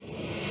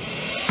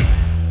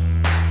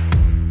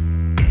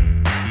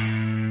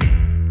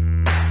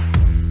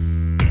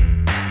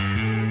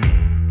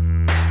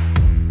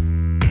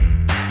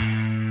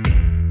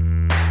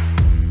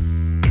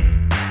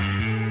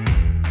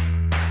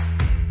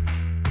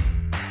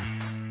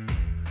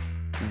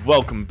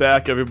Welcome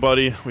back,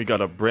 everybody. We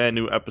got a brand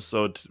new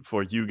episode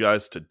for you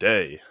guys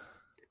today.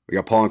 We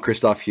got Paul and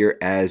Christoph here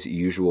as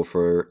usual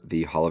for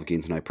the Hall of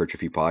Gains and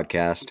Hypertrophy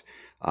podcast.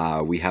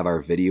 We have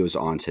our videos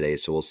on today,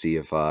 so we'll see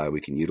if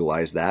we can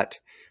utilize that.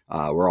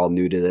 We're all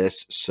new to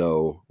this,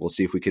 so we'll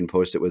see if we can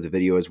post it with a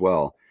video as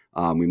well.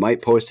 We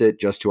might post it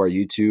just to our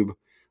YouTube,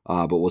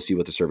 but we'll see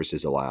what the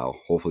services allow.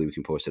 Hopefully we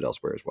can post it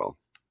elsewhere as well.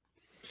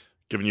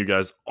 Giving you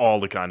guys all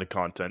the kind of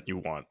content you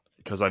want,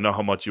 because I know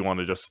how much you want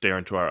to just stare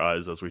into our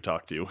eyes as we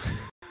talk to you.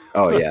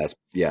 Oh, yeah.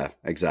 Yeah,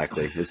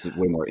 exactly. This is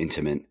way more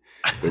intimate,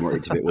 way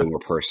more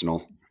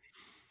personal.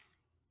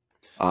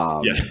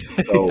 Yeah.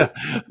 So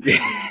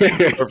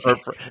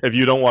If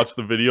you don't watch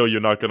the video,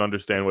 you're not going to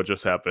understand what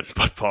just happened.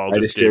 But Paul I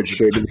just stared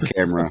straight into the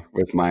camera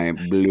with my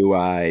blue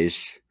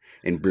eyes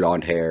and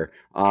blonde hair.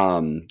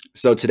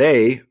 So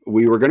today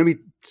we were going to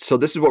be. So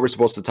this is what we're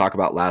supposed to talk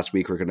about. Last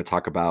week we're going to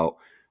talk about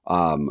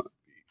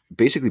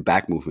basically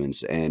back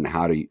movements and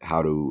how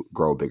to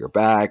grow a bigger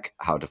back,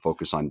 how to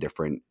focus on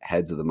different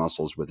heads of the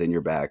muscles within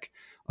your back.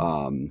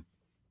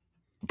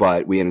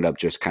 But we ended up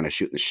just kind of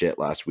shooting the shit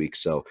last week.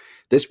 So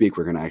this week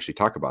we're going to actually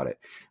talk about it.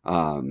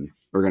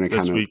 We're going to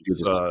kind of do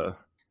this.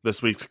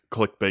 This week's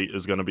clickbait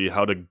is going to be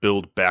how to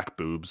build back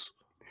boobs.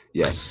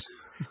 Yes.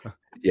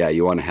 Yeah,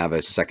 you want to have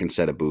a second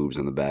set of boobs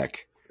in the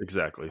back.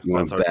 Exactly. You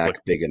want a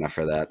back big enough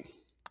for that.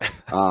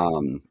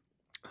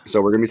 So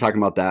we're going to be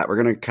talking about that.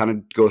 We're going to kind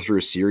of go through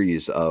a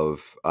series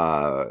of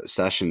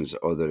sessions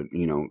over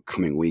the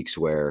coming weeks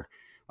where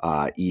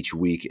each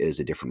week is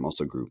a different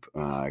muscle group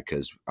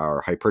because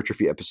our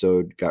hypertrophy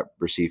episode got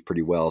received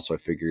pretty well. So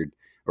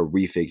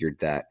we figured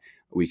that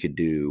we could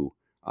do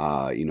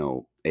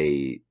an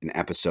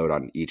episode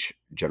on each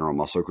general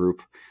muscle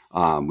group.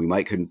 We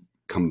might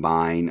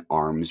combine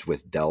arms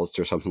with delts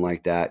or something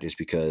like that, just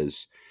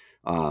because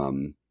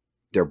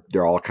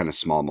they're all kind of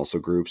small muscle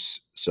groups.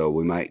 So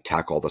we might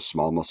tackle the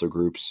small muscle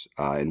groups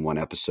in one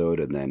episode,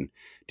 and then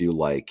do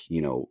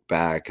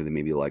back, and then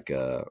maybe like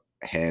a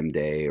ham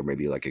day, or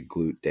maybe like a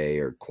glute day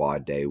or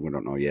quad day. We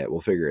don't know yet.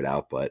 We'll figure it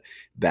out. But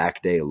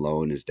back day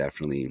alone is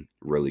definitely a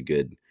really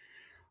good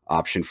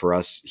option for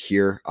us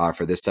here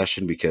for this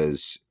session,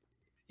 because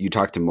you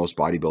talk to most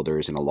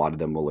bodybuilders and a lot of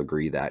them will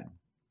agree that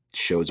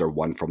shows are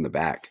won from the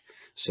back.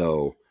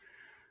 So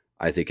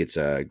I think it's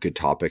a good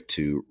topic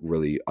to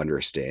really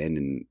understand,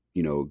 and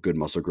good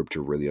muscle group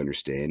to really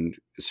understand,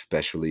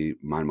 especially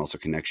mind muscle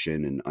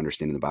connection and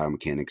understanding the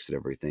biomechanics and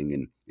everything,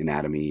 and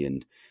anatomy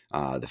and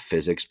the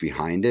physics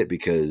behind it.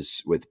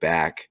 Because with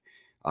back,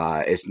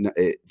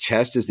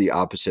 chest is the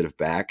opposite of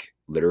back.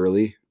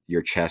 Literally,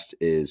 your chest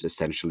is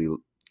essentially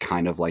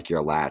kind of like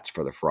your lats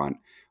for the front.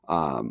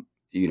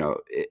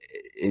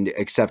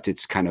 Except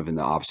it's kind of in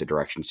the opposite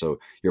direction. So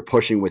you're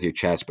pushing with your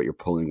chest, but you're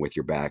pulling with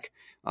your back.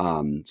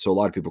 So a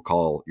lot of people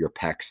call your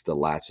pecs the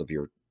lats of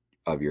your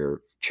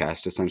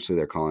chest. Essentially,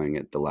 they're calling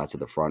it the lats of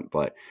the front,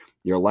 but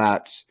your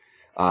lats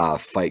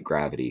fight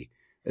gravity.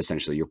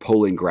 Essentially, you're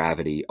pulling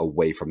gravity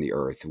away from the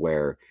earth,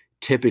 where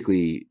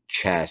typically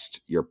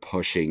chest, you're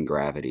pushing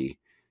gravity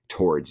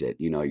towards it.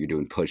 You're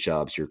doing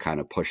push-ups, you're kind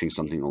of pushing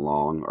something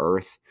along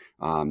earth.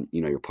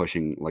 You're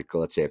pushing, like,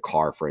 let's say a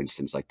car, for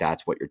instance, like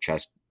that's what your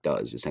chest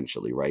does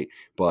essentially, right?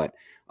 But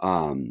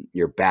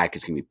your back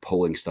is going to be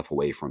pulling stuff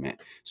away from it.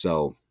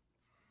 So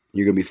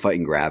you're going to be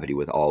fighting gravity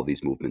with all of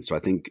these movements. So I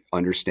think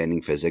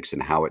understanding physics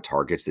and how it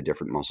targets the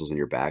different muscles in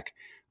your back,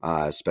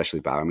 especially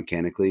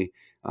biomechanically,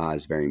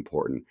 is very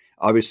important.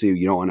 Obviously,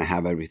 you don't want to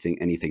have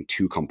anything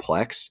too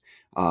complex.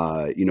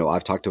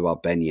 I've talked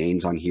about Ben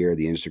Yanes on here,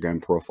 the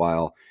Instagram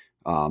profile.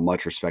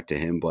 Much respect to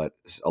him, but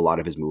a lot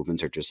of his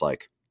movements are just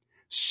like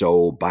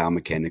so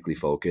biomechanically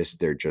focused.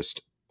 They're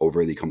just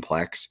overly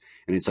complex.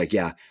 And it's like,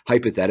 yeah,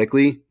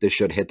 hypothetically, this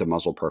should hit the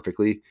muscle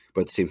perfectly.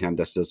 But at the same time,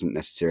 this doesn't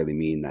necessarily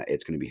mean that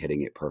it's going to be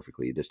hitting it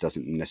perfectly. This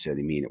doesn't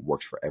necessarily mean it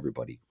works for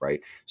everybody, right?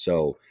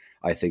 So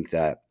I think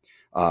that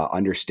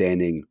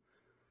understanding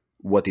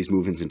what these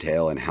movements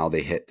entail and how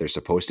they're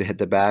supposed to hit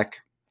the back,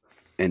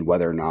 and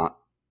whether or not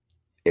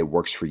it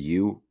works for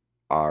you,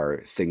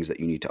 are things that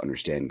you need to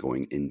understand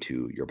going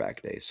into your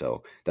back day.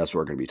 So that's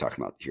what we're going to be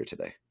talking about here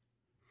today.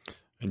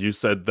 And you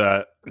said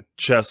that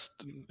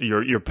chest,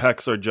 your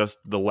pecs are just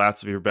the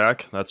lats of your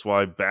back. That's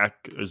why back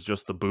is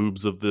just the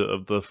boobs of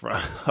the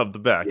front of the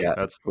back.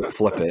 Yeah, we'll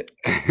flip it.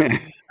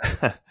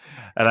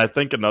 And I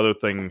think another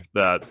thing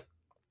that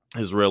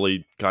is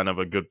really kind of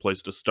a good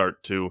place to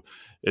start too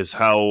is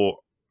how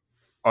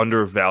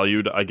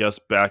undervalued, I guess,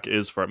 back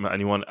is for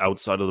anyone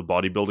outside of the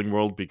bodybuilding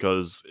world.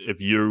 Because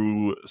if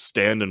you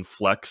stand and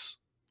flex,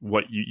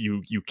 what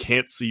you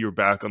can't see your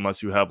back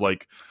unless you have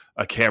like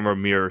a camera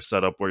mirror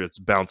set up where it's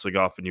bouncing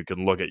off and you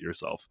can look at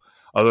yourself.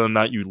 Other than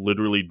that, you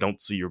literally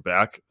don't see your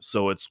back.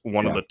 So it's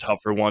one of the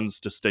tougher ones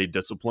to stay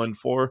disciplined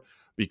for,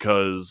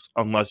 because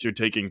unless you're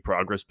taking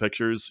progress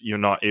pictures, you're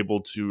not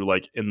able to,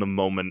 like, in the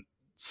moment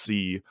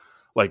see,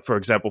 like, for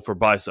example, for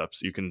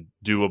biceps, you can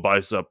do a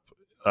bicep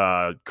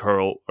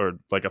curl or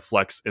like a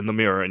flex in the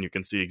mirror and you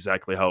can see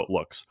exactly how it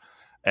looks.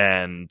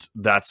 and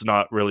that's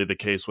not really the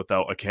case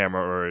without a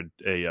camera or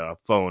a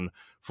phone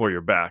for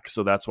your back.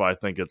 So that's why I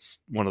think it's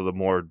one of the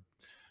more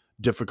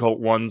difficult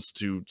ones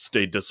to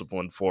stay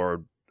disciplined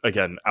for,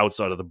 again,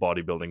 outside of the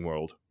bodybuilding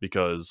world,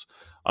 because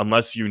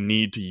unless you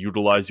need to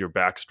utilize your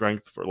back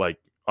strength for, like,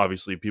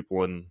 obviously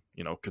people in,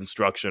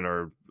 construction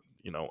or,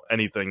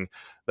 anything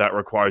that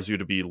requires you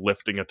to be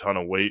lifting a ton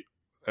of weight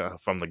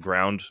from the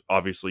ground,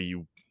 obviously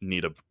you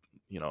need a,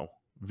 you know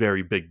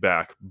very big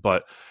back.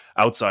 But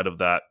outside of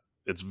that,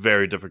 it's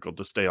very difficult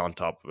to stay on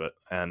top of it.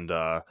 And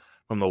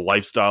from the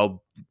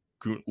lifestyle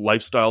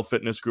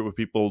fitness group of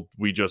people,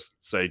 we just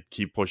say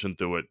keep pushing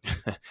through it.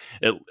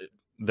 it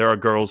there are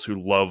girls who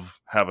love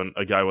having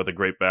a guy with a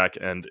great back,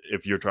 and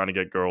if you're trying to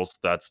get girls,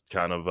 that's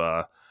kind of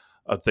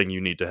a thing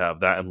you need to have,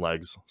 that and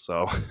legs.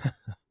 So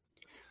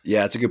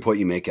Yeah, it's a good point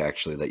you make,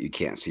 actually, that you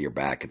can't see your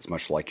back. It's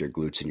much like your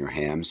glutes and your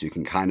hams. You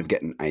can kind of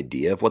get an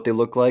idea of what they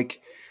look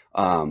like,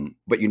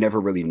 but you never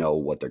really know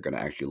what they're going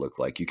to actually look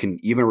like.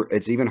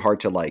 It's even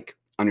hard to like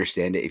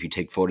understand it if you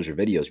take photos or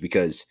videos,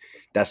 because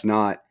that's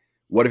not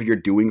what if you're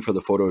doing for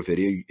the photo or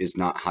video is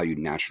not how you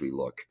naturally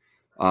look.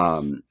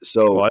 well,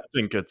 So I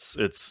think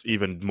it's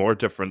even more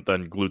different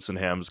than glutes and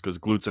hams, because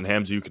glutes and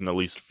hams you can at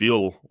least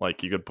feel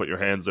like you could put your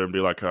hands there and be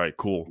like, all right,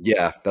 cool,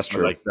 yeah, that's I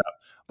true. like that.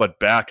 But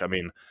back, I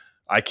mean,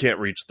 I can't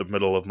reach the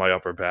middle of my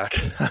upper back.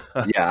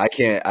 Yeah,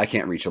 I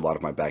can't reach a lot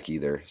of my back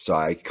either. So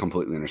I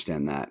completely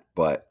understand that.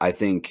 But I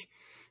think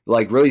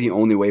like really the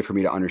only way for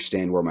me to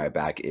understand where my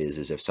back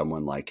is if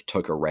someone like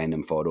took a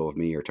random photo of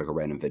me or took a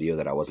random video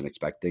that I wasn't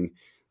expecting.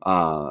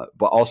 But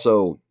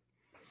also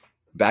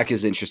back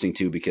is interesting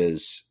too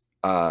because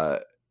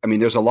I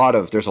mean there's a lot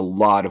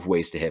of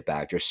ways to hit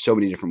back. There's so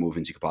many different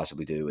movements you could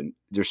possibly do, and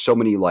there's so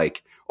many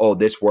like, oh,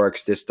 this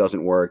works, this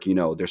doesn't work.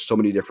 There's so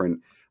many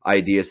different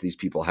ideas these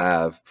people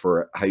have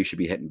for how you should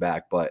be hitting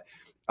back. But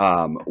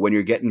when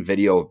you're getting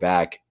video of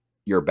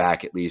your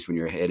back, at least when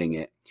you're hitting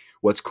it,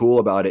 what's cool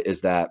about it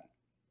is that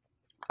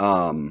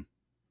um,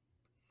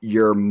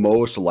 you're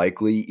most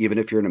likely, even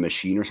if you're in a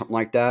machine or something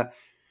like that,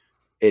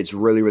 it's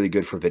really, really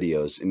good for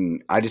videos.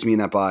 And I just mean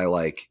that by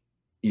like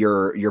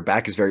your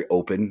back is very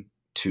open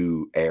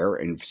to air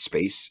and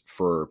space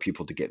for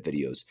people to get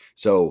videos.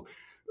 So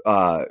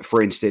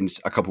for instance,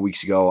 a couple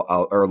weeks ago,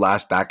 or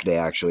last back day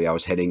actually, I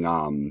was hitting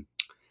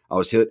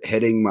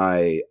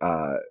my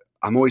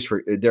I'm always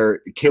for they're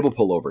cable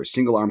pullovers,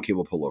 single arm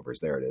cable pullovers.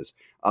 There it is.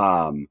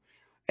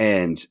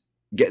 And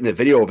getting the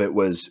video of it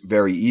was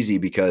very easy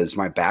because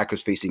my back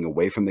was facing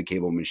away from the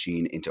cable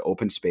machine into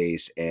open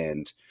space,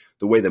 and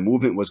the way the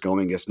movement was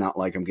going, it's not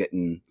like I'm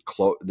getting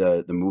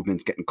the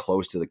movement's getting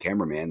close to the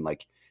cameraman.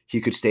 Like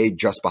he could stay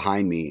just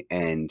behind me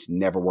and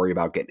never worry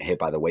about getting hit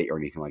by the weight or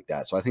anything like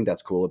that. So I think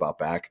that's cool about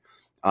back,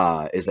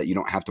 is that you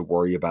don't have to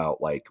worry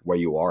about like where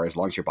you are. As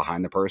long as you're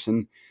behind the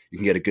person, you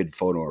can get a good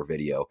photo or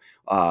video.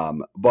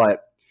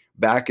 But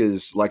back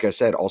is, like I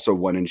said, also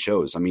one in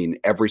shows. I mean,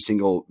 every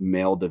single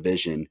male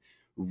division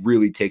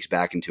really takes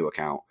back into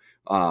account.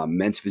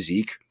 Men's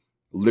physique,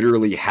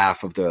 literally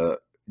half of the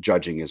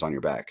judging is on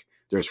your back.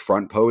 There's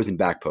front pose and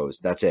back pose.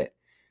 That's it.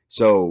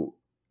 So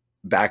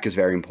back is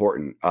very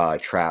important.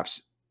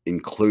 Traps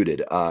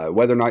included.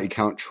 Whether or not you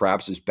count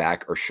traps as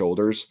back or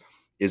shoulders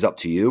is up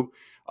to you.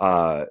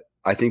 I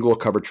think we'll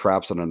cover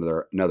traps on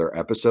another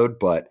episode.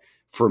 But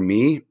for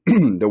me,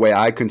 the way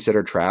I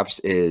consider traps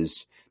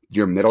is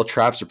your middle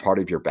traps are part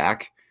of your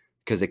back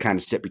because they kind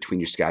of sit between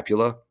your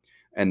scapula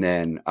and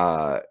then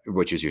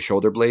which is your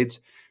shoulder blades.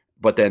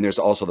 But then there's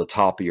also the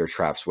top of your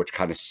traps, which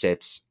kind of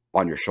sits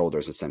on your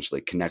shoulders,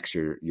 essentially connects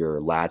your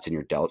lats and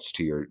your delts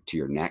to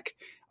your neck.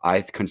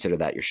 I consider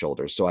that your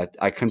shoulders. So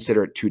I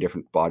consider it two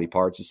different body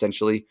parts,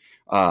 essentially.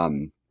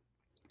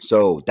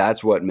 So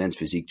that's what men's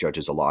physique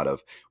judges a lot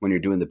of. When you're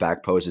doing the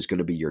back pose, it's going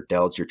to be your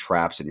delts, your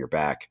traps, and your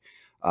back.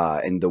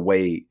 And the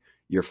way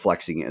you're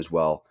flexing it as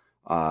well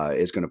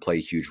is going to play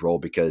a huge role,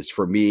 because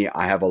for me,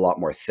 I have a lot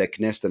more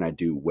thickness than I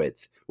do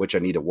width, which I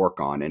need to work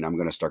on. And I'm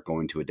going to start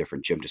going to a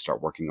different gym to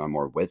start working on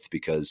more width,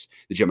 because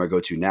the gym I go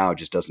to now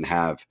just doesn't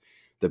have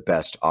the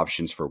best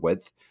options for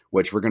width,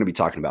 which we're going to be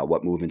talking about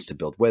what movements to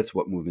build width,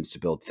 what movements to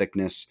build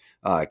thickness,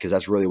 because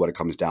that's really what it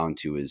comes down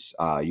to is,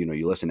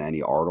 you listen to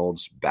any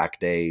Arnold's back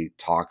day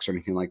talks or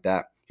anything like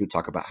that. He would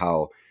talk about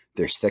how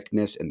there's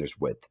thickness and there's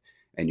width,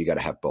 and you got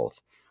to have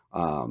both.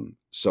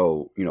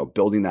 So,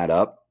 building that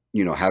up,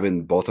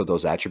 having both of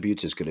those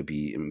attributes is going to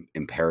be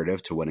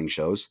imperative to winning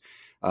shows.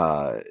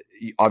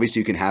 Obviously,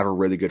 you can have a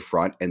really good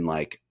front and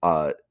like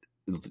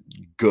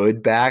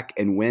good back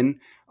and win,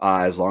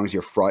 as long as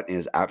your front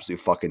is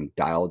absolutely fucking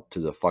dialed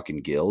to the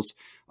fucking gills.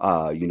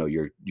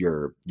 You're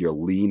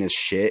lean as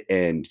shit,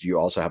 and you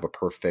also have a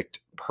perfect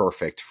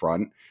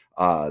front.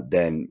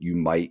 Then you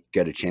might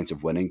get a chance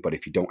of winning. But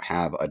if you don't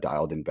have a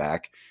dialed in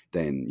back,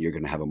 then you're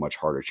going to have a much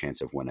harder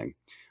chance of winning.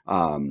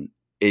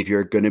 If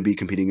you're going to be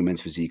competing in men's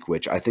physique,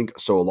 which I think,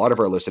 so a lot of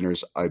our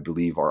listeners, I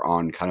believe, are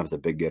on kind of the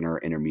beginner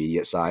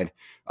intermediate side,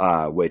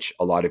 which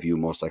a lot of you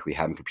most likely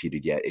haven't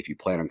competed yet if you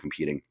plan on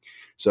competing.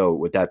 So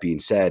with that being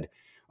said,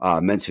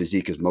 Men's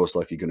physique is most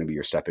likely going to be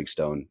your stepping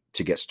stone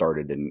to get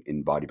started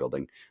in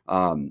bodybuilding.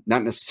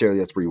 Not necessarily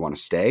that's where you want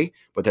to stay,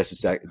 but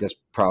that's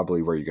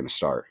probably where you're going to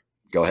start.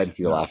 Go ahead.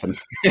 You're No, laughing.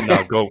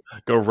 no,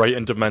 go right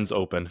into men's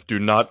open. Do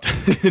not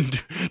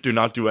do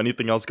not do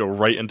anything else. Go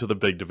right into the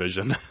big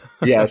division.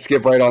 Yeah,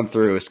 skip right on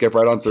through. Skip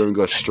right on through and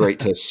go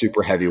straight to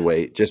super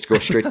heavyweight. Just go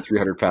straight to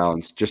 300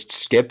 pounds. Just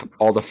skip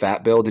all the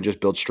fat build and just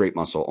build straight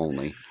muscle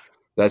only.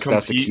 That's the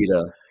compete key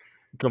to.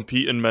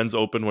 compete in men's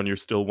open when you're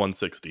still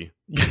 160.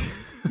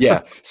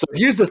 Yeah. So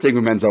here's the thing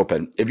with men's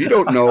open. If you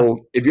don't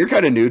know, if you're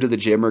kind of new to the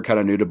gym or kind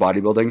of new to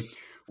bodybuilding,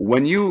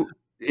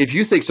 if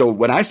you think so,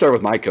 when I start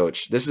with my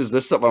coach, this is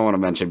something I want to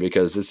mention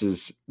because this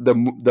is the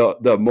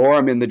more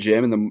I'm in the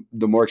gym and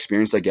the more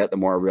experience I get, the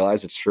more I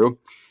realize it's true.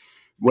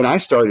 When I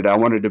started, I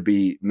wanted to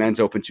be men's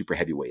open super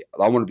heavyweight.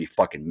 I want to be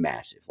fucking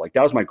massive. Like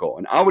that was my goal.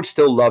 And I would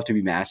still love to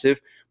be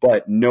massive,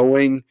 but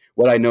knowing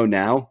what I know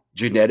now,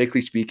 genetically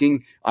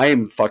speaking, I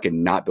am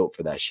fucking not built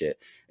for that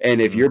shit.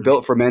 And if you're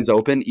built for men's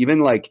open,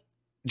 even like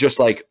just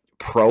like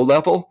pro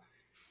level,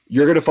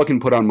 you're going to fucking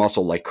put on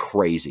muscle like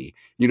crazy.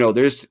 You know,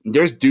 there's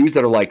dudes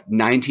that are like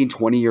 19,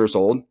 20 years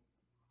old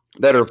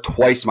that are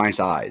twice my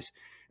size.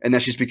 And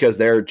that's just because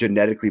they're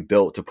genetically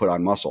built to put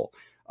on muscle.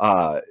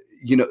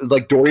 You know,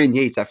 like Dorian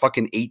Yates at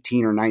fucking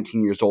 18 or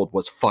 19 years old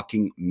was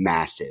fucking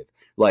massive.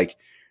 Like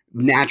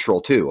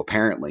natural too,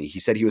 apparently. He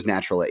said he was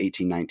natural at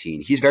 18,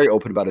 19. He's very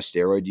open about his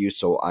steroid use,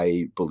 so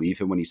I believe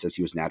him when he says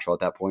he was natural at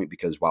that point,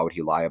 because why would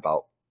he lie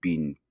about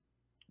being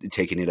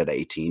taking it at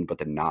 18, but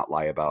then not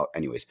lie about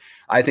anyways.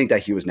 I think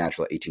that he was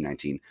natural at 18,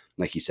 19,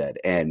 like he said.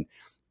 And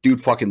dude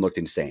fucking looked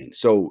insane.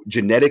 So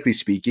genetically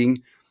speaking,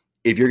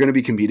 if you're going to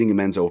be competing in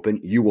men's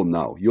open, you will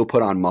know. You'll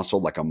put on muscle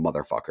like a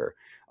motherfucker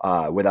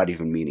without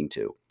even meaning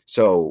to.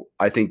 So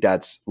I think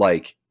that's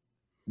like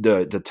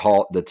the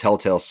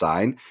telltale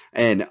sign.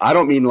 And I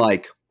don't mean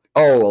like,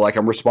 oh, like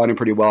I'm responding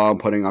pretty well, I'm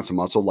putting on some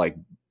muscle. Like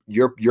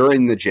you're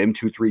in the gym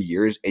 2-3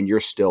 years and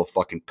you're still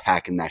fucking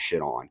packing that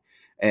shit on.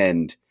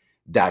 And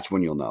that's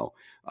when you'll know.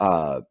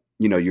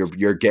 You know,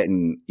 you're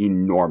getting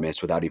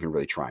enormous without even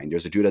really trying.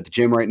 There's a dude at the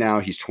gym right now.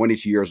 He's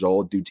 22 years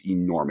old. Dude's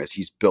enormous.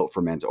 He's built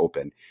for men's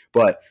open,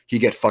 but he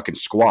get fucking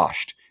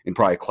squashed in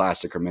probably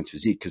classic or men's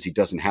physique because he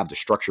doesn't have the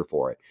structure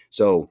for it.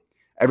 So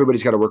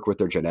everybody's got to work with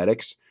their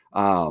genetics.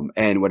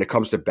 And when it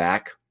comes to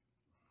back,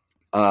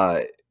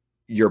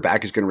 your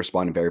back is going to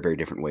respond in very, very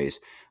different ways.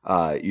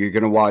 You're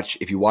going to watch,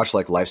 if you watch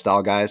like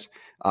lifestyle guys,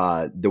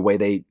 the way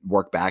they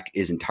work back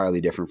is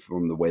entirely different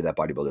from the way that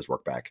bodybuilders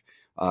work back.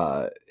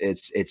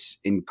 It's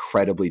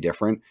incredibly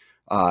different.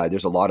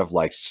 There's a lot of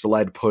like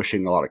sled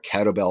pushing, a lot of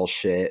kettlebell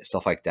shit,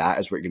 stuff like that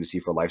is what you're going to see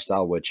for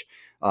lifestyle, which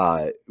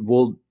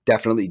will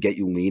definitely get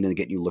you lean and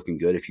get you looking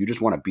good. If you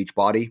just want a beach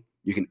body,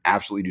 you can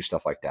absolutely do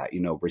stuff like that.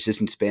 You know,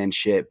 resistance band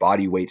shit,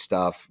 body weight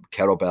stuff,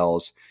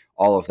 kettlebells,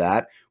 all of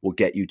that will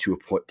get you to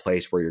a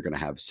place where you're going to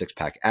have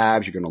 6-pack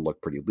abs. You're going to look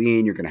pretty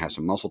lean. You're going to have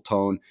some muscle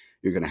tone.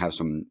 You're going to have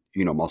some,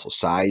 you know, muscle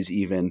size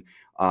even.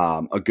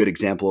 A good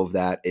example of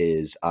that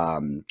is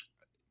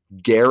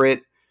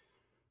Garrett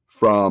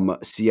from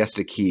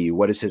Siesta Key.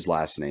 What is his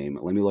last name?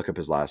 Let me look up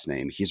his last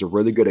name. He's a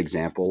really good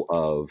example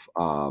of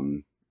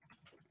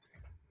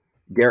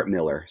Garrett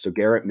Miller. So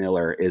Garrett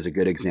Miller is a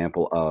good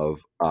example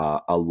of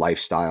a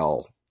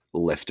lifestyle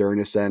lifter in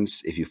a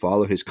sense. If you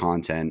follow his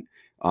content,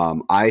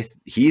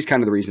 he's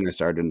kind of the reason I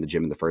started in the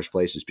gym in the first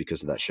place, is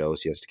because of that show,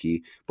 Siesta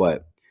Key.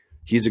 But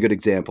he's a good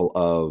example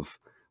of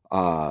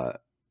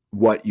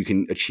what you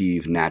can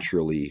achieve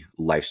naturally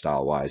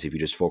lifestyle wise if you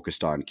just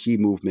focused on key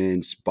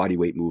movements, body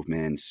weight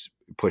movements,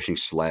 pushing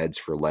sleds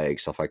for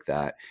legs, stuff like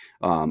that.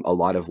 A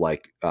lot of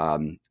like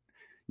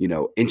you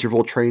know,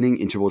 interval training.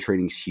 Interval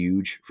training is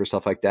huge for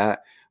stuff like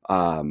that.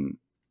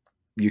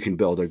 You can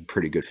build a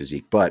pretty good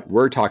physique, but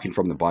we're talking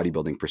from the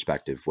bodybuilding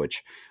perspective,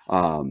 which,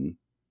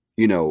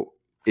 you know,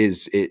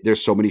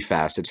 there's so many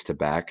facets to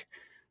back.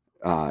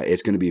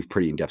 It's going to be a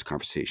pretty in-depth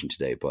conversation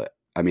today, but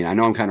I mean, I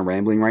know I'm kind of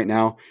rambling right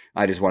now.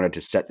 I just wanted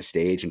to set the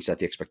stage and set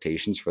the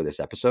expectations for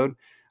this episode.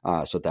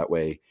 So that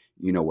way,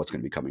 you know, what's going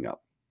to be coming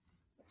up.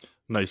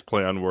 Nice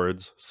play on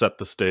words. Set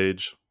the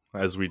stage.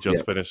 As we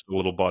just finished a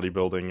little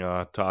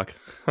bodybuilding talk.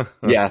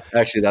 Yeah,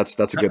 actually, that's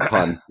a good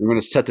pun. We're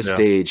going to set the Yeah.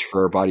 stage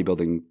for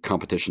bodybuilding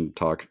competition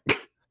talk.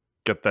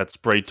 Get that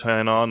spray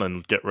tan on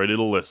and get ready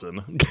to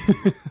listen.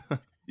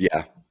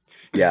 Yeah.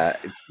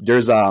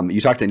 There's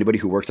you talk to anybody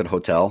who works at a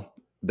hotel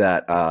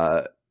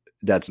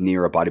that's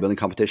near a bodybuilding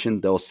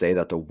competition, they'll say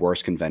that the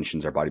worst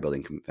conventions are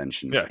bodybuilding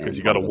conventions. Yeah, because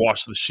you got to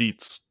wash the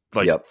sheets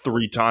like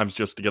 3 times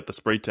just to get the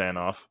spray tan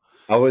off.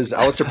 I was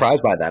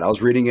surprised by that. I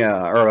was reading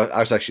or I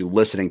was actually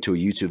listening to a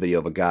YouTube video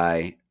of a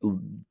guy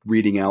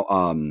reading out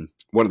one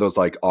of those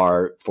like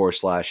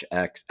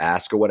r/x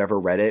ask or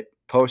whatever Reddit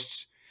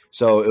posts.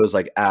 So it was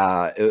like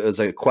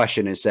a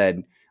question. It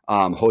said,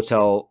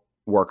 hotel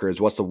workers,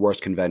 what's the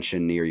worst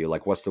convention near you?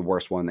 Like, what's the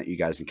worst one that you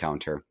guys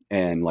encounter?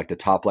 And like the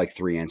top like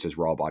 3 answers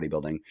were all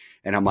bodybuilding.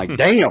 And I'm like,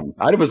 damn,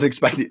 I was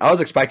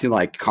expecting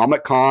like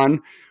Comic-Con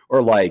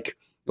or like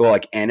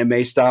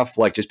anime stuff,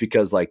 like just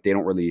because like they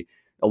don't really,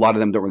 a lot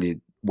of them don't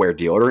really wear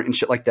deodorant and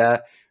shit like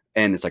that.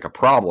 and it's like a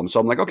problem. So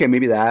I'm like, okay,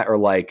 maybe that, or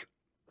like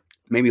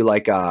maybe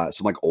like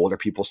some like older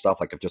people stuff,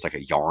 like if there's like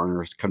a yarn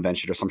or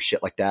convention or some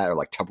shit like that, or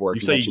like Tupperware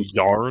You say conventions.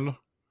 yarn?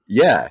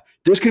 Yeah,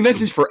 there's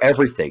conventions for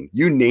everything.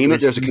 You name it,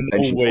 There's there's a no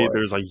convention way for it.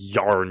 there's a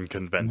yarn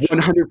convention.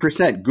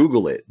 100%.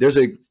 Google it.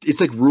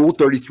 It's like Rule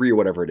 33 or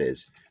whatever it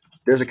is.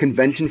 There's a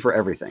convention for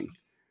everything.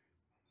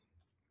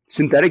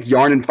 Synthetic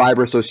Yarn and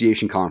Fiber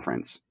Association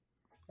Conference.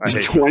 I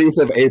hate this.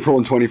 20th of April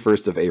and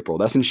 21st of April.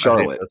 That's in I hate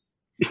Charlotte. this.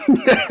 I hate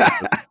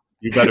this.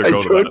 You better I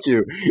go to told that.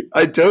 you.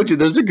 I told you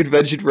there's a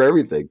convention for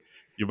everything.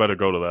 You better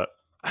go to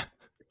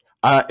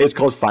that. It's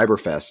called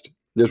Fiberfest.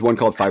 There's one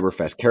called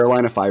Fiberfest,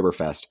 Carolina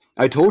Fiberfest.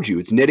 I told you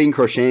it's knitting,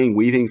 crocheting,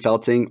 weaving,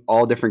 felting,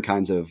 all different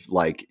kinds of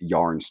like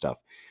yarn stuff.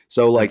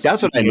 So And like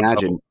that's what I speaking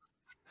about imagine.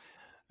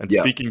 and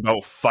Yeah, speaking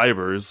about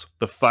fibers,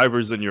 the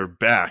fibers in your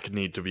back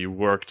need to be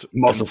worked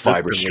muscle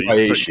fibers,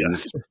 consistently.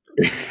 striations,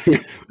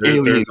 There's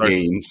alien our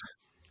gains.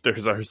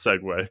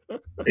 segue.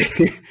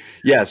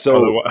 Yeah, so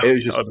Otherwise, it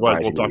was just otherwise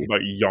we'll surprising to talk me.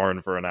 about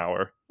yarn for an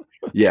hour.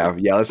 Yeah,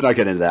 let's not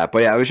get into that.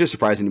 But yeah, it was just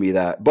surprising to me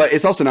that. But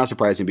it's also not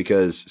surprising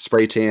because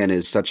spray tan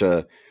is such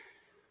a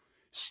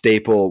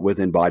staple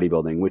within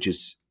bodybuilding, which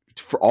is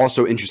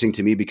also interesting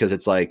to me because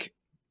it's like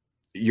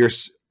you're.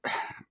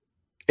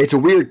 It's a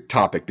weird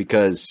topic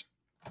because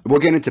we'll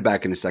get into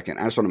back in a second.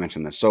 I just want to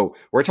mention this. So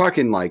we're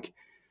talking about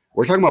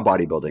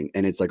bodybuilding,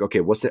 and it's like,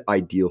 okay, what's the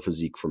ideal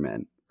physique for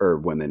men or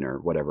women or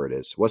whatever it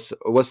is? What's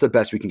the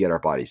best we can get our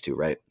bodies to,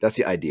 right? That's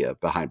the idea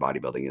behind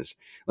bodybuilding is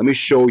let me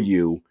show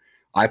you.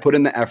 I put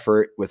in the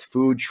effort with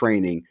food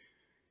training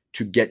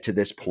to get to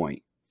this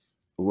point.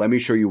 Let me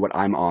show you what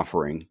I'm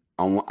offering.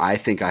 I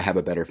think I have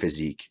a better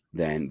physique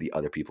than the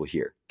other people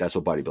here. That's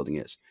what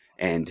bodybuilding is.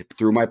 And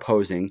through my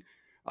posing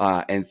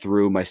and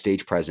through my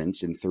stage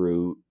presence and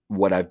through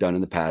what I've done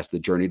in the past, the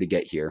journey to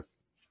get here,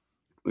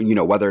 you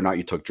know, whether or not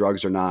you took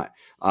drugs or not,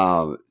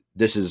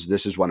 this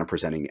is what I'm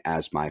presenting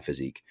as my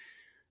physique.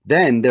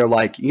 Then they're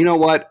like, you know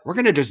what? We're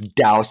going to just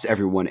douse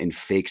everyone in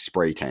fake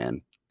spray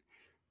tan.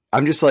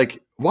 I'm just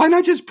like, why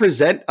not just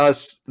present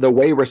us the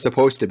way we're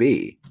supposed to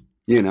be?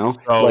 You know,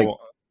 like, So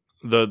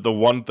the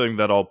one thing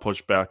that I'll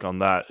push back on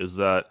that is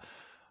that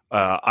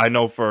I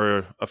know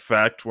for a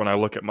fact when I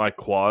look at my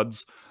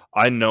quads,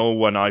 I know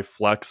when I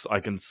flex, I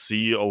can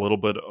see a little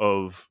bit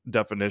of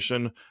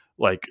definition,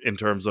 like in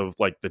terms of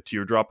like the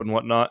teardrop and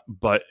whatnot.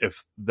 But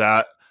if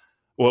that,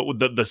 well,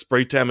 the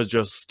spray tan is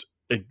just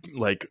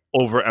like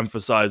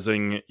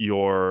overemphasizing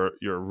your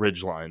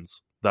ridge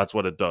lines. That's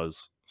what it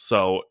does.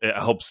 So it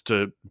helps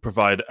to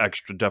provide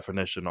extra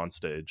definition on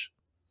stage.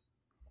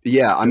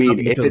 yeah, I mean,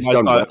 if Because it's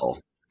done well,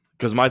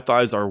 my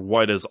thighs are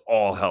white as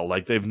all hell,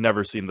 like they've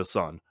never seen the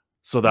sun.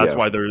 So that's yeah,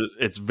 why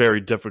it's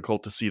very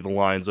difficult to see the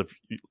lines of,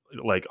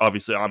 like,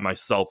 obviously I'm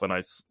myself and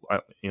I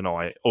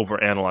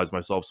overanalyze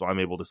myself so I'm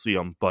able to see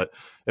them. But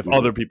if mhm.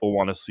 other people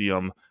want to see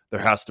them, there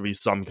has to be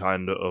some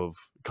kind of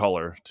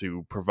color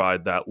to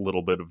provide that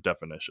little bit of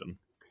definition.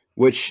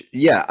 Which,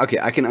 yeah, okay,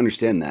 I can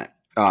understand that.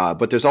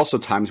 But there's also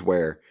times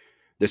where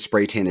the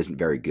spray tan isn't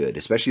very good,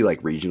 especially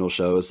like regional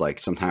shows. Like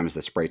sometimes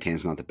the spray tan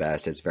is not the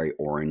best; it's very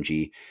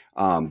orangey.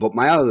 But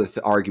my other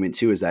argument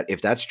too is that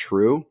if that's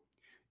true,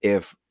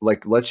 if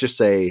like let's just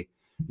say,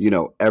 you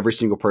know, every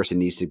single person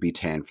needs to be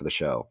tan for the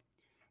show,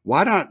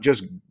 why not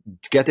just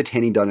get the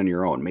tanning done on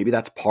your own? Maybe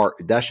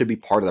that should be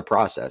part of the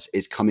process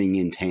is coming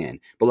in tan,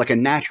 but like a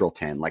natural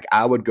tan. Like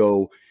I would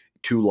go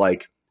to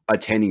like a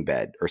tanning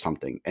bed or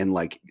something and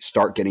like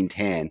start getting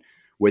tan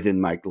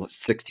within like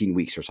 16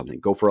 weeks or something.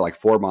 Go for like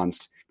 4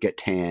 months, get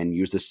tan,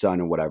 use the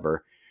sun or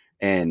whatever.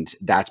 And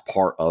that's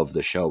part of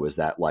the show is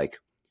that like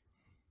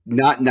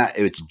not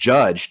it's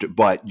judged,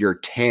 but your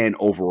tan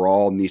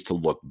overall needs to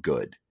look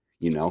good,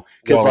 you know?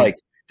 Because Well, like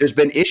there's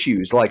been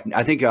issues. Like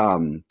I think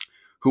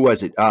who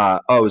was it?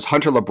 It was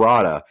Hunter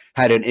Labrada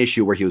had an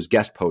issue where he was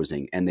guest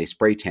posing and they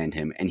spray tanned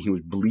him and he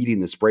was bleeding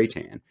the spray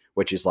tan,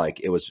 which is like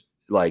it was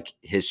like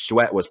his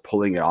sweat was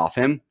pulling it off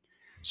him.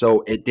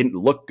 So it didn't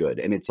look good.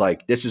 And it's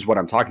like, this is what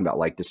I'm talking about.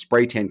 Like the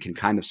spray tan can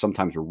kind of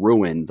sometimes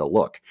ruin the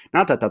look.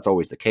 Not that that's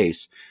always the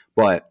case,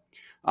 but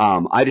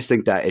I just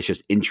think that it's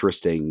just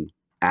interesting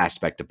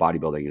aspect of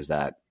bodybuilding is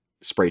that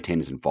spray tan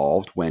is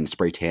involved when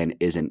spray tan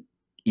isn't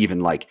even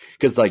like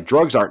because like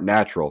drugs aren't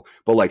natural,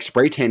 but like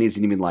spray tan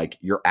isn't even like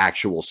your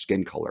actual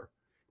skin color.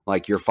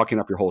 Like you're fucking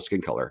up your whole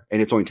skin color,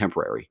 and it's only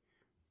temporary.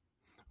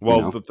 You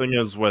well, know? the thing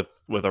is with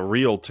a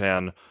real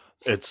tan,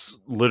 it's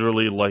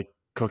literally like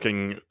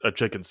cooking a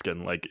chicken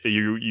skin. Like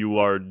you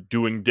are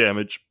doing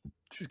damage,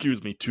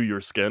 excuse me, to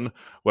your skin,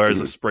 whereas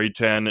a Mhm. spray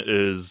tan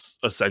is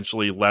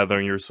essentially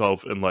lathering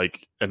yourself in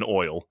like an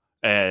oil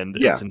and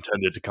Yeah, it's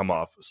intended to come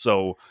off.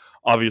 So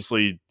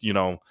obviously,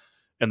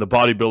 in the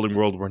bodybuilding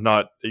world, we're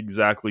not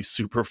exactly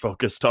super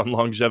focused on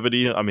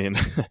longevity. I mean,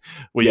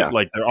 we yeah.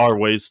 like there are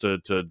ways to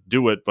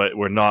do it, but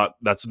we're not.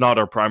 That's not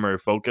our primary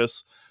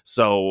focus.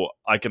 So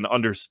I can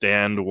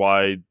understand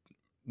why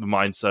the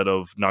mindset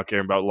of not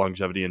caring about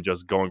longevity and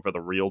just going for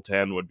the real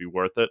tan would be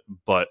worth it.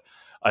 But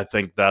I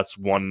think that's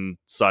one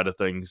side of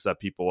things that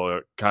people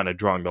are kind of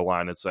drawing the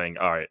line and saying,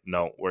 all right,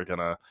 no, we're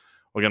gonna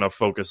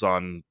focus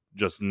on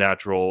just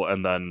natural,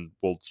 and then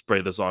we'll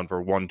spray this on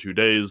for 1-2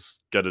 days,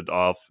 get it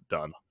off,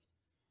 done.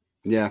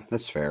 Yeah,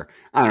 that's fair.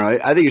 I don't know.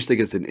 I just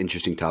think it's an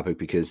interesting topic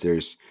because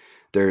there's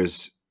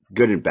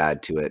good and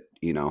bad to it,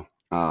 you know.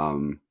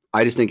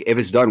 I just think if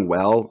it's done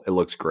well, it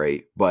looks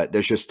great. But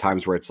there's just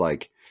times where it's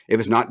like if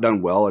it's not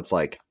done well, it's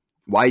like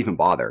why even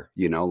bother?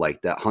 You know,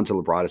 like that Hunter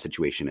Labrada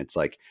situation. It's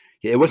like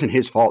it wasn't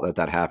his fault that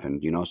that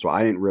happened, you know. So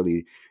I didn't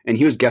really, and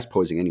he was guest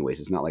posing anyways.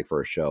 It's not like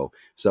for a show.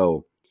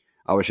 So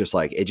I was just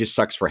like, it just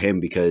sucks for him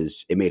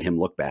because it made him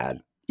look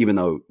bad, even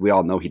though we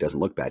all know he doesn't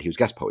look bad. He was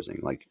guest posing.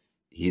 Like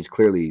he's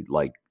clearly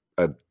like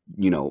a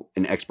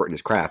an expert in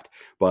his craft,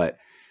 but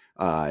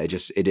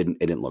it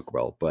didn't look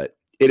well. But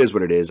it is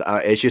what it is.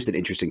 It's just an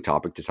interesting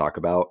topic to talk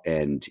about,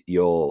 and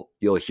you'll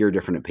hear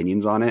different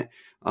opinions on it.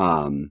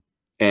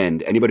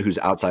 And anybody who's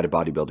outside of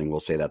bodybuilding will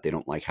say that they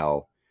don't like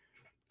how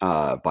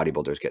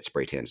bodybuilders get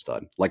spray tans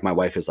done. Like my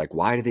wife is like,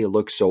 why do they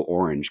look so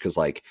orange? Because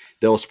like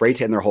they'll spray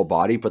tan their whole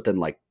body, but then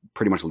like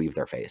pretty much leave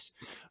their face.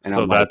 And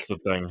So I'm like, that's the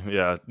thing. Yeah,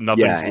 yeah,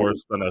 nothing's and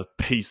worse than a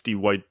pasty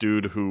white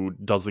dude who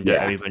doesn't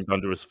get yeah, anything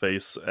done to his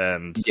face,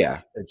 and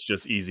yeah. it's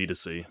just easy to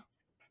see.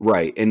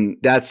 Right. And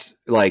that's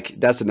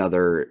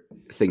another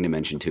thing to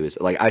mention too is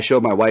like I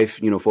showed my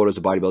wife, photos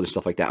of bodybuilding,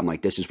 stuff like that. I'm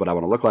like, this is what I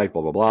want to look like,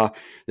 blah, blah, blah.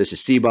 This is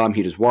C-bomb,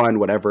 he just won,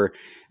 whatever.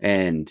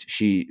 And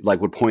she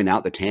like would point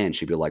out the tan.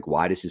 She'd be like,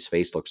 why does his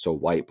face look so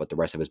white, but the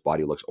rest of his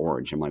body looks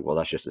orange? I'm like, well,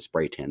 that's just a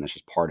spray tan. That's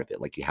just part of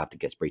it. Like you have to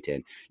get spray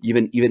tan.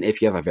 Even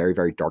if you have a very,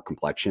 very dark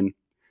complexion,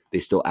 they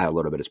still add a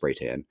little bit of spray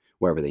tan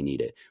wherever they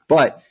need it.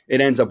 But it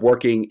ends up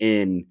working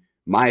in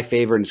my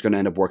favor and it's going to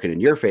end up working in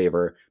your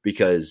favor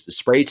because the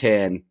spray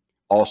tan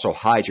also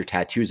hide your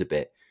tattoos a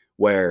bit.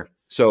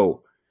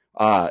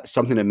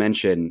 Something to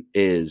mention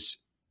is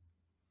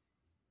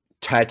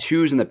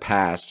tattoos in the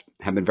past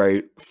have been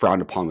very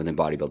frowned upon within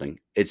bodybuilding.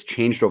 It's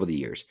changed over the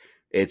years.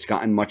 It's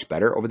gotten much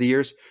better over the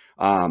years.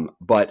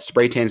 But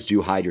spray tans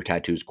do hide your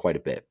tattoos quite a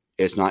bit.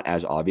 It's not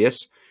as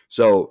obvious.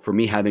 So for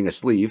me having a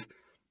sleeve,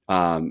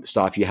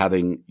 Stoff, you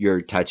having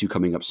your tattoo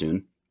coming up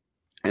soon,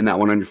 and that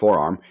one on your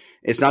forearm,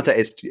 it's not that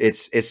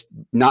it's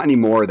not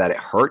anymore that it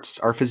hurts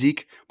our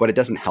physique, but it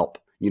doesn't help.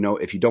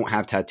 If you don't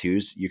have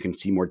tattoos, you can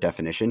see more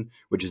definition,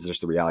 which is just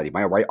the reality.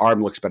 My right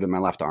arm looks better than my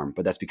left arm,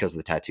 but that's because of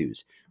the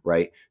tattoos,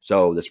 right?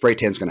 So the spray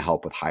tan is going to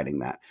help with hiding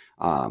that.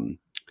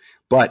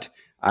 But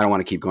I don't want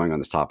to keep going on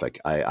this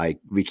topic.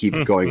 We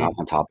keep going off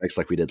on topics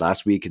like we did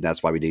last week, and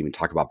that's why we didn't even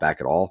talk about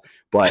back at all.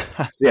 But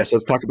yeah, so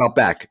let's talk about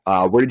back.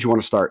 Where did you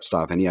want to start,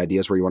 Stav? Any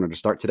ideas where you wanted to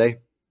start today?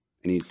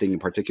 Anything in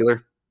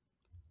particular?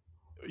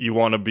 You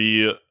want to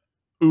be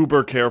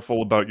uber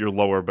careful about your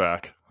lower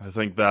back. I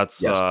think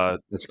that's Yes,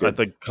 that's I good.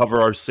 think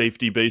cover our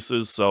safety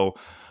bases. So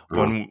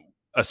Uh-huh. when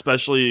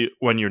especially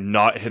when you're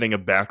not hitting a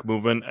back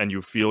movement and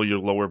you feel your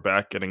lower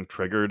back getting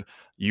triggered,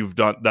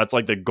 that's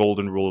like the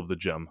golden rule of the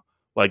gym.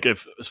 Like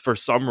if for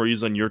some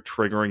reason you're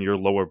triggering your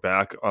lower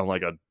back on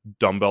like a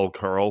dumbbell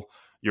curl,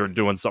 you're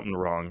doing something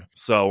wrong.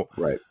 So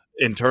Right.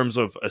 in terms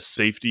of a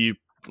safety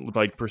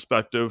like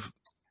perspective,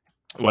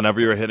 whenever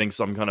you're hitting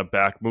some kind of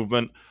back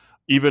movement,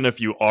 even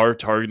if you are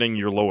targeting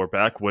your lower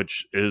back,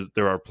 which is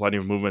there are plenty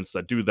of movements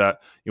that do that,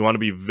 you want to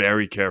be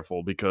very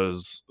careful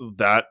because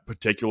that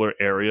particular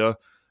area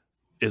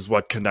is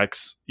what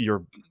connects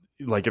your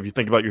like if you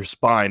think about your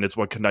spine, it's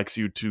what connects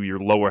you to your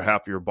lower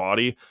half of your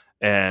body,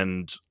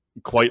 and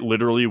quite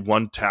literally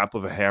one tap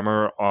of a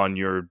hammer on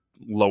your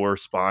lower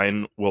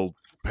spine will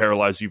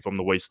paralyze you from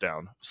the waist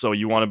down. So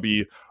you want to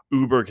be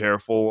uber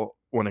careful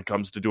when it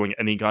comes to doing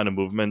any kind of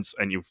movements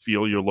and you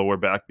feel your lower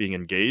back being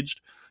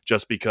engaged,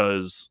 just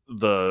because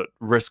the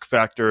risk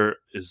factor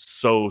is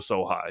so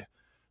high.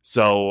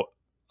 So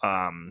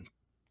um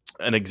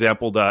an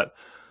example that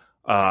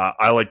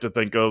I like to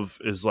think of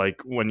is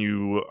like when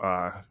you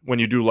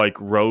do like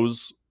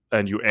rows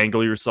and you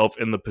angle yourself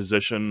in the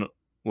position,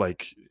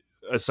 like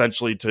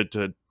essentially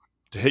to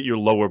hit your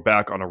lower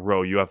back on a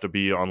row, you have to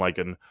be on like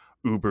an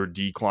uber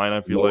decline.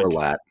 I feel Lower like,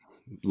 lat.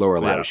 Lower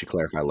lat. yeah, We should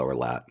clarify lower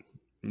lat.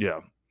 yeah,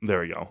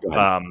 there you go. Go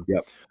ahead.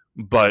 Yep.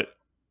 But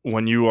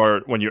when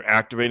you're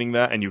activating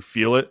that and you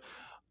feel it,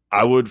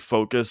 I would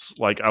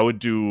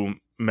do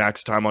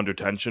max time under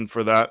tension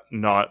for that,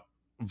 not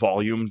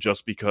volume,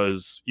 just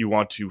because you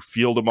want to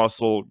feel the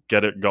muscle,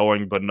 get it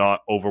going, but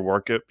not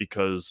overwork it.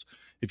 Because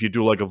if you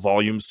do like a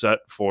volume set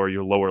for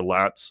your lower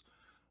lats,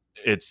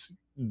 it's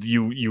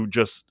you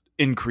just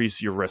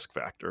increase your risk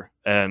factor.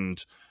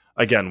 And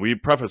again, we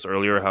prefaced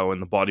earlier how in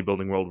the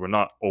bodybuilding world we're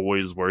not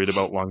always worried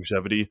about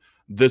longevity.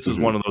 This is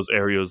Hmm. one of those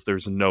areas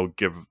there's no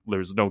give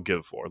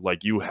for.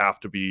 Like you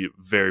have to be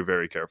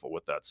very careful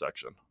with that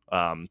section.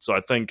 So I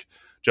think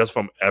just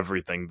from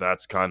everything,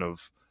 that's kind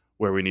of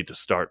where we need to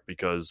start,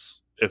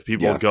 because if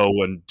people Yeah. go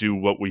and do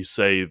what we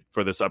say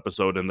for this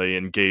episode and they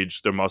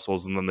engage their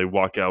muscles and then they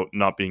walk out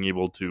not being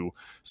able to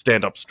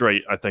stand up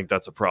straight, I think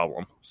that's a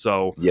problem.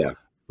 So Yeah.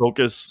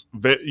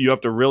 you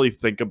have to really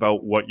think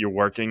about what you're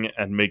working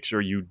and make sure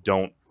you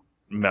don't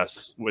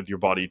mess with your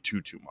body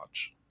too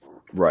much.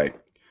 Right.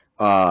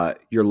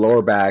 Your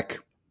lower back.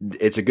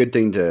 it's a good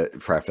thing to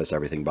preface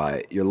everything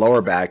by your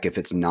lower back. If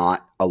it's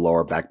not a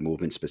lower back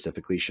movement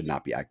specifically, should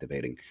not be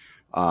activating.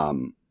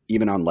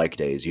 Even on leg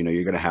days,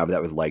 you're going to have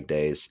that with leg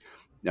days.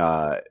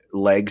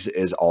 Legs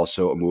is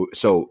also a move.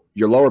 So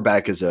your lower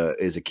back is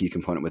a key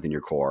component within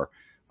your core.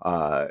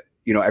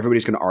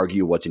 Everybody's going to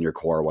argue what's in your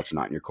core, what's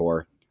not in your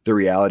core. The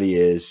reality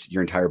is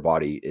your entire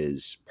body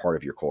is part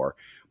of your core.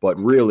 But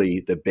really,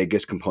 the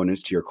biggest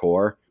components to your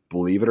core,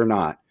 believe it or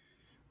not,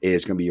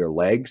 is going to be your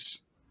legs,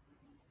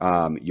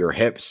 your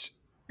hips,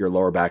 your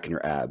lower back, and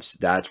your abs.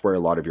 That's where a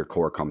lot of your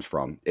core comes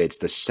from. It's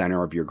the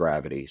center of your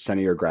gravity,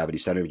 center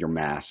of your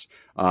mass.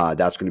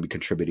 That's going to be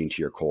contributing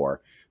to your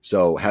core.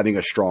 So having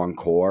a strong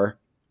core,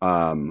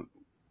 a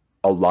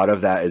lot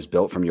of that is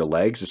built from your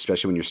legs,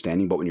 especially when you're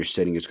standing. But when you're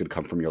sitting, it's going to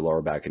come from your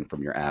lower back and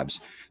from your abs.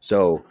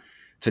 So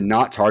to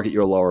not target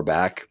your lower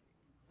back,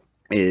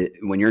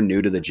 when you're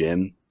new to the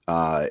gym,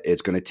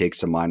 it's going to take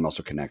some mind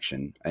muscle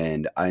connection.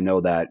 And I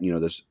know that,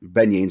 there's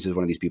Ben Yanes is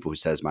one of these people who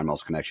says mind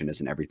muscle connection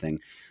isn't everything.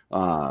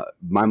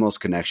 Mind muscle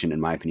connection, in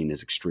my opinion,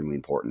 is extremely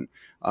important.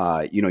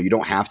 You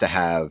don't have to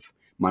have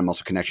mind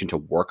muscle connection to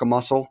work a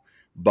muscle,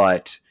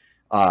 but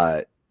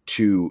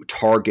to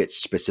target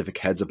specific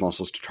heads of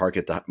muscles, to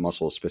target the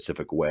muscle a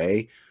specific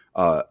way,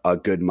 a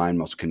good mind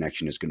muscle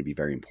connection is going to be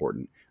very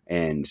important.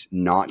 And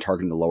not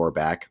targeting the lower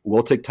back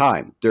will take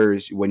time.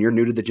 When you're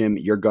new to the gym,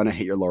 you're going to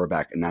hit your lower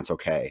back, and that's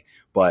okay.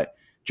 But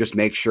just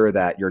make sure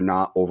that you're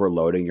not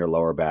overloading your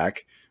lower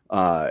back,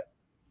 and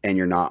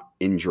you're not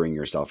injuring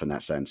yourself in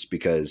that sense,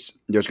 because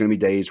there's going to be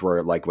days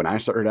where, like when I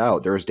started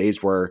out, there was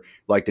days where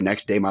like the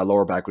next day my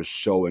lower back was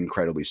so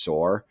incredibly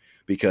sore,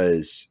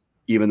 because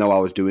even though I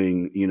was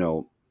doing,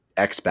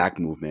 X back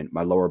movement,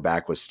 my lower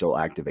back was still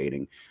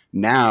activating.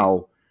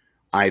 Now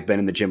I've been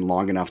in the gym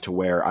long enough to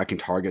where I can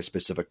target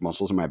specific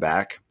muscles in my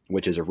back,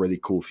 which is a really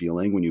cool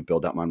feeling when you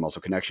build that mind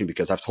muscle connection.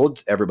 Because I've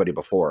told everybody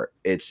before,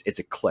 it's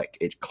a click.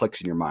 It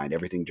clicks in your mind.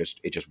 Everything just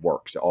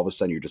works. All of a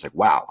sudden, you're just like,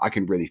 wow, I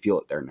can really feel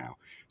it there now.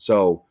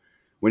 So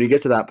when you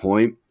get to that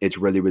point, it's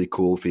really, really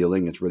cool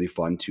feeling. It's really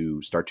fun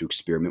to start to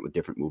experiment with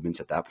different movements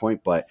at that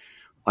point. But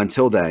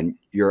until then,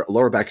 your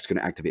lower back is going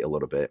to activate a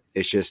little bit.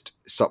 It's just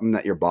something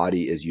that your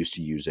body is used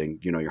to using.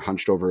 You're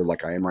hunched over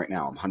like I am right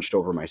now. I'm hunched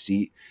over my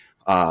seat.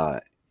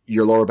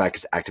 Your lower back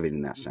is activated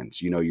in that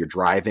sense. You're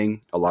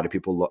driving. A lot of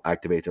people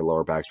activate their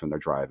lower backs when they're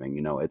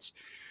driving. It's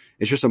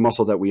just a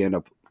muscle that we end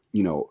up,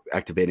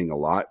 activating a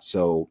lot.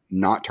 So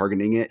not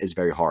targeting it is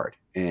very hard.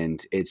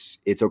 And it's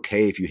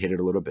okay if you hit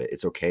it a little bit.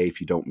 It's okay if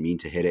you don't mean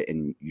to hit it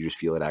and you just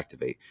feel it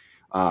activate.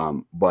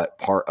 But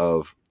part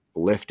of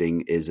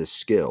lifting is a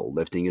skill.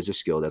 Lifting is a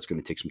skill that's going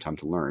to take some time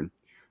to learn.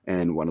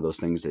 And one of those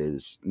things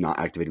is not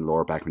activating the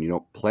lower back when you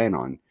don't plan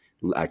on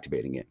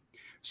activating it.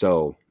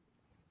 So,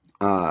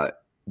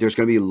 there's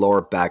going to be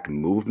lower back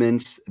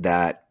movements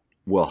that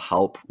will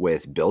help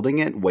with building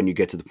it when you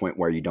get to the point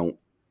where you don't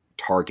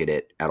target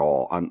it at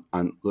all, on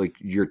like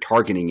you're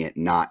targeting it,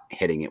 not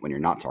hitting it when you're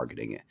not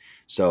targeting it.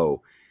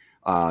 So,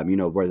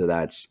 whether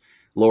that's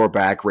lower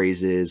back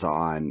raises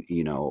on,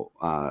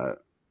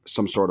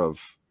 some sort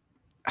of,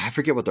 I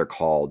forget what they're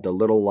called. The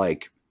little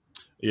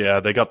Yeah,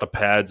 they got the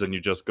pads and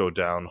you just go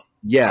down.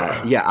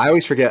 yeah, yeah. I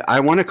always forget. I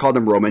want to call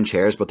them Roman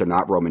chairs, but they're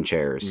not Roman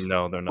chairs.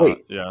 No, they're not.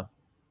 Wait, Yeah.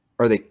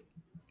 are they?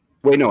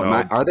 Wait, no.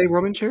 No, Are they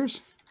Roman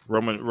chairs?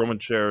 Roman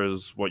chair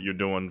is what you're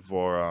doing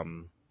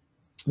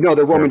No,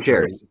 they're for Roman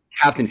chairs.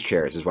 Captain's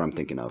chairs is what I'm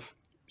thinking of.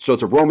 So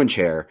it's a Roman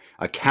chair.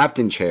 A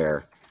captain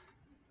chair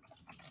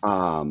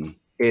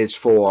is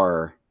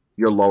for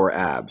your lower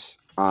abs,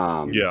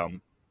 yeah.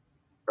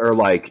 or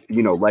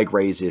leg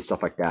raises,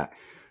 stuff like that.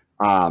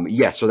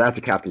 Yeah, so that's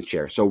a captain's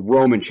chair. So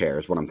Roman chair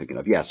is what I'm thinking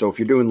of. Yeah, so if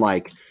you're doing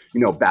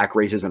back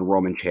raises in a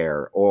Roman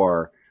chair,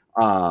 or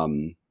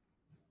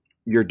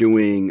you're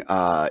doing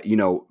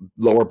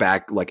lower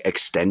back like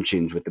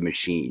extensions with the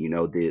machine,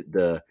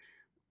 the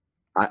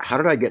how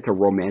did I get to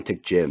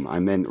romantic gym? I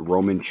meant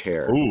Roman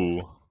chair.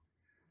 Ooh.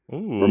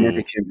 Ooh.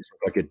 Romantic gym just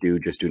looks like a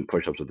dude just doing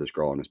push-ups with his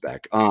girl on his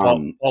back.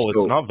 Oh, it's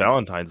So not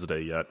Valentine's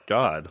Day yet.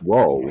 God.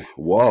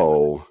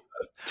 whoa,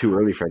 too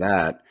early for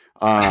that.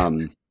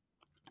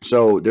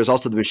 So there's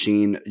also the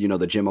machine,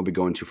 the gym I'll be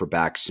going to for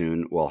back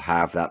soon will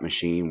have that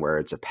machine where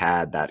it's a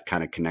pad that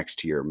kind of connects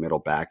to your middle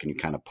back and you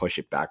kind of push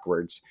it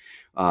backwards.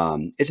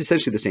 It's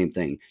essentially the same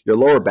thing. Your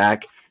lower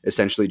back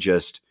essentially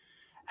just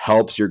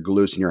helps your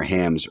glutes and your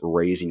hams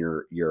raising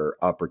your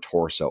upper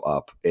torso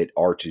up. It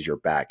arches your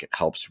back. It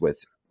helps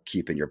with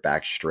keeping your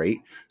back straight.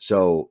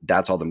 So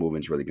that's all the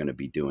movement's really going to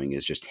be doing,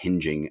 is just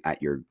hinging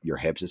at your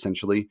hips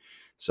essentially.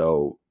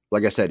 So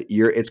like I said,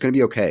 it's going to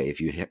be okay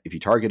if you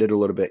target it a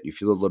little bit, you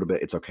feel a little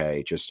bit, it's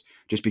okay. Just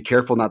be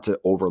careful not to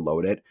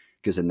overload it,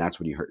 because then that's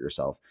when you hurt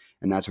yourself,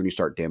 and that's when you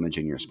start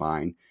damaging your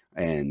spine.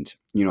 And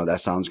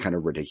that sounds kind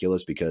of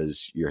ridiculous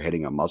because you're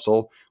hitting a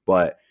muscle,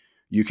 but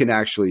you can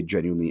actually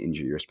genuinely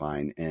injure your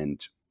spine.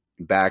 And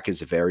back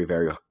is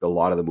a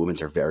lot of the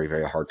movements are very,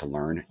 very hard to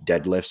learn.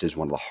 Deadlifts is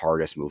one of the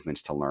hardest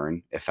movements to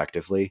learn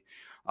effectively.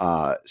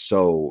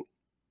 So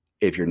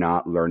if you're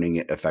not learning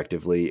it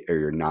effectively,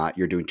 or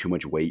you're doing too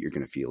much weight, you're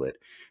going to feel it.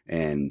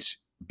 And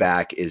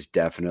back is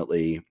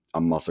definitely a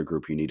muscle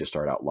group you need to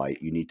start out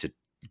light. You need to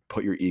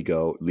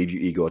leave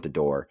your ego at the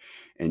door,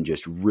 and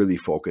just really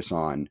focus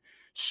on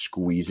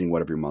squeezing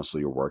whatever muscle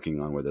you're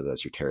working on, whether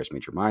that's your teres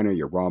major minor,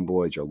 your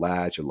rhomboids, your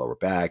lats, your lower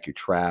back, your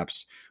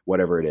traps,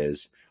 whatever it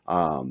is.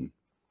 You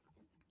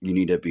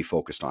need to be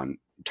focused on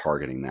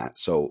targeting that.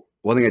 So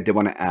one thing I did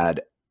want to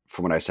add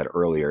from what I said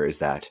earlier is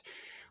that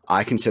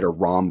I consider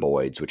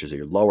rhomboids, which is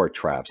your lower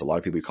traps. A lot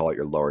of people call it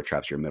your lower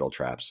traps, your middle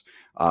traps,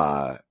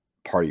 part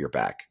of your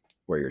back.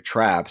 Where your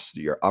traps,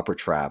 your upper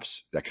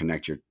traps that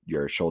connect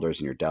your shoulders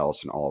and your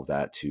delts and all of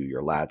that to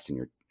your lats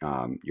and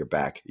your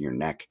back, your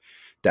neck,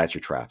 that's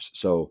your traps.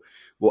 So,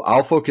 well,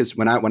 I'll focus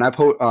when I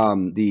put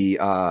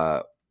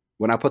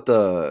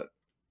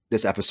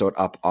this episode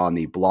up on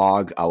the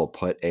blog. I will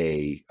put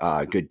a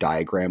good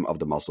diagram of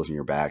the muscles in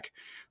your back.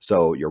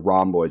 So your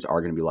rhomboids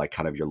are going to be like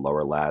kind of your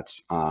lower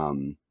lats.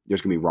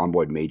 There's going to be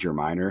rhomboid major,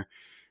 minor,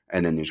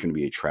 and then there's going to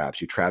be your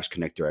traps. Your traps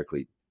connect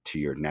directly to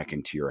your neck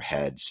and to your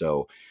head.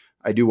 So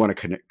I do want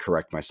to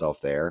correct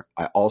myself there.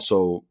 I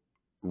also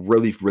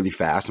really, really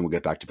fast, and we'll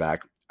get back to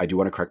back. I do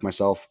want to correct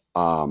myself.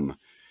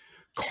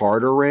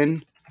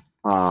 Carterin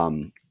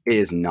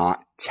is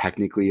not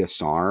technically a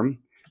SARM.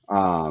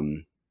 Let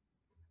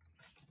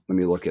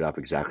me look it up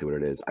exactly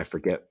what it is. I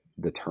forget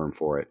the term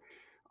for it.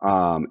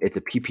 It's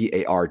a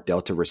PPAR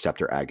delta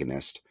receptor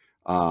agonist.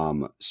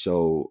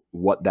 So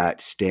what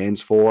that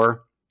stands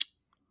for,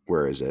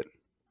 where is it?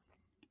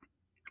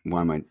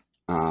 Why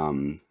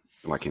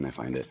can't I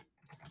find it?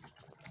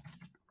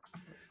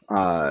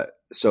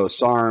 So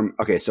SARM,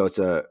 okay, so it's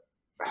a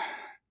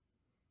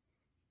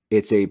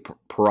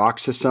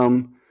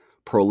peroxisome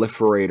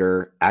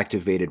proliferator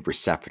activated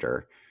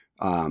receptor.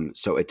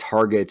 So it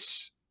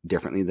targets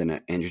differently than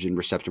an androgen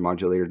receptor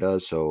modulator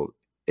does. So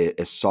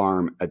a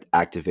SARM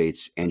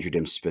activates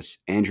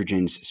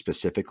androgens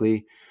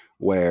specifically,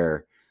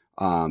 where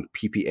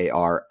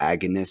PPAR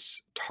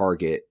agonists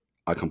target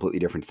a completely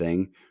different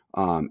thing.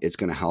 It's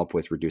going to help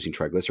with reducing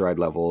triglyceride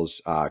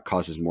levels,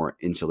 causes more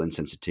insulin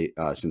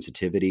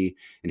sensitivity,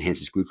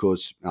 enhances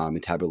glucose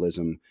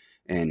metabolism,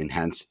 and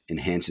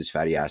enhances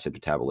fatty acid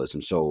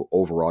metabolism. So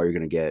overall, you're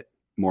going to get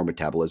more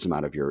metabolism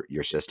out of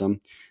your system,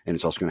 and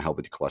it's also going to help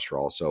with the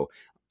cholesterol. So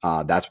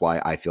that's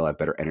why I feel I have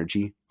better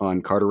energy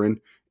on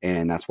Carterin,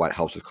 and that's why it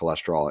helps with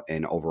cholesterol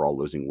and overall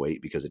losing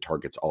weight, because it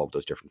targets all of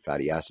those different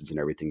fatty acids and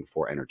everything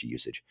for energy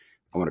usage.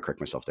 I want to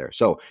correct myself there.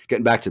 So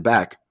getting back to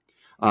back,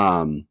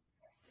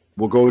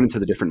 we'll go into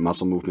the different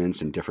muscle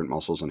movements and different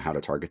muscles and how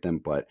to target them,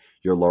 but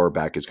your lower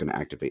back is going to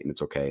activate, and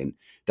it's okay. And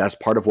that's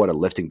part of what a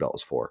lifting belt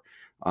is for.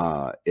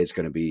 It's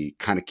going to be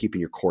kind of keeping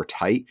your core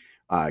tight,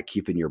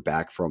 keeping your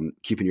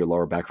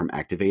lower back from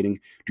activating.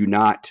 Do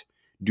not,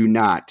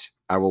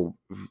 I will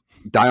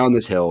die on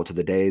this hill to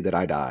the day that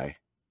I die,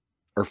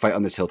 or fight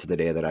on this hill to the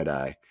day that I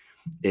die,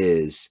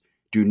 is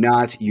do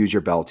not use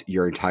your belt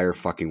your entire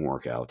fucking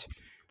workout.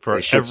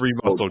 For every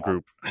muscle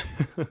group.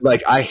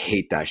 Like, I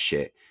hate that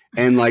shit.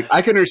 And like,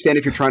 I can understand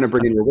if you're trying to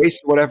bring in your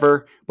waist or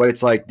whatever, but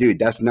it's like, dude,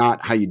 that's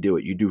not how you do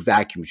it. You do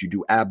vacuums, you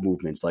do ab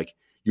movements, like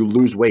you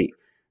lose weight.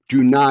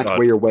 Do not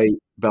wear your weight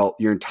belt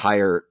your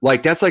entire,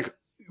 like that's like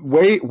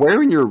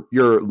wearing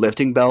your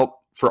lifting belt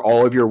for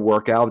all of your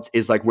workouts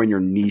is like wearing your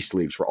knee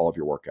sleeves for all of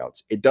your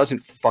workouts. It doesn't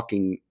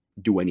fucking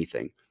do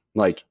anything.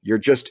 Like, you're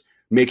just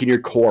making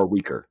your core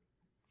weaker.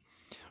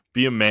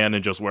 Be a man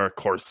and just wear a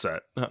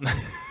corset.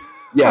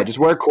 Yeah, just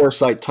wear a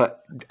corset.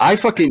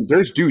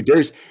 There's,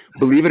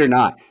 believe it or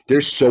not,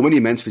 there's so many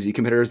men's physique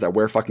competitors that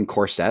wear fucking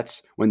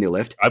corsets when they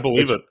lift. I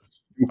believe it.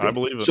 Stupid. I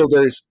believe it. So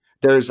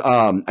there's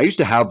I used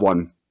to have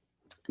one.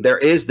 There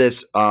is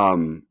this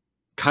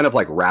kind of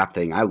like wrap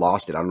thing. I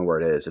lost it. I don't know where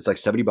it is. It's like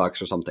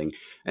 $70 or something,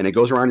 and it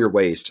goes around your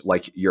waist,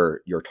 like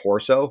your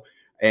torso,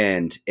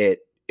 and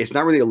it's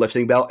not really a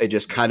lifting belt. It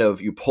just kind of,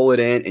 you pull it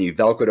in and you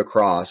Velcro it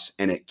across,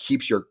 and it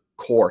keeps your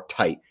core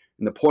tight.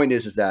 And the point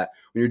is that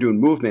when you're doing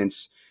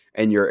movements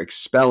and you're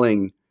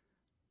expelling,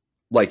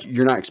 like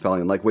you're not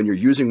expelling, like when you're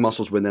using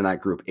muscles within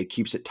that group, it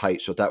keeps it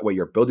tight. So that way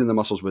you're building the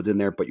muscles within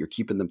there, but you're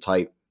keeping them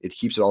tight. It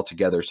keeps it all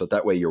together. So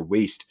that way your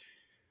waist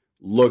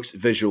looks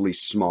visually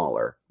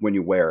smaller when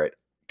you wear it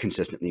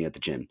consistently at the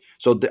gym.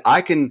 So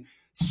I can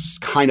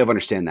kind of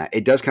understand that.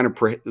 It does kind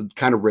of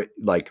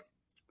like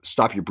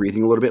stop your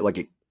breathing a little bit,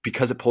 like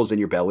because it pulls in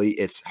your belly,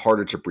 it's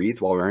harder to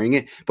breathe while wearing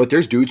it. But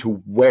there's dudes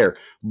who wear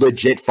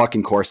legit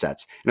fucking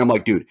corsets. And I'm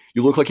like, dude,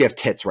 you look like you have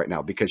tits right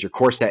now because your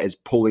corset is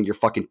pulling your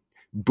fucking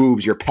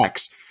boobs, your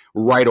pecs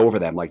right over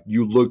them. Like,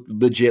 you look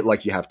legit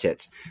like you have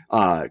tits.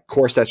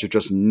 Corsets are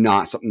just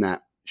not something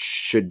that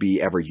should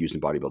be ever used in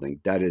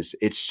bodybuilding.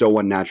 It's so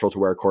unnatural to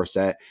wear a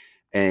corset,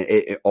 and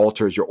it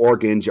alters your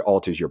organs, it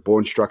alters your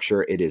bone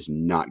structure. It is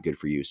not good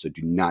for you. So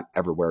do not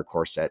ever wear a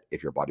corset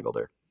if you're a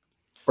bodybuilder,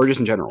 or just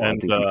in general. And, I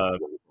think in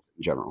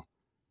general.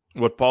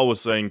 What Paul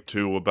was saying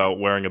too about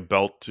wearing a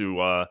belt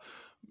to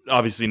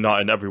obviously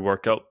not in every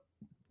workout.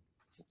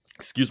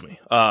 Excuse me,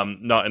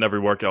 not in every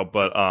workout,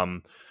 but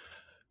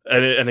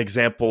an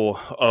example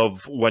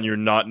of when you're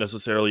not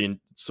necessarily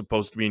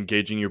supposed to be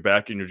engaging your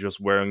back and you're just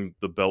wearing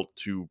the belt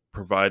to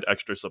provide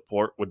extra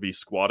support would be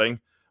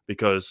squatting,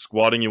 because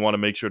squatting, you want to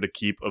make sure to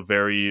keep a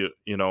very,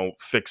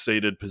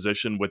 fixated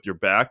position with your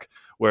back,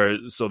 where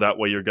so that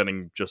way you're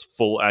getting just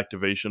full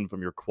activation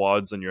from your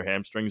quads and your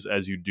hamstrings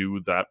as you do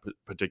that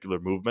particular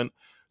movement.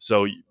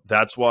 So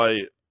that's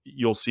why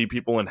you'll see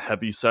people in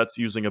heavy sets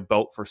using a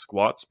belt for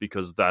squats,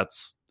 because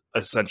that's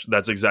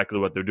exactly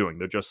what they're doing.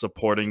 They're just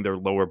supporting their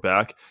lower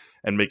back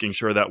and making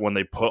sure that when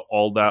they put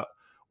all that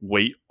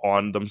weight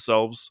on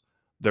themselves,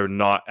 they're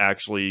not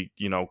actually,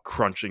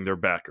 crunching their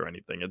back or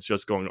anything. It's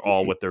just going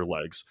all Mhm. with their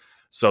legs.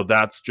 So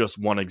that's just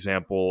one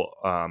example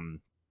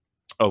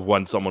of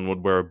when someone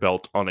would wear a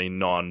belt on a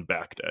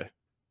non-back day.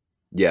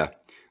 Yeah.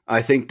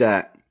 I think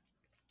that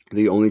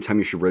the only time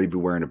you should really be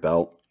wearing a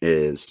belt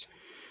is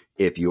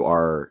if you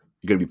are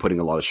going to be putting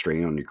a lot of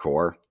strain on your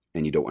core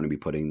and you don't want to be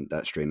putting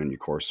that strain on your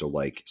core. So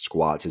like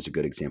squats is a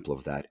good example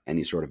of that.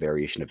 Any sort of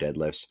variation of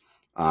deadlifts.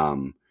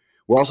 Um,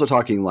 we're also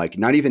talking like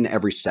not even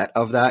every set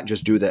of that,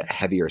 just do the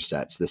heavier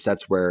sets, the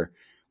sets where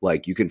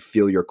like you can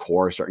feel your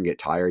core starting to get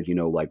tired.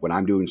 Like when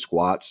I'm doing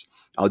squats,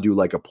 I'll do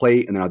like a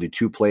plate and then I'll do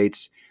 2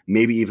 plates,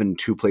 maybe even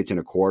 2 plates and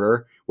a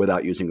quarter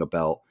without using a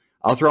belt.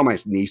 I'll throw on my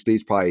knee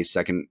sleeves probably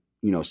second,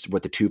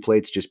 with the 2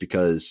 plates just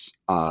because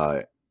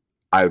I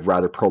would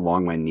rather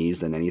prolong my knees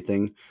than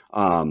anything.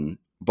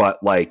 But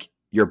like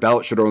your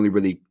belt should only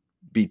really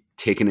be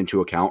taken into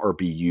account or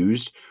be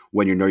used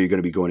when you know you're going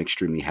to be going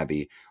extremely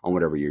heavy on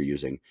whatever you're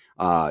using.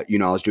 I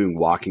was doing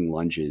walking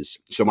lunges.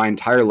 So my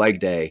entire leg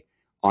day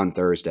on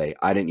Thursday,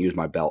 I didn't use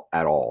my belt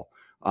at all.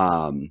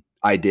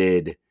 I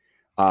did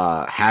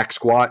hack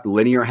squat,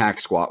 linear hack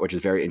squat, which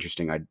is very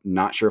interesting. I'm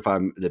not sure if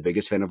I'm the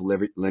biggest fan of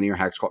linear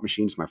hack squat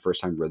machines. My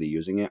first time really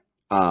using it.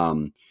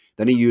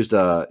 Then he used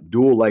a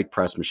dual leg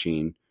press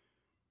machine.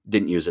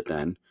 Didn't use it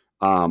then.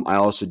 I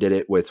also did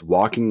it with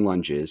walking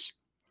lunges.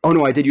 Oh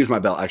no, I did use my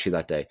belt actually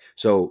that day.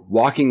 So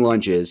walking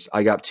lunges,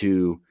 I got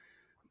to,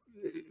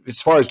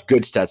 as far as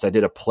good sets, I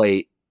did a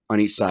plate on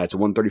each side, so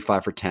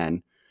 135 for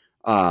 10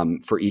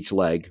 for each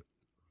leg.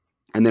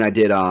 And then I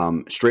did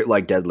straight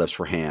leg deadlifts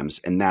for hams,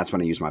 and that's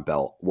when I used my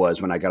belt,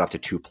 was when I got up to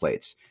 2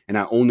 plates. And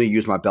I only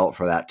used my belt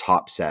for that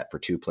top set for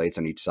 2 plates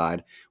on each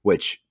side,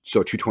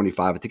 so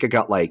 225. I think I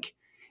got like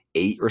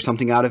 8 or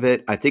something out of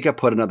it. I think I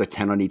put another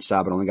 10 on each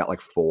side, but only got like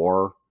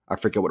 4. I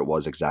forget what it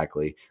was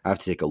exactly. I have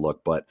to take a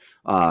look, but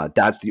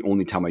that's the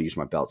only time I use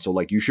my belt. So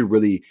like you should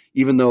really,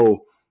 even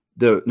though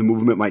the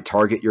movement might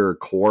target your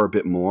core a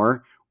bit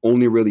more,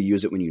 only really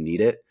use it when you need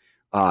it.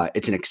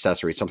 It's an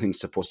accessory. It's something that's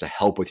supposed to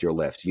help with your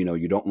lift.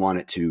 You don't want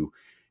it to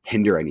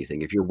hinder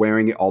anything. If you're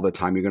wearing it all the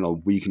time, you're going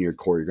to weaken your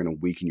core. You're going to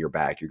weaken your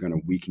back. You're going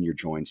to weaken your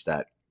joints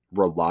that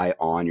rely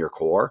on your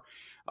core.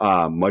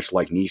 Much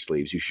like knee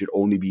sleeves, you should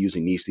only be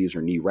using knee sleeves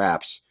or knee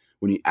wraps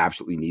when you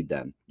absolutely need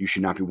them. You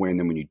should not be wearing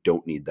them when you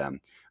don't need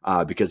them,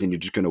 because then you're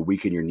just going to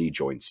weaken your knee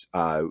joints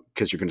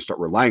because you're going to start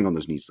relying on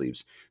those knee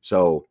sleeves.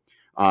 So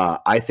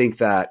I think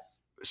that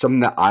something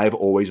that I've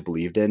always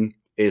believed in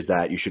is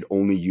that you should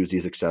only use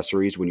these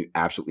accessories when you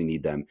absolutely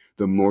need them.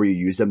 The more you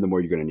use them, the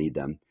more you're going to need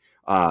them.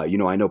 I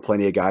know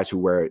plenty of guys who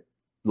wear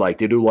like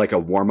they do like a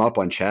warm up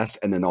on chest,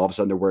 and then all of a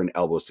sudden they're wearing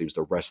elbow sleeves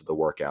the rest of the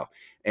workout,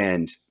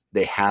 and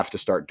they have to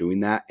start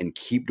doing that and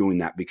keep doing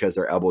that because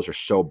their elbows are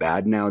so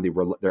bad now.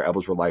 Their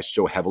elbows rely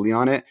so heavily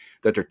on it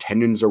that their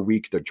tendons are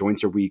weak, their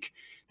joints are weak.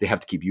 They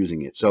have to keep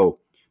using it. So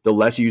the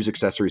less you use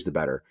accessories, the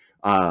better.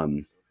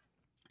 Like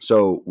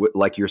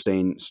you're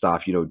saying,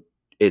 Stoff,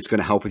 it's going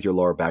to help with your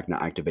lower back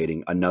not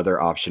activating.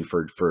 Another option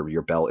for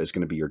your belt is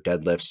going to be your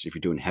deadlifts. If you're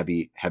doing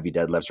heavy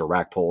deadlifts or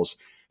rack pulls,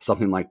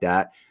 something like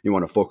that, you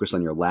want to focus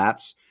on your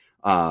lats.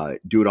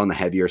 Do it on the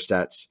heavier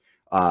sets.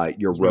 I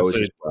Your was going to rows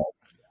say, as well.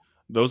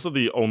 those are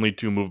the only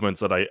two movements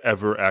that I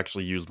ever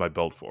actually use my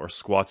belt for: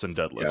 squats and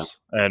Yeah, deadlifts.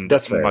 And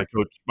that's my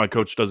fair.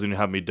 coach doesn't even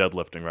have me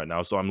deadlifting right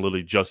now, so I'm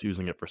literally just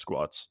using it for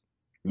squats.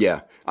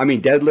 Yeah, I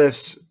mean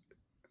deadlifts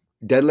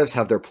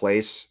have their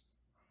place.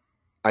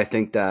 I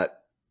think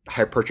that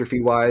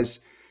hypertrophy wise,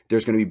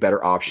 there's going to be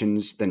better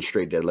options than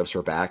straight deadlifts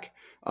or back.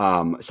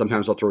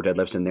 Sometimes I'll throw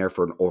deadlifts in there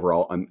for an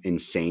overall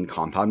insane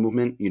compound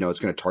movement. It's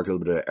going to target a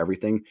little bit of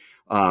everything.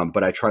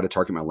 But I try to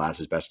target my lats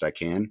as best I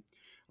can.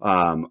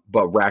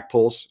 But rack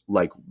pulls,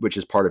 like which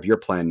is part of your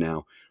plan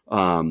now,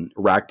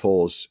 rack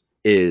pulls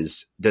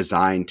is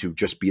designed to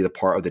just be the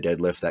part of the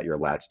deadlift that your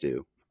lats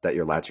do, that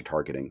your lats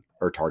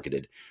are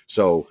targeted.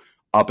 So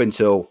up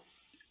until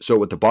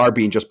with the bar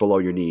being just below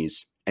your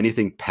knees,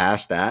 anything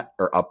past that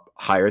or up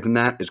higher than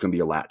that is going to be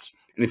your lats.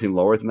 Anything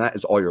lower than that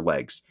is all your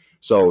legs.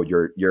 So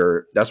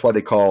that's why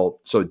they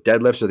call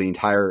deadlifts are the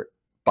entire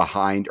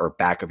behind or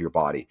back of your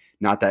body.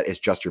 Not that it's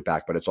just your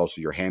back, but it's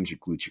also your hams, your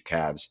glutes, your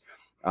calves,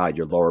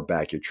 your lower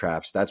back, your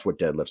traps. That's what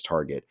deadlifts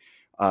target.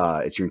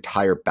 It's your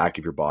entire back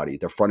of your body.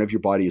 The front of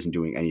your body isn't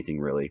doing anything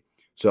really.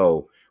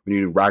 So when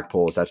you do rack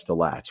pulls, that's the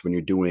lats. When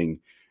you're doing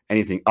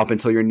anything up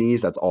until your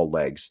knees, that's all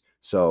legs.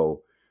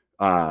 So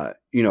I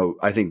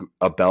think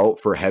a belt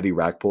for heavy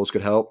rack pulls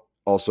could help.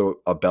 Also,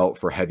 a belt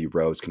for heavy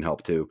rows can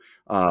help too.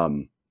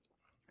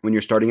 When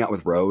you're starting out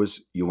with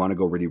rows, you want to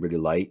go really, really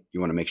light.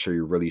 You want to make sure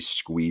you're really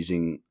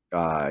squeezing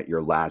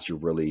your lats. You're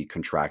really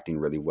contracting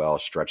really well,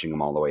 stretching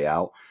them all the way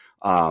out.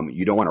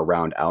 You don't want to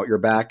round out your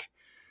back.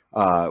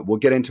 We'll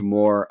get into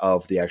more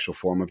of the actual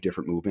form of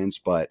different movements,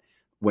 but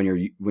when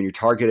you're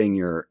targeting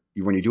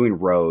when you're doing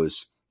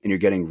rows and you're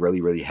getting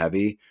really really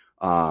heavy,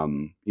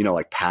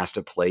 like past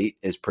a plate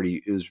is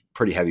pretty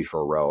heavy for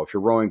a row. If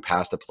you're rowing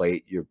past a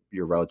plate,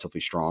 you're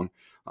relatively strong.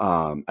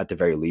 At the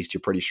very least,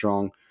 you're pretty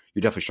strong.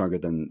 You're definitely stronger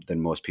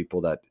than most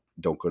people that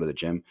don't go to the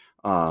gym.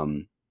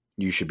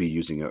 You should be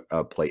using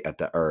a plate at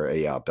that, or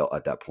a belt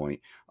at that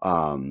point,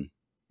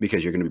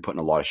 because you're going to be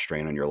putting a lot of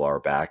strain on your lower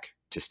back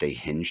to stay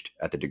hinged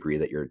at the degree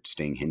that you're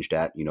staying hinged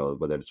at,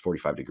 whether it's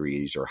 45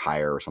 degrees or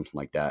higher or something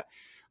like that.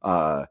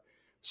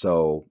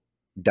 So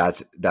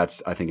that's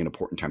I think an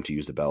important time to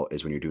use the belt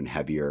is when you're doing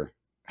heavier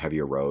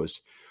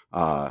rows.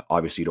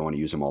 Obviously, you don't want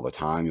to use them all the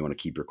time. You want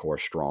to keep your core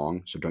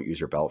strong, so don't use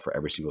your belt for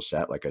every single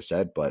set, like I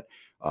said. But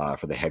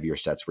for the heavier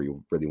sets where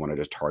you really want to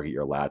just target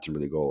your lats and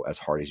really go as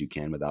hard as you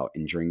can without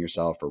injuring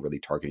yourself or really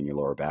targeting your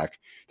lower back,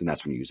 then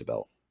that's when you use a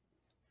belt.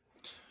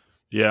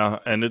 Yeah,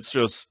 and it's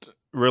just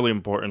really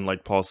important,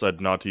 like Paul said,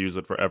 not to use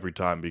it for every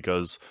time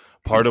because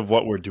part of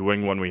what we're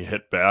doing when we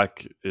hit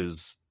back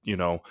is,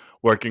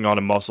 working on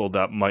a muscle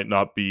that might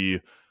not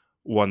be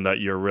one that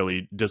you're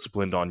really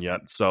disciplined on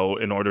yet. So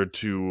in order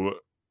to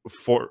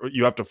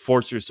you have to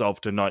force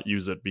yourself to not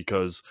use it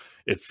because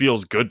it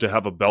feels good to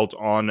have a belt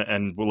on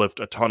and lift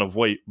a ton of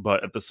weight,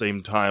 but at the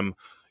same time,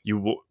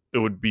 it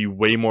would be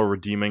way more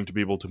redeeming to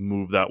be able to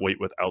move that weight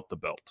without the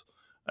belt.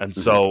 And Hmm.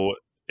 so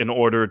in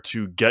order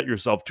to get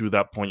yourself to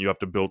that point, you have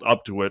to build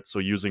up to it. So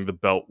using the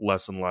belt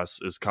less and less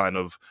is kind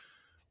of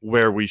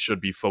where we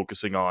should be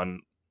focusing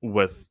on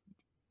with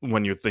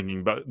when you're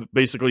thinking about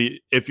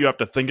basically if you have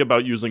to think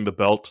about using the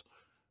belt,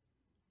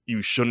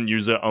 you shouldn't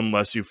use it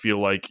unless you feel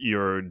like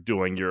you're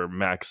doing your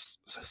max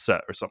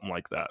set or something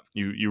like that.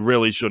 You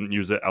really shouldn't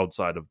use it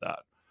outside of that.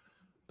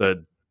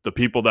 The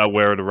people that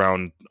wear it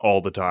around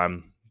all the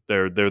time,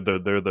 they're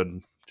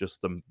the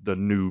just the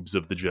noobs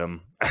of the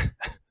gym.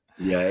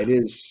 Yeah, it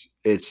is.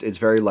 It's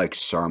very like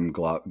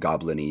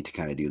Goblin-y to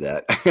kind of do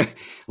that.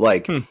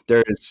 Like Hmm.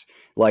 there's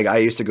like I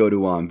used to go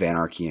to Van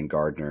Arky in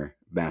Gardner,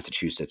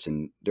 Massachusetts,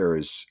 and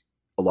there's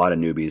a lot of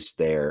newbies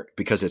there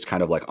because it's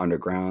kind of like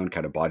underground,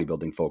 kind of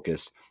bodybuilding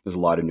focused. There's a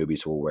lot of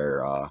newbies who will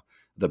wear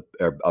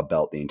a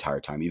belt the entire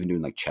time, even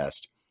doing like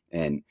chest,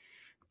 and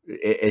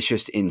it's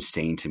just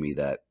insane to me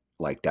that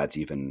like that's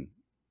even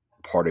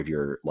part of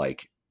your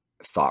like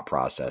thought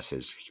process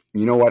is,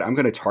 you know what, I'm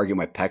going to target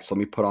my pecs. Let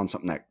me put on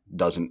something that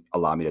doesn't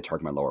allow me to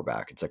target my lower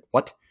back. It's like,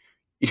 what?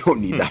 You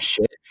don't need Hmm. that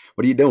shit.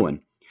 What are you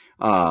doing?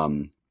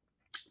 Um,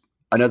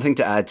 Another thing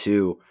to add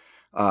too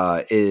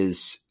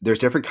is there's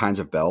different kinds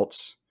of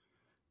belts.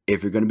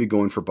 If you're going to be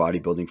going for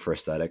bodybuilding for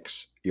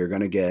aesthetics, you're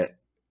going to get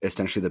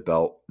essentially the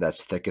belt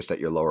that's thickest at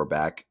your lower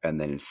back and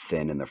then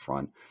thin in the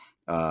front.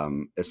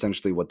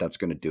 Essentially, what that's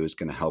going to do is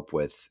going to help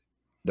with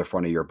the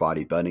front of your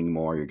body bending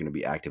more. You're going to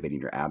be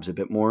activating your abs a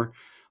bit more,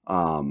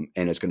 and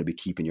it's going to be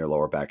keeping your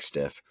lower back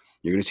stiff.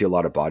 You're going to see a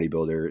lot of not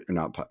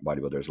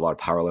bodybuilders, a lot of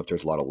power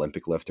lifters, a lot of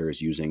Olympic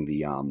lifters using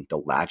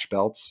the latch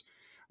belts,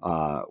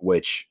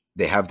 which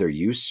they have their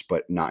use,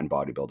 but not in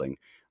bodybuilding.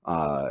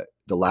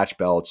 The latch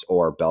belts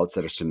or belts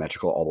that are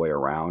symmetrical all the way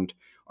around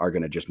are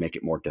going to just make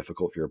it more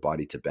difficult for your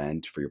body to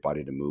bend, for your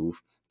body to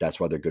move. That's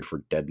why they're good for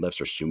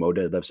deadlifts or sumo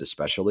deadlifts,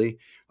 especially.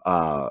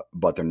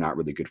 But they're not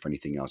really good for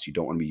anything else. You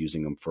don't want to be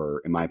using them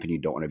in my opinion,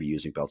 you don't want to be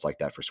using belts like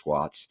that for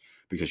squats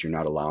because you're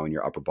not allowing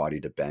your upper body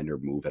to bend or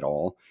move at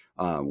all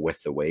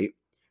with the weight.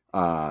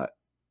 Uh,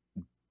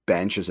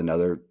 Bench is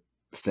another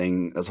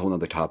thing. That's a whole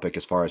other topic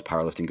as far as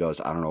powerlifting goes.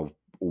 I don't know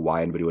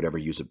why anybody would ever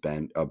use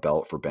a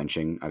belt for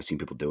benching. I've seen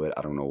people do it.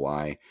 I don't know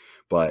why,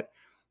 but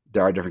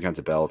there are different kinds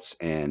of belts,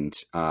 and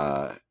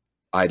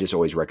I just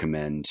always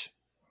recommend,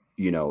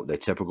 the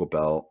typical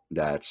belt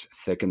that's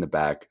thick in the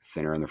back,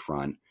 thinner in the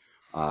front.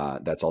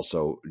 That's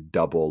also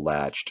double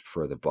latched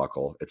for the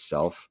buckle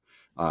itself.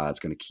 It's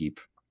going to keep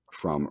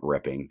from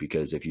ripping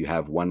because if you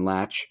have one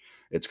latch,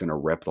 it's going to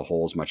rip the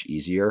holes much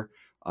easier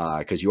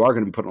because you are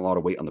going to be putting a lot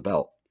of weight on the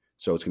belt.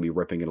 So it's going to be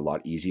ripping it a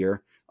lot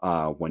easier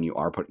when you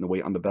are putting the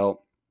weight on the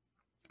belt.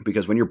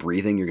 Because when you're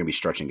breathing, you're going to be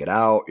stretching it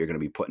out. You're going to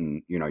be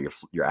putting, your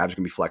abs are going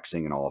to be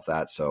flexing and all of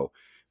that. So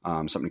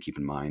something to keep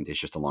in mind is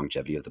just the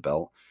longevity of the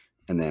belt.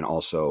 And then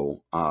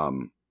also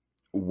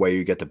where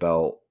you get the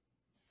belt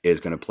is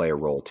going to play a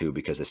role too,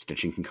 because the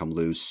stitching can come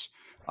loose.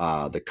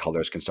 The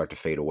colors can start to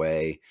fade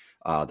away.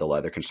 The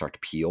leather can start to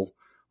peel.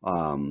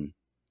 Um,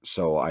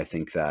 so I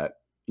think that,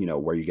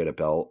 where you get a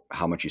belt,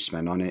 how much you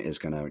spend on it is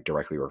going to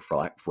directly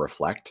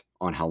reflect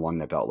on how long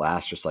that belt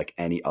lasts, just like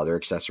any other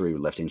accessory,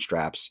 lifting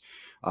straps,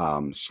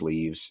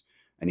 sleeves,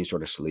 any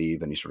sort of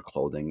sleeve, any sort of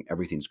clothing,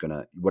 everything's going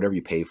to, whatever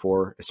you pay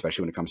for,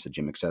 especially when it comes to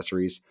gym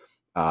accessories,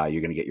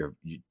 you're going to get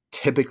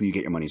typically you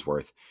get your money's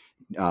worth.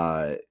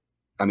 I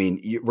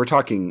mean, we're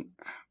talking,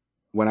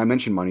 when I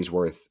mention money's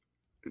worth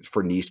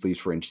for knee sleeves,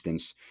 for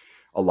instance,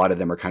 a lot of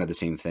them are kind of the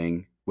same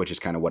thing, which is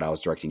kind of what I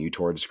was directing you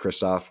towards,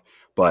 Christoph.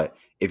 But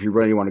if you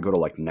really want to go to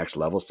like next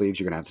level sleeves,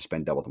 you're going to have to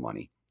spend double the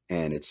money.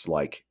 And it's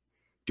like,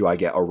 do I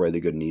get a really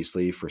good knee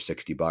sleeve for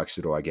 $60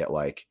 or do I get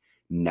like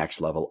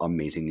next level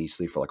amazing knee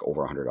sleeve for like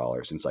over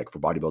 $100. And it's like for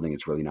bodybuilding,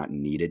 it's really not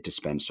needed to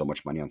spend so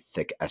much money on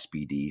thick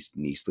SBD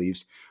knee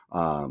sleeves.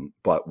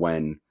 But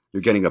when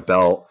you're getting a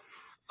belt,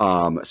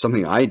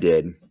 something I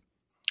did,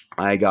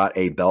 I got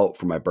a belt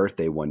for my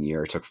birthday one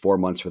year. It took 4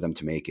 months for them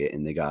to make it,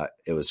 and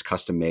it was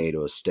custom made. It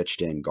was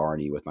stitched in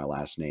Garni with my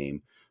last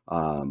name.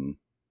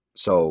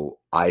 So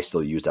I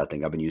still use that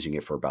thing. I've been using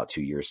it for about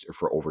 2 years, or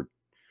for over,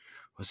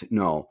 was it?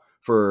 No,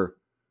 for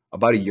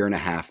about a year and a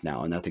half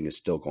now, and that thing is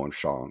still going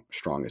strong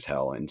as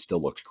hell, and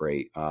still looks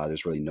great.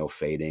 There's really no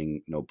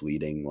fading, no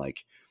bleeding,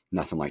 like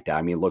nothing like that.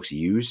 I mean, it looks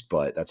used,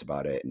 but that's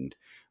about it. And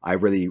I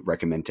really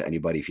recommend to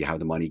anybody, if you have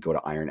the money, go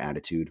to Iron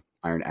Attitude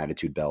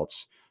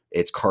belts.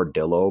 It's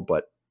Cardillo,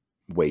 but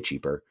way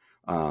cheaper.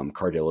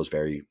 Cardillo is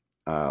very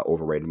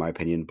overrated in my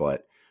opinion,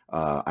 but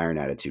Iron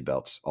Attitude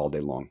belts all day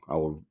long. I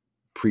will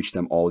preach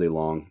them all day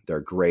long.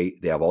 They're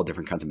great. They have all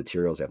different kinds of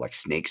materials. They have like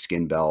snake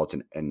skin belts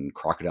and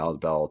crocodile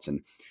belts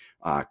and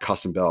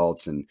custom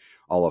belts and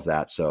all of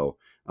that. So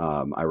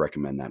I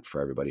recommend that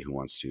for everybody who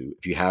wants to.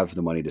 If you have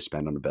the money to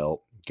spend on a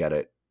belt, get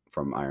it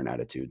from Iron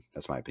Attitude.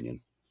 That's my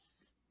opinion.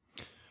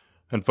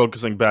 And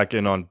focusing back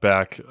in on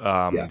back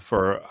Yeah.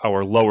 for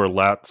our lower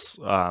lats,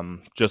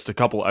 just a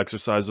couple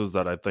exercises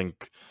that I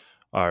think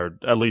are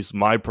at least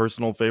my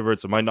personal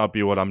favorites. It might not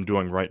be what I'm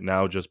doing right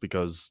now, just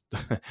because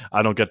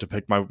I don't get to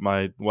pick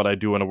my what I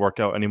do in a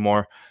workout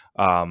anymore.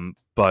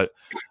 But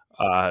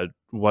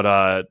what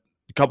a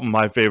couple of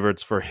my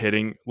favorites for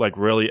hitting, like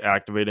really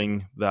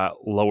activating that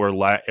lower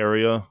lat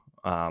area.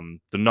 The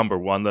number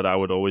one that I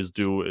would always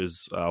do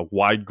is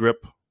wide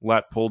grip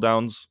lat pull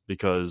downs,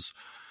 because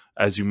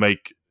as you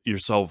make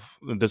yourself,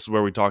 this is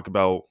where we talk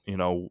about,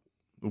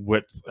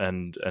 width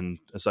and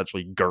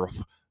essentially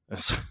girth.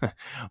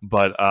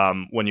 But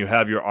when you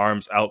have your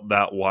arms out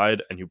that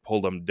wide and you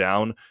pull them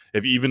down,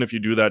 even if you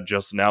do that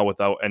just now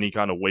without any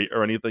kind of weight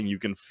or anything, you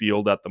can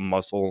feel that the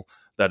muscle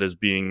that is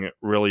being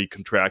really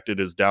contracted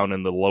is down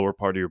in the lower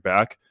part of your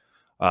back.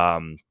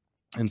 And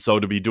so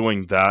to be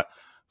doing that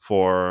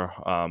for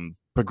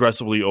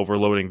progressively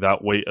overloading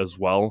that weight as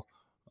well,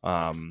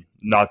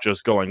 not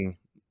just going,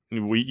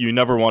 you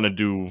never want to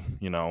do,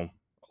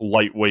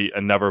 lightweight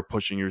and never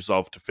pushing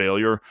yourself to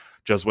failure.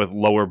 Just with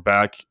lower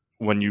back,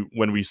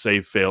 when we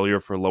say failure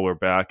for lower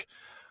back,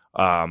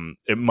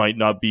 it might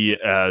not be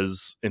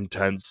as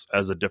intense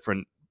as a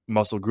different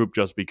muscle group,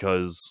 just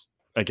because,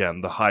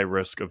 again, the high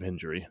risk of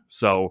injury.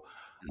 So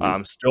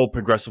Mhm. still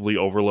progressively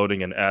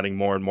overloading and adding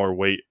more and more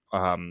weight,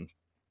 and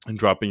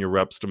dropping your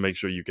reps to make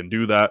sure you can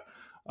do that,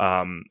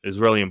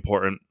 is really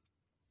important.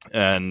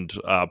 And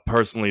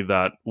personally,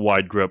 that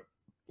wide grip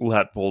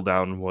lat pull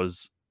down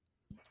was,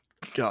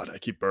 God, I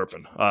keep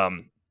burping.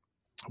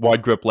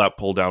 Wide grip lat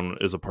pull down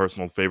is a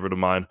personal favorite of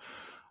mine.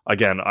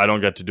 Again, I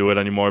don't get to do it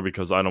anymore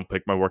because I don't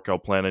pick my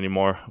workout plan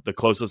anymore. The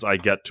closest I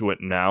get to it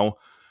now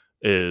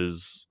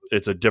is,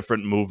 it's a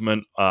different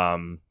movement.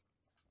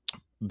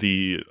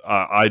 The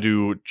I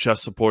do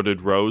chest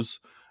supported rows,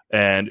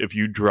 and if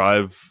you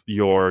drive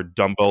your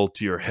dumbbell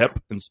to your hip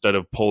instead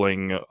of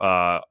pulling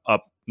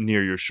up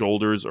near your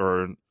shoulders,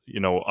 or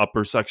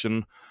upper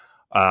section,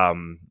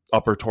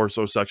 upper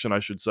torso section, I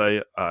should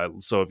say.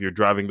 So if you're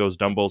driving those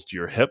dumbbells to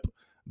your hip,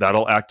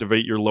 that'll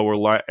activate your lower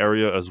lat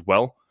area as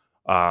well.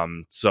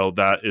 So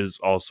that is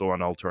also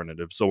an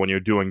alternative. So when you're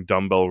doing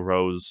dumbbell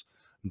rows,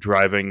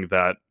 driving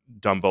that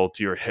dumbbell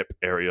to your hip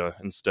area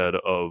instead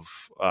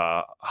of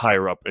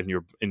higher up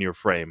in your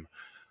frame,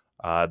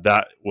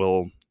 that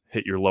will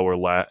hit your lower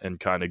lat and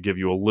kind of give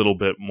you a little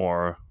bit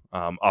more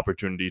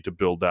opportunity to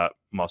build that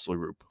muscle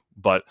group.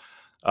 But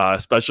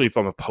especially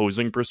from a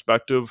posing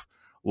perspective,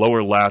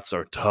 lower lats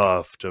are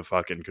tough to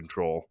fucking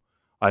control.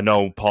 I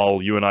know,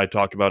 Paul, you and I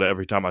talk about it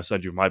every time I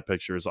send you my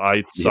pictures. I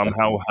Yeah.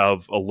 somehow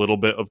have a little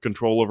bit of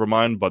control over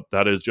mine, but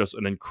that is just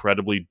an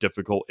incredibly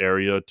difficult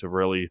area to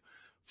really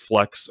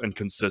flex and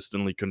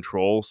consistently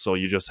control. So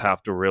you just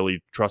have to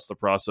really trust the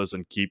process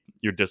and keep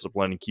your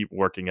discipline and keep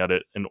working at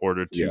it in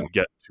order Yeah. to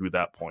get to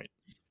that point.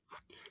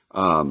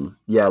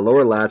 Yeah.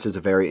 Lower lats is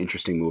a very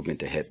interesting movement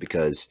to hit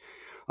because,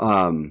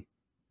 um,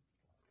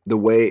 the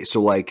way,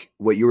 so like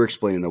what you were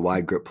explaining, the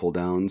wide grip pull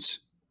downs,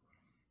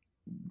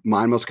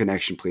 mind muscle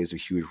connection plays a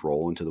huge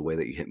role into the way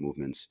that you hit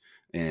movements.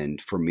 And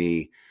for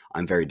me,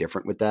 I'm very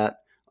different with that.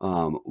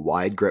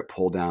 Wide grip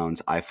pull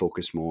downs, I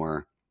focus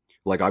more,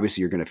 like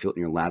obviously you're going to feel it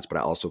in your lats, but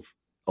I also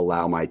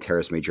allow my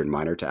teres major and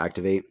minor to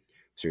activate.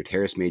 So your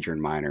teres major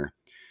and minor,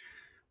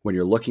 when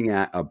you're looking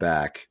at a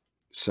back,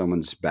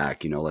 someone's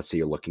back, let's say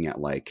you're looking at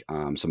like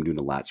someone doing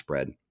a lat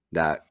spread,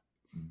 that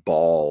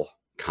ball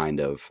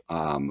kind of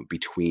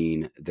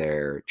between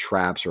their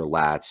traps or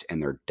lats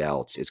and their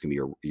delts is going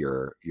to be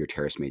your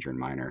teres major and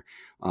minor.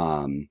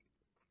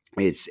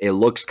 It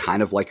looks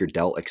kind of like your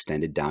delt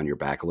extended down your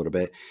back a little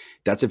bit.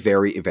 That's a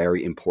very,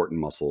 very important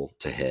muscle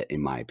to hit,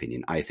 in my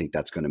opinion. I think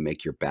that's going to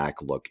make your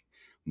back look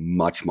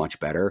much, much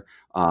better.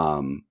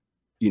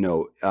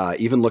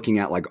 Even looking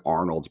at like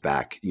Arnold's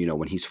back,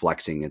 when he's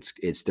flexing,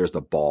 it's there's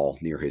the ball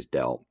near his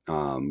delt.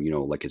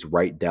 Like his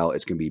right delt,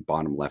 it's going to be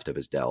bottom left of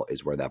his delt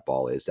is where that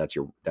ball is. That's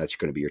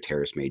going to be your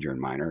teres major and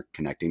minor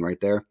connecting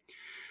right there.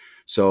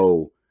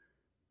 So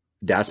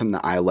that's something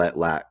that I let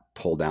lat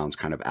pull downs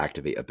kind of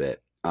activate a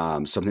bit.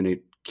 Something to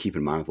keep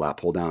in mind with lat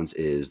pull downs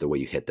is the way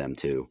you hit them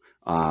too.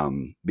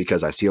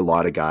 Because I see a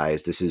lot of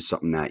guys, this is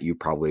something that you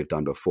probably have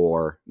done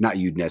before. Not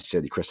you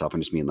necessarily, Christoph,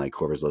 I'm just mean like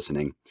whoever's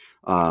listening.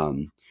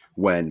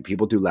 When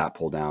people do lat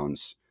pull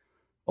downs,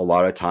 a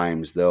lot of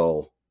times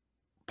they'll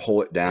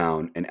pull it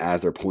down, and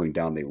as they're pulling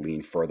down, they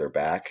lean further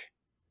back.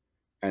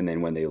 And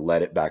then when they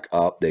let it back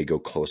up, they go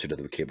closer to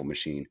the cable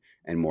machine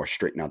and more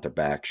straighten out their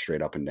back,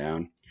 straight up and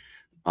down.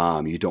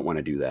 You don't want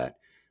to do that.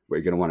 What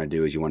you're going to want to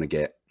do is you want to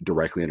get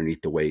directly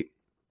underneath the weight.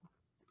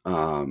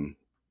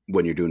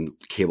 When you're doing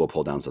cable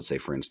pull downs, let's say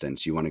for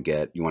instance, you want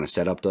to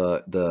set up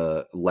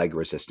the leg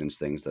resistance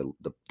things,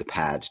 the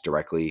pads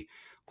directly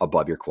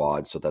above your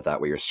quads, so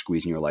that way you're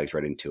squeezing your legs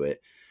right into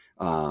it.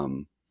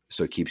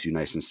 So it keeps you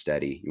nice and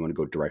steady. You want to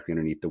go directly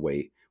underneath the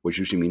weight, which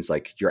usually means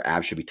like your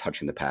abs should be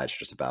touching the pads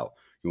just about.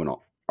 You want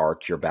to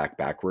arc your back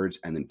backwards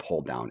and then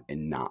pull down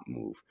and not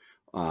move.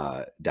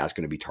 That's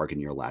going to be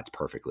targeting your lats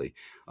perfectly.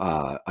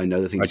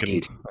 Another thing I to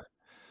can keep.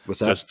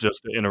 What's that?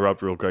 just to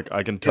interrupt real quick.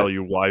 I can Yeah. tell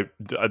you why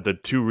the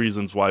two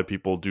reasons why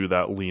people do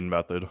that lean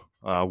method.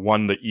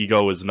 One, the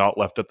ego is not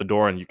left at the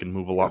door, and you can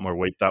move a Yeah. lot more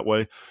weight that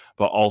way.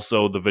 But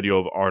also the video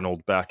of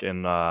Arnold back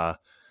in the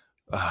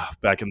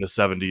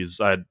 70s.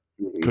 I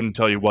Mhm. couldn't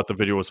tell you what the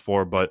video was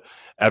for, but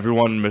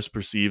everyone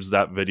misperceives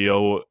that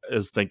video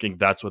as thinking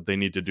that's what they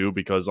need to do,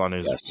 because on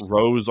his Yes.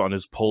 rows, on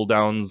his pull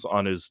downs,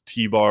 on his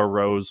T-bar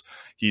rows,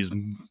 he's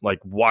like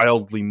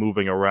wildly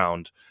moving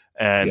around.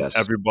 And Yes.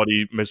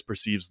 everybody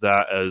misperceives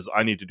that as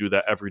I need to do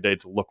that every day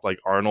to look like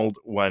Arnold,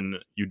 when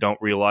you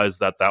don't realize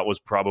that that was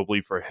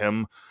probably for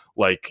him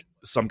like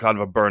some kind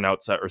of a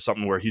burnout set or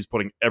something where he's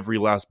putting every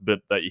last bit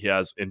that he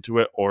has into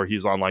it, or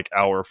he's on like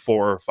hour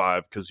 4 or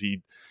 5 because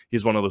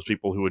he's one of those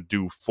people who would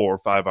do 4 or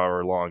 5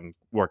 hour long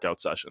workout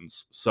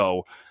sessions.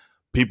 So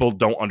people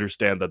don't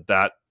understand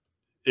that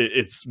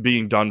it's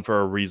being done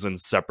for a reason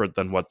separate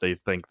than what they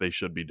think they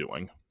should be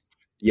doing.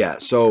 Yeah.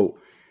 So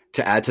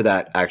to add to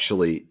that,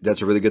 actually,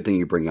 that's a really good thing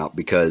you bring up,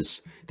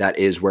 because that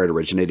is where it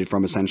originated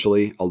from,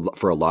 essentially,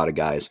 for a lot of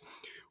guys.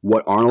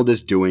 What Arnold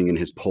is doing in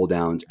his pull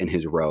downs and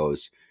his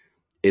rows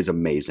is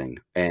amazing.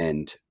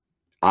 And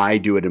I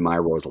do it in my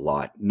rows a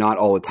lot, not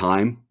all the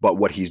time, but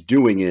what he's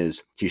doing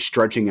is he's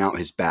stretching out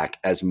his back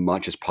as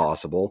much as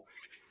possible.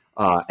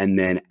 And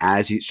then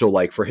so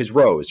like for his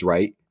rows,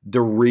 right?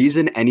 The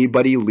reason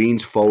anybody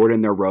leans forward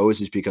in their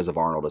rows is because of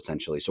Arnold,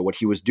 essentially. So what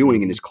he was doing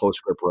in Mm-hmm. his close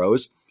grip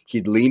rows,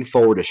 he'd lean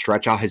forward to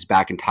stretch out his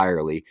back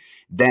entirely,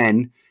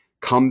 then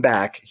come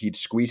back, he'd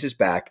squeeze his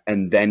back,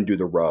 and then do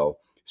the row.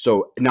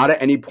 So not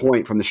at any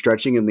point from the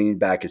stretching and leaning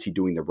back is he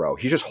doing the row.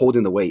 He's just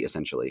holding the weight,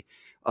 essentially.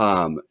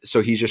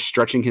 So he's just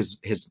stretching his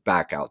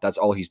back out. That's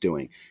all he's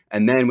doing.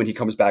 And then when he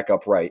comes back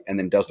upright and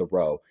then does the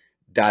row,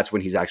 that's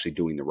when he's actually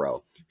doing the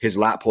row. His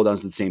lat pull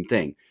downs are the same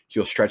thing.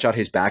 He'll stretch out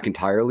his back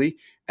entirely,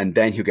 and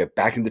then he'll get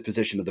back into the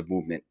position of the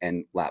movement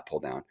and lat pull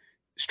down.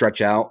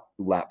 Stretch out,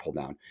 lat pull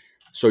down.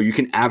 So you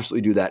can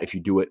absolutely do that if you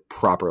do it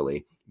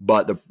properly.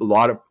 But the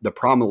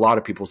problem a lot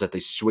of people is that they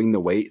swing the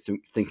weight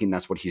thinking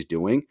that's what he's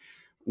doing,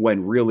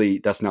 when really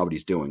that's not what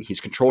he's doing.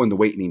 He's controlling the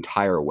weight in the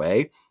entire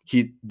way.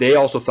 They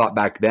also thought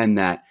back then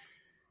that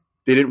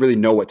they didn't really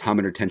know what time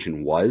under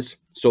tension was.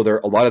 So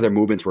a lot of their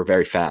movements were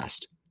very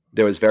fast.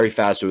 There was very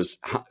fast. It was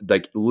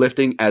like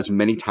lifting as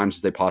many times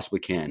as they possibly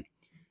can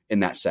in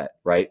that set,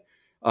 right?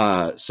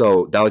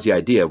 So that was the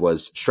idea,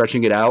 was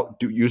stretching it out,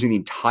 using the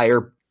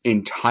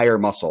entire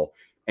muscle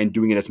and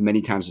doing it as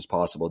many times as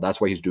possible. That's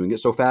why he's doing it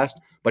so fast,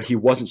 but he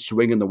wasn't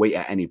swinging the weight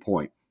at any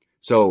point.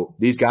 So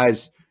these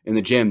guys in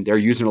the gym, they're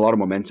using a lot of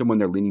momentum when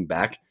they're leaning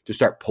back to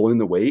start pulling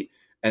the weight.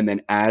 And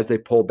then as they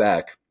pull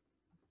back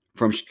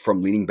from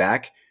leaning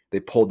back, they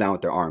pull down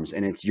with their arms,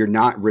 and you're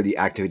not really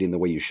activating the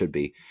way you should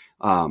be.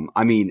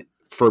 I mean,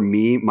 for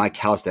me, my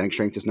calisthenic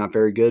strength is not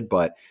very good,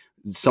 but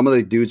some of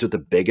the dudes with the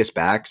biggest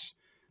backs,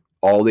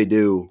 all they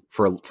do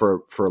for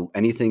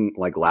anything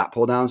like lat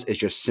pull downs is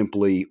just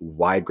simply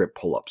wide grip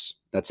pull ups.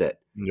 That's it.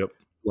 Yep.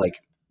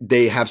 Like,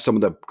 they have some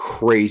of the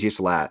craziest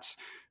lats,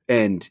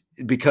 and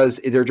because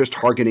they're just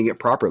targeting it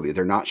properly,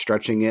 they're not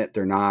stretching it.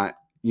 I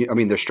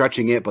mean, they're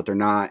stretching it, but they're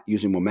not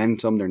using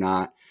momentum. They're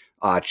not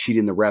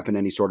cheating the rep in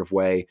any sort of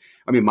way.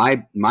 I mean,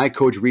 my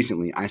coach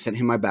recently, I sent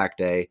him my back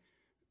day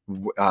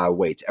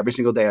weights every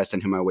single day. I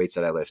sent him my weights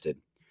that I lifted.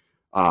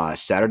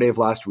 Monday of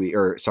last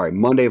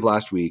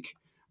week,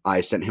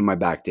 I sent him my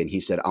back day, and he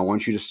said, I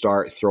want you to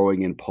start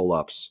throwing in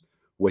pull-ups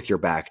with your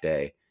back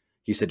day.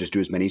 He said, just do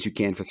as many as you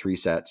can for 3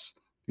 sets.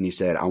 And he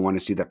said, I want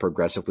to see that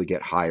progressively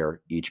get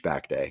higher each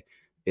back day.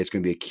 It's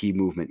going to be a key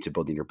movement to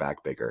building your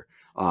back bigger.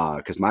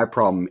 Because my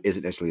problem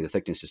isn't necessarily the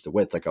thickness, it's the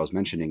width, like I was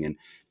mentioning. And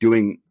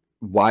doing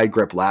wide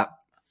grip lat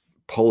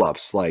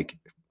pull-ups, like,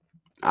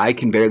 I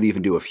can barely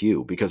even do a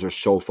few because they're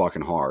so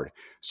fucking hard.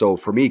 So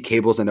for me,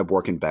 cables end up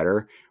working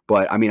better.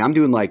 But I mean, I'm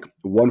doing like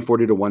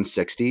 140 to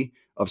 160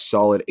 of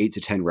solid 8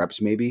 to 10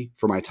 reps maybe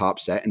for my top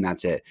set, and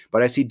that's it.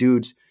 But I see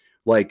dudes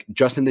like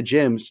just in the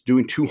gyms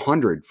doing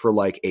 200 for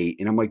like 8,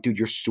 and I'm like, dude,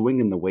 you're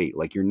swinging the weight.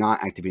 Like, you're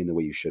not activating the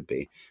way you should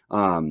be.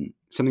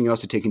 something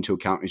else to take into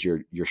account is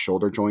your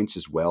shoulder joints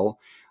as well.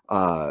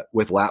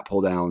 With lat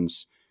pull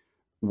downs,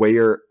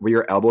 where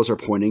your elbows are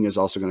pointing is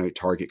also going to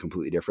target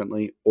completely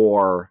differently,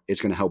 or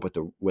it's going to help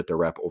with the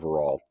rep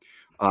overall.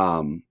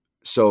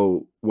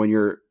 So when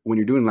you're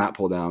doing lat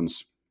pull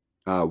downs,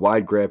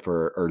 wide grip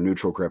or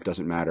neutral grip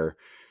doesn't matter.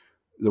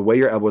 The way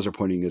your elbows are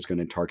pointing is going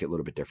to target a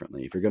little bit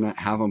differently. If you're going to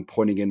have them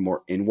pointing in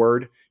more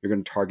inward, you're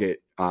going to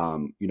target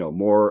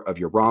more of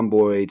your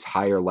rhomboids,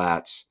 higher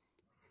lats,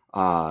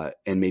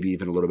 and maybe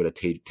even a little bit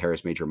of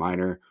teres major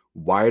minor.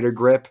 Wider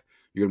grip,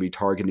 you're going to be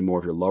targeting more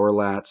of your lower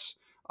lats,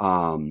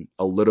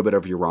 a little bit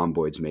of your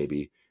rhomboids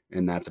maybe,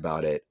 and that's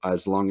about it.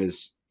 As long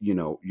as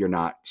you're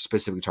not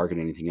specifically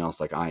targeting anything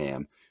else like I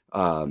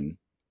am.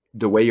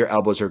 The way your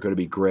elbows are going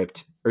to be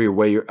gripped, or your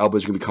way your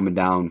elbows are going to be coming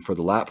down for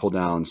the lat pull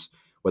downs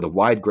with a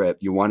wide grip,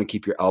 you want to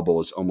keep your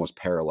elbows almost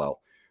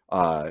parallel,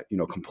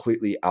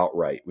 completely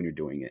outright when you're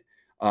doing it.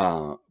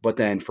 But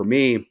then for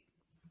me,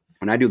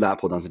 when I do lat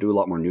pull downs, I do a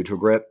lot more neutral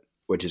grip,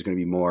 which is going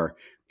to be more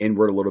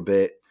inward a little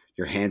bit.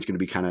 Your hand's going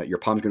to be your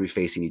palm's going to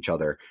be facing each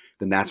other.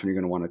 Then that's when you're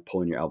going to want to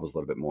pull in your elbows a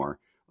little bit more.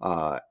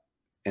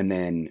 And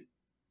then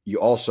you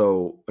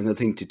also, another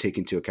thing to take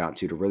into account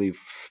too, to really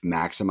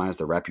maximize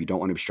the rep, you don't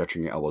want to be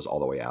stretching your elbows all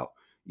the way out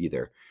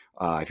either.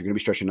 If you're going to be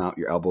stretching out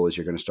your elbows,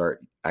 you're going to start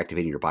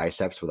activating your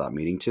biceps without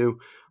meaning to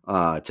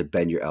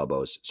bend your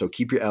elbows. So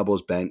keep your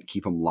elbows bent,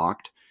 keep them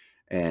locked,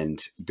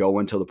 and go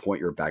until the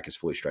point your back is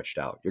fully stretched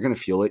out. You're going to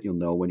feel it. You'll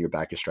know when your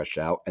back is stretched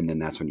out, and then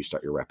that's when you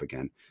start your rep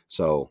again.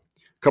 So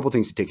a couple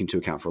things to take into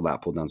account for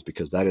lat pull downs,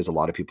 because that is a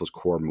lot of people's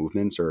core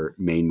movements or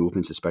main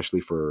movements,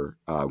 especially for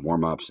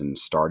warm-ups and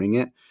starting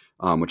it,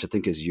 which I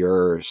think is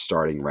your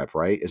starting rep,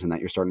 right? Isn't that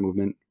your starting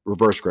movement?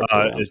 Reverse grip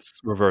pull downs.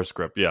 It's reverse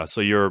grip. Yeah.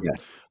 So Yeah.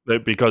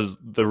 because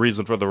the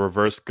reason for the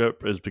reverse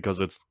grip is because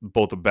it's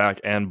both a back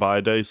and bi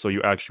day. So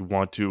you actually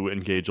want to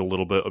engage a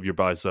little bit of your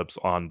biceps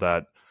on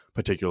that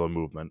particular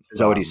movement. Is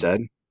that what he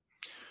said?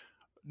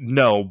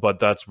 No, but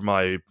that's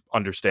my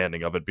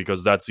understanding of it,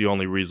 because that's the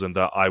only reason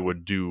that I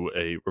would do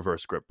a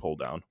reverse grip pull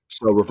down.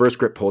 So reverse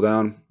grip pull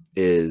down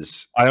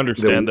is I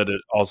understand that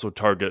it also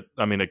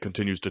it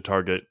continues to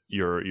target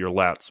your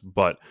lats,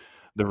 but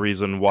the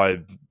reason why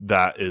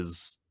that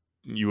is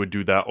you would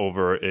do that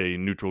over a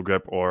neutral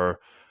grip or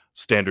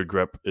standard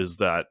grip is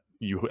that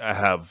you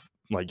have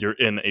you're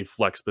in a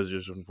flex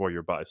position for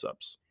your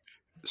biceps.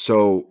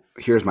 So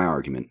here's my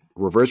argument.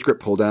 Reverse grip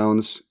pull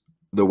downs,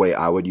 the way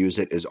I would use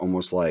it is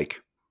almost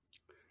like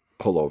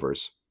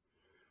pullovers.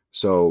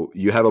 So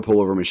you have a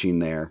pullover machine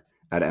there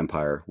at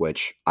Empire,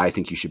 which I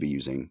think you should be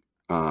using.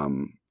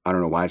 I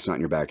don't know why it's not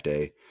in your back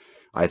day.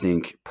 I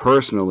think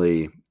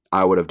personally,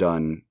 I would have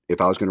done,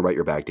 if I was going to write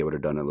your back day, I would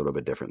have done it a little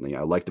bit differently.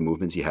 I like the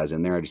movements he has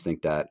in there. I just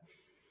think that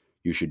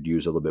you should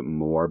use a little bit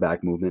more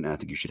back movement. And I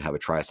think you should have a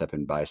tricep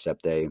and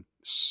bicep day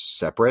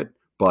separate.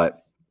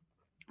 But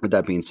with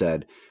that being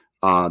said,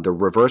 the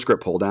reverse grip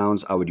pull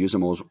downs, I would use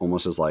them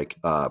almost as like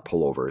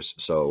pullovers.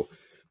 So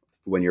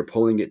when you're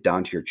pulling it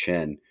down to your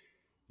chin,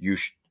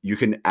 you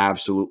can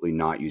absolutely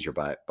not use your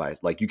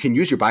like you can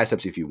use your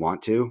biceps if you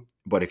want to,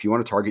 but if you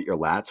want to target your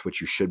lats, which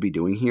you should be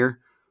doing here,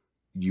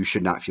 you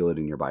should not feel it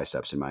in your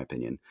biceps, in my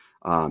opinion.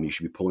 You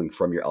should be pulling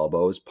from your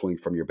elbows, pulling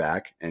from your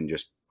back, and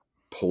just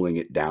pulling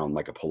it down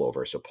like a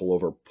pullover. So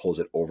pullover pulls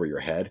it over your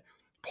head.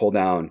 Pull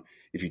down,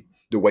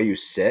 the way you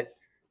sit,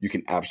 you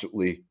can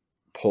absolutely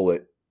pull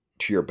it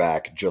to your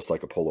back just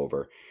like a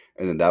pullover.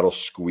 And then that'll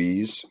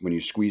squeeze when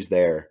you squeeze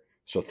there.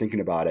 So thinking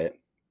about it,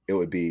 it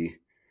would be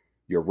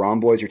your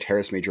rhomboids, your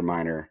teres major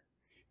minor,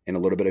 and a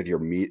little bit of your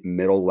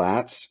middle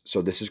lats.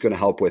 So this is going to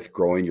help with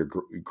growing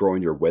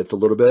your width a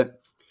little bit.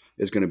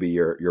 Is going to be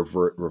your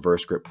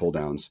reverse grip pull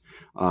downs.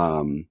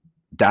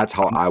 That's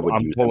how I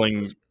would use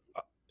pulling. Them.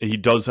 He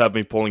does have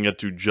me pulling it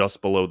to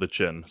just below the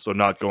chin, so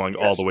not going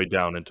all the way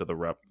down into the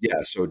rep.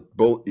 Yeah, so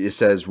it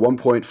says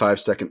 1.5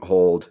 second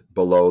hold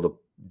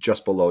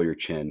just below your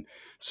chin.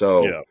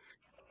 So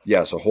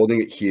yeah, so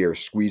holding it here,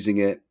 squeezing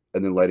it,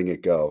 and then letting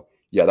it go.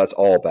 Yeah, that's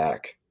all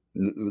back.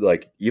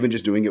 Like even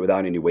just doing it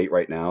without any weight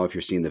right now, if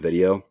you're seeing the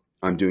video,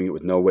 I'm doing it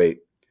with no weight.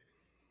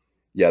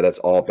 Yeah, that's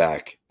all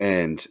back.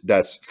 And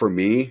that's, for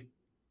me,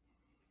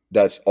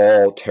 that's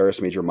all teres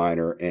major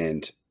minor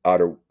and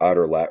outer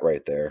lat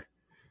right there.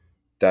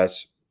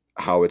 That's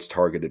how it's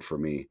targeted for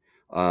me.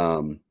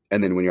 And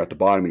then when you're at the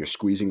bottom and you're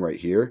squeezing right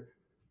here,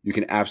 you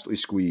can absolutely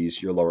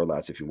squeeze your lower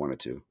lats if you wanted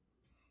to.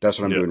 That's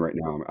what I'm doing right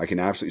now. I can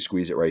absolutely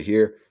squeeze it right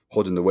here,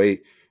 holding the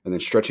weight, and then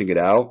stretching it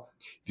out.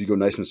 If you go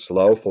nice and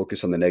slow,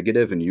 focus on the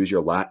negative and use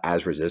your lat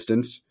as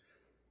resistance,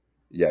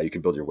 yeah, you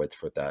can build your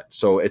width with that.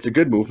 So it's a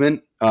good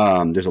movement.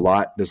 There's a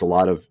lot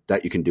of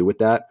that you can do with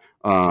that.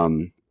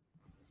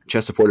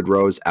 Chest supported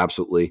rows,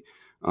 absolutely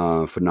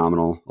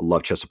phenomenal. I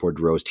love chest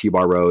supported rows.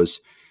 T-bar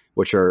rows,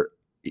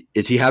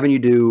 is he having you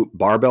do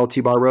barbell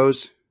T-bar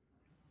rows?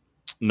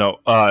 No,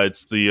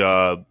 it's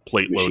the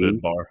plate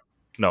loaded bar.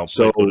 No,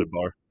 plate loaded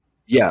bar.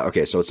 Yeah,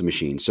 okay, so it's a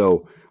machine.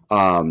 So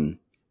no,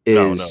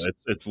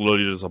 it's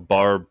literally just a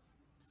bar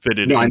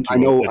fitted. No, I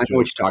know what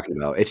you're talking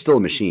about. It's still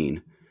a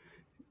machine.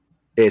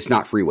 It's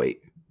not free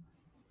weight.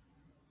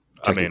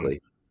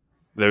 Technically,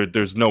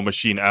 There's no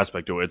machine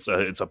aspect to it.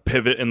 It's a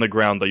pivot in the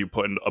ground that you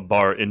put a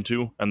bar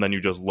into, and then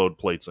you just load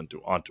plates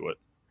onto it.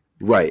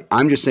 Right.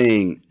 I'm just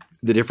saying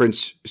the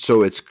difference.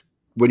 So it's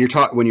when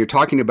you're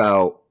talking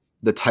about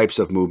the types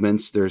of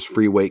movements, there's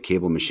free weight,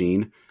 cable,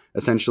 machine,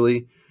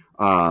 essentially,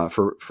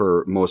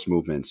 for most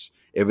movements.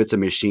 If it's a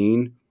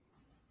machine,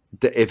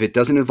 if it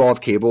doesn't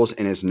involve cables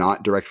and is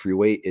not direct free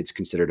weight, it's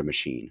considered a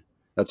machine.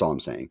 That's all I'm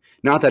saying.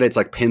 Not that it's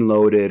like pin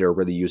loaded or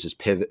really uses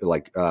pivot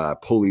like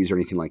pulleys or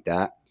anything like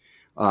that.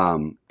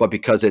 But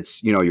because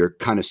it's you're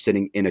kind of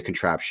sitting in a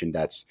contraption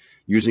that's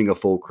using a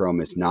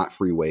fulcrum, it's not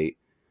free weight.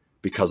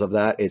 Because of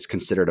that, it's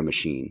considered a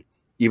machine,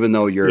 even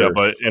though Yeah, you're.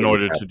 but in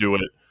order to do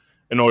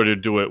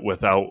it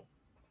without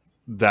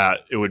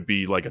that, it would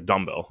be like a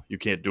dumbbell. You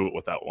can't do it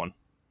without one.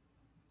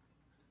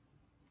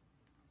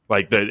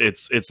 Like that,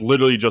 it's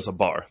literally just a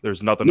bar.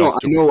 There's nothing No, else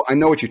to it. I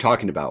know what you're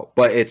talking about,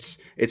 but it's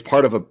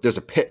part of a. There's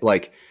a pit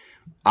like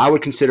I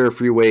would consider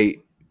free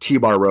weight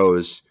T-bar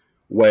rows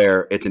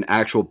where it's an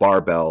actual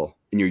barbell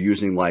and you're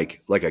using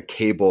like a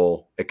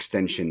cable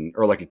extension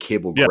or like a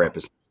cable Yeah, grip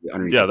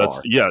underneath yeah, the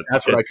bar.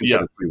 That's what I it's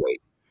consider free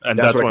weight. and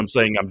That's that's what I what I'm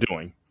consider. saying. I'm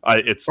doing. I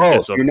Oh, it's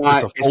so a you're it's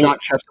not. a It's full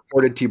not chest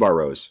supported T-bar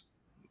rows.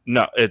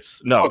 No, Okay.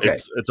 it's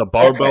a Okay.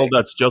 barbell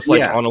that's just like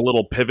Yeah. on a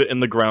little pivot in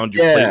the ground. You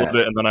plate Yeah. load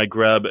it, and then I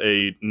grab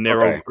a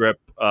narrow Okay. grip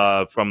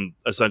from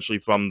essentially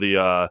from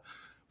a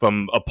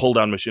pull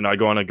down machine. I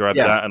go on and grab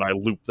Yeah. that, and I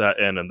loop that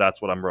in, and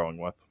that's what I'm rowing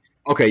with.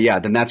 Okay, yeah,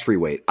 then that's free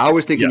weight. I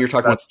was thinking Yes, you're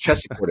talking about that's the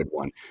chest supported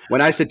one.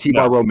 When I said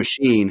T-bar no. row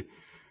machine,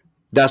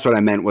 that's what I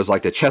meant was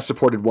like the chest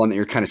supported one that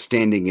you're kind of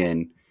standing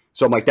in.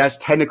 So I'm like, that's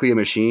technically a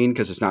machine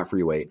because it's not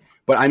free weight.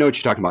 But I know what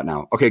you're talking about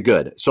now. Okay,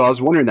 good. So I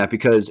was wondering that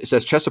because it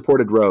says chest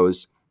supported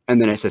rows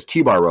and then it says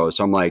T-bar rows.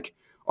 So I'm like,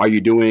 are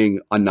you doing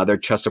another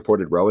chest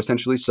supported row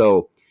essentially?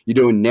 So you're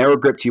doing narrow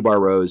grip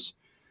T-bar rows,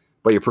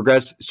 but your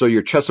progress. So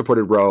your chest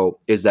supported row,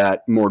 is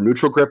that more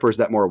neutral grip or is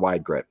that more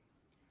wide grip?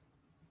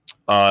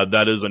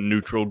 That is a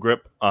neutral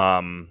grip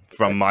from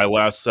Okay. my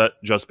last set,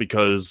 just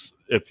because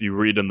if you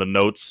read in the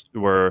notes,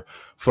 we're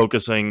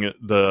focusing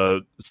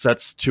the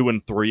sets 2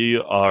 and 3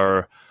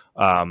 are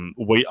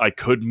weight I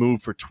could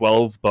move for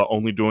 12, but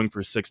only doing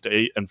for 6 to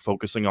 8 and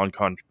focusing on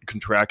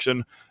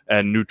contraction.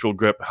 And neutral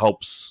grip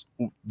helps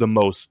the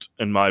most,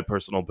 in my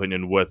personal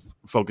opinion, with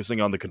focusing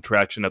on the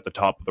contraction at the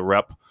top of the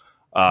rep.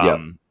 Yep.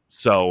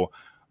 So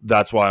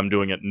that's why I'm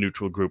doing it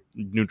neutral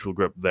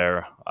grip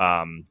there.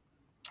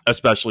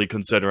 Especially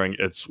considering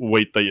it's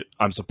weight that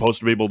I'm supposed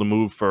to be able to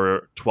move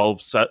for 12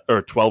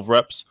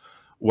 reps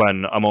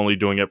when I'm only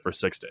doing it for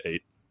 6 to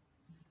 8.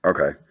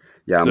 Okay.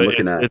 Yeah, So I'm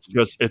looking at.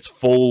 it's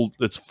full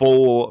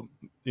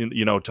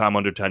time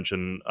under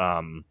tension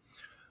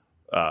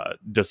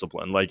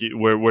discipline. Like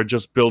we're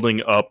just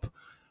building up,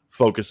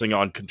 focusing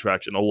on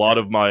contraction. A lot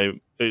of my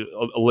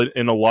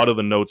in a lot of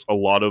the notes, a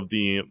lot of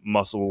the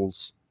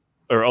muscles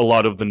or a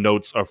lot of the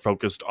notes are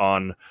focused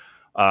on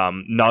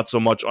not so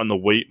much on the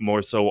weight,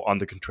 more so on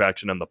the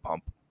contraction and the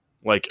pump.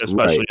 Like Right.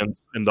 especially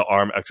in the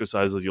arm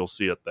exercises, you'll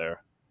see it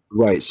there.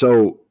 Right.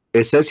 So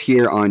it says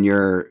here on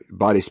your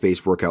body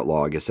space workout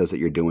log, it says that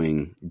you're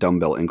doing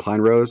dumbbell incline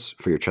rows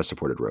for your chest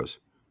supported rows.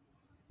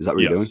 Is that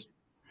what you're doing? Yes.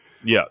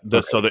 Yeah.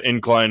 Okay. So the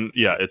incline,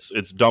 yeah, it's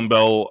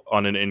dumbbell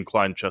on an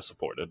incline, chest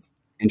supported.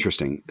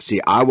 Interesting.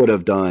 See, I would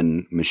have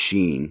done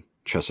machine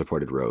chest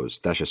supported rows.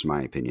 That's just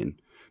my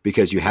opinion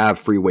because you have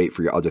free weight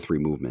for your other three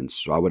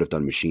movements. So I would have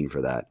done machine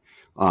for that.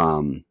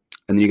 And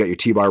then you got your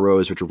T-bar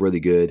rows, which are really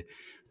good.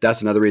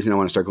 That's another reason I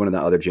want to start going to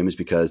that other gym is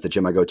because the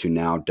gym I go to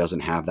now doesn't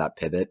have that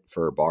pivot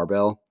for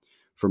barbell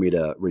for me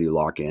to really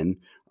lock in.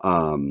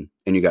 And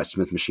you got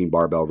Smith machine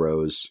barbell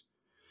rows,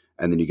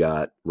 and then you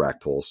got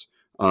rack pulls.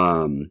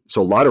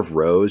 So a lot of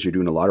rows. You're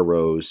doing a lot of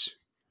rows,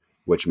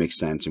 which makes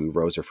sense. And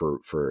rows are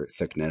for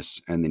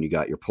thickness, and then you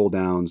got your pull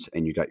downs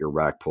and you got your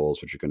rack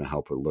pulls, which are going to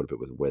help a little bit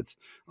with width.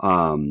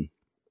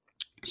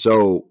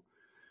 So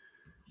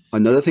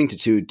another thing to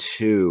do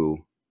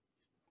too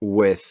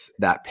with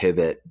that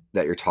pivot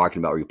that you're talking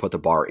about, where you put the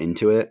bar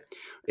into it,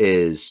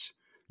 is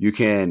you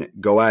can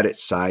go at it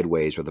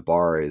sideways where the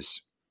bar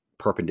is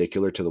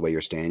perpendicular to the way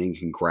you're standing. You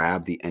can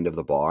grab the end of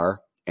the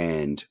bar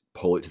and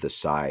pull it to the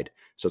side.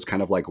 So it's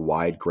kind of like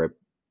wide grip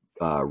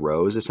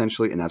rows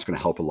essentially, and that's going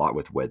to help a lot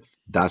with width.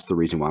 That's the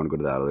reason why I'm going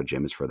to go to that other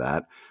gym is for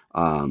that.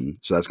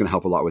 So that's going to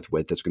help a lot with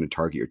width. That's going to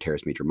target your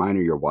teres major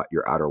minor, your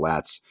outer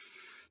lats.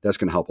 That's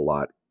going to help a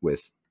lot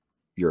with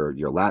your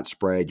lat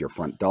spread, your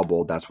front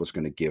double. That's what's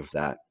going to give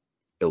that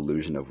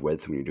illusion of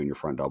width when you're doing your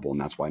front double, and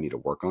that's why I need to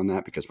work on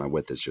that because my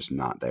width is just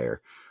not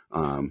there.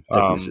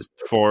 Thickness is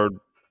there. For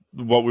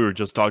what we were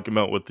just talking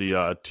about with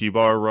the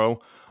T-bar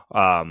row,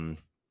 um,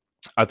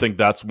 I think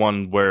that's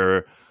one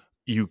where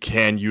you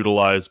can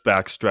utilize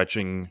back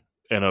stretching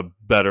in a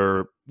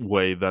better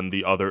way than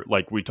the other.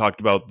 Like we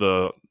talked about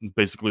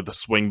basically the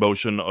swing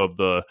motion of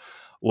the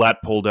lat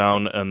pull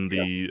down and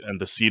Yeah.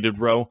 the seated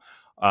row.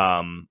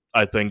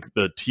 I think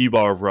the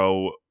T-bar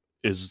row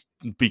is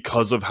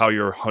because of how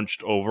you're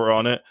hunched over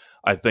on it.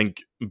 I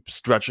think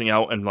stretching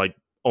out and like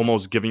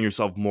almost giving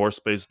yourself more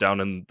space down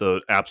in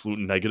the absolute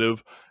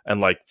negative and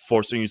like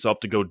forcing yourself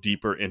to go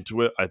deeper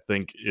into it, I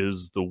think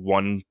is the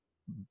one,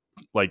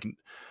 like,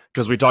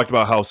 because we talked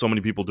about how so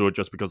many people do it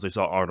just because they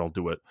saw Arnold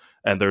do it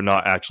and they're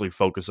not actually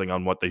focusing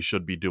on what they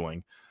should be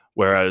doing.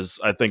 Whereas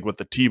I think with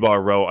the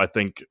T-bar row, I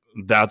think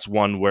that's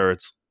one where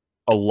it's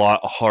a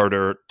lot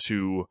harder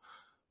to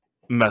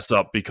mess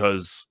up,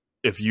 because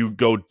if you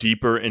go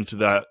deeper into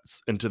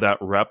that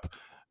rep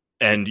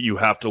and you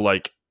have to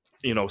like,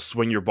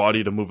 swing your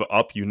body to move it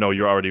up,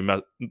 you're already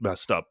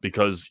messed up,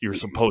 because you're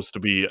supposed to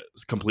be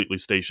completely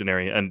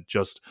stationary, and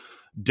just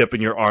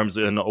dipping your arms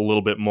in a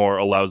little bit more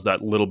allows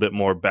that little bit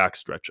more back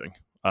stretching.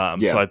 So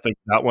Yeah. I think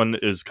that one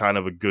is kind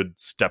of a good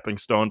stepping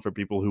stone for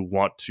people who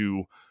want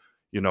to,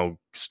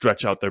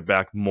 stretch out their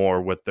back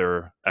more with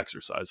their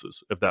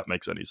exercises, if that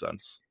makes any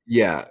sense.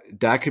 Yeah,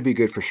 that could be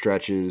good for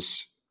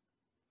stretches,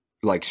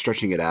 like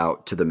stretching it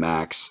out to the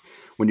max.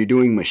 When you're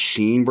doing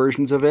machine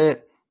versions of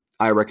it,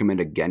 I recommend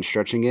against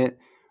stretching it,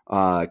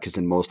 because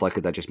then most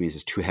likely that just means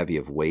it's too heavy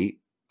of weight,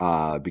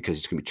 because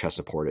it's going to be chest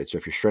supported. So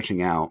if you're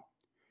stretching out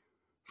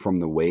from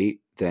the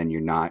weight, then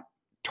you're not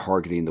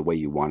targeting the way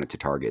you want it to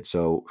target.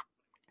 So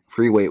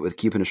free weight with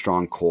keeping a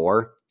strong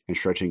core and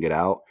stretching it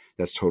out,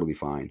 that's totally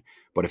fine.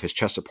 But if it's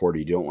chest supported,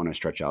 you don't want to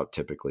stretch out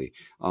typically.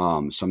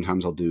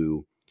 Sometimes I'll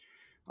do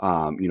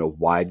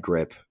wide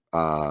grip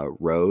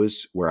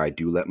rows where I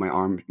do let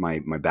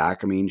my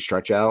back,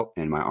 stretch out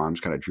and my arms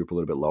kind of droop a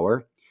little bit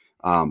lower.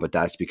 But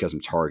that's because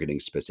I'm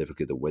targeting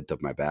specifically the width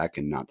of my back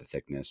and not the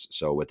thickness.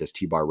 So with this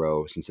T-bar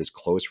row, since it's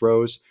close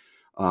rows,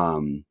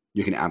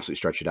 you can absolutely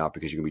stretch it out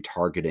because you're going to be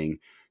targeting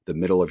the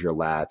middle of your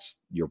lats,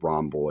 your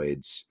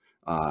rhomboids,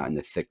 and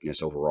the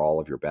thickness overall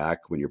of your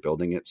back when you're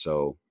building it.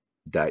 So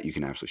that you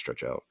can absolutely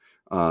stretch out.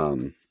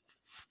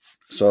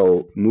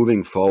 So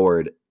moving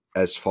forward,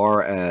 as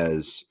far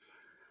as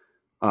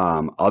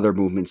other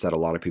movements that a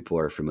lot of people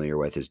are familiar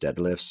with is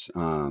deadlifts.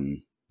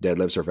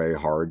 Deadlifts are very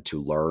hard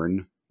to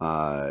learn.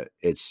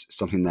 It's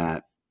something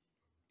that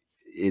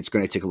it's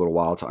going to take a little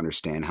while to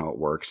understand how it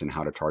works and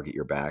how to target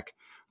your back.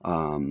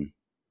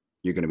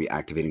 You're going to be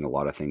activating a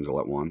lot of things all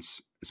at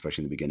once,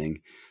 especially in the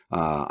beginning.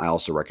 I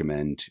also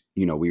recommend,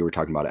 we were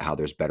talking about it, how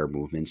there's better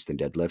movements than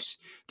deadlifts.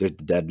 The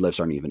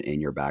deadlifts aren't even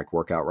in your back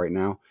workout right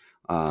now.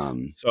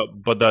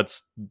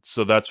 That's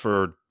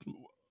for,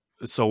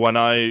 so when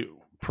I,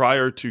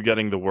 prior to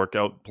getting the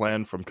workout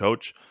plan from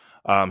coach,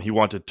 he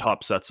wanted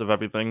top sets of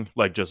everything,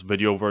 like just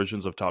video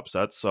versions of top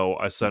sets. So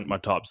I sent my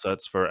top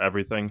sets for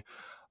everything.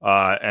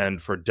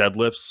 And for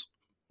deadlifts,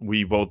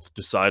 we both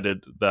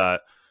decided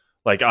that,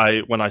 like,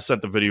 when I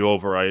sent the video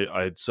over,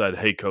 I said,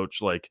 "Hey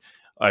coach, like,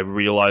 I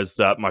realized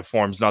that my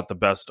form's not the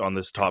best on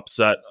this top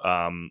set.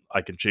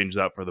 I can change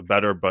that for the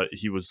better." But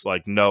he was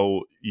like,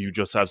 "No, you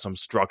just have some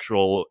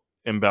structural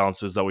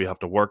imbalances that we have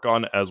to work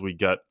on as we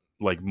get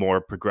like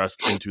more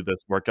progressed into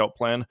this workout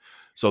plan."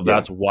 So Yeah.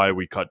 that's why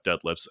we cut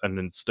deadlifts and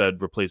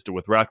instead replaced it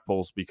with rack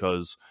pulls,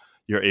 because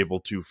you're able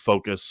to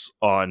focus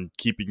on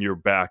keeping your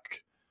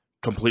back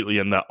completely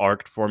in that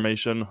arced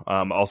formation.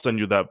 I'll send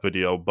you that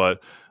video,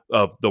 but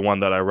of the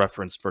one that I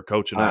referenced for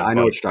coach and I know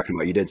but what you're talking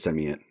about. You did send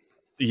me it.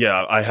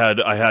 yeah, I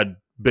had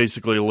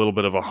basically a little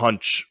bit of a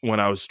hunch when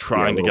I was Yeah, a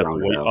trying to little get the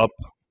rounded weight out. up.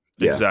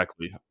 Yeah.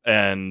 Exactly.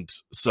 And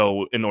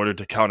so in order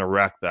to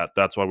counteract that,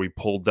 that's why we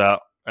pulled that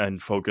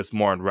and focused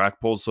more on rack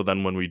pulls. So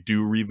then when we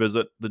do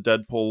revisit the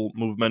dead pull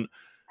movement,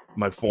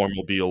 my form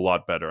will be a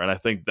lot better. And I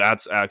think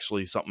that's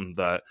actually something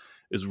that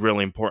is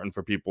really important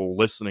for people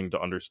listening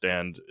to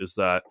understand, is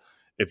that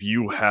if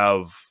you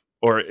have,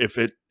 or if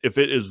it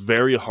is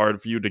very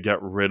hard for you to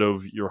get rid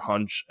of your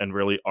hunch and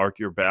really arc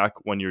your back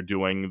when you're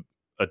doing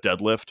a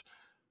deadlift,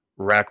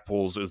 rack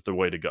pulls is the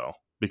way to go.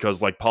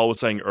 Because like Paul was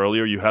saying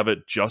earlier, you have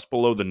it just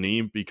below the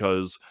knee,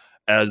 because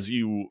as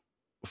you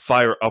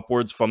fire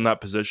upwards from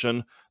that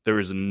position, there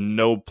is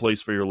no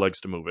place for your legs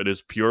to move. It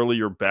is purely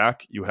your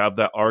back. You have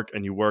that arc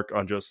and you work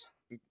on just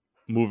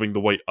moving the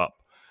weight up.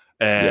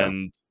 Yeah.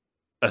 And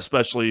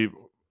especially,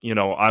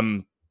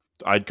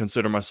 I'd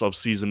consider myself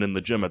seasoned in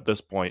the gym at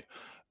this point.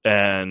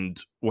 And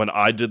when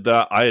I did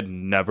that, I had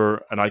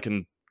never, and I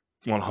can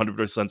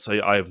 100%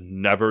 say I have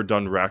never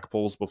done rack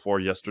pulls before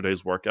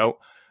yesterday's workout.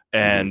 Hmm.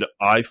 And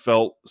I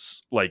felt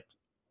like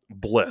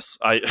bliss.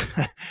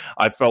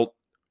 I felt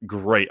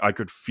great. I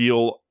could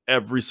feel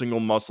every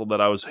single muscle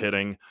that I was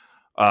hitting,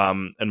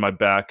 and my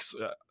backs.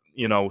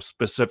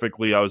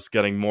 Specifically, I was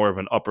getting more of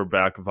an upper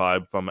back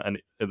vibe from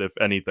if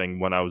anything,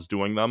 when I was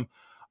doing them.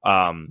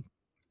 Um,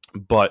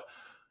 but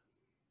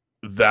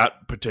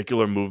that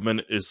particular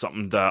movement is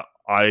something that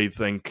I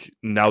think,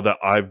 now that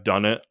I've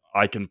done it,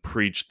 I can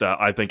preach that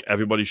I think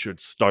everybody should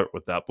start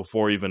with that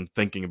before even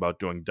thinking about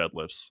doing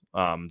deadlifts.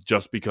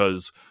 Just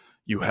because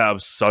you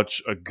have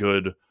such a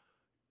good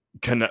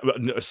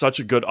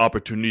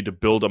opportunity to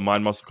build a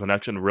mind muscle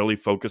connection, really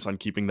focus on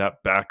keeping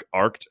that back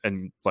arced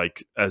and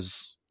like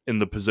as in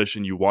the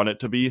position you want it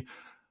to be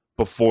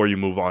before you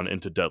move on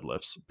into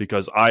deadlifts.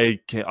 Because I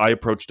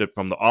approached it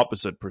from the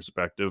opposite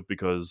perspective,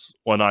 because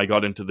when I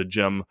got into the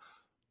gym,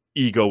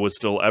 ego was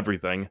still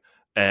everything.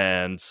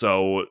 And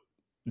so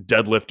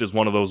deadlift is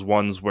one of those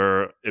ones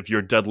where if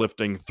you're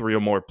deadlifting 3 or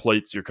more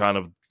plates, you're kind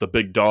of the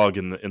big dog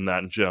in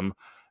that gym.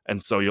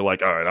 And so you're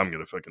like, all right, I'm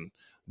gonna fucking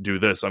do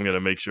this. I'm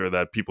gonna make sure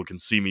that people can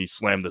see me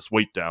slam this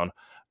weight down.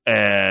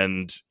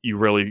 And you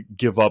really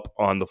give up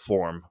on the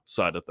form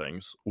side of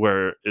things,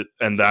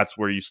 and that's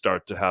where you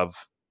start to have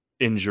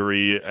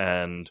injury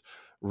and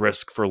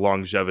risk for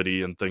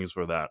longevity and things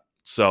for that.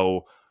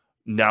 So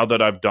now that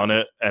I've done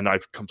it and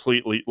I've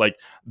completely like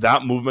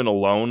that movement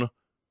alone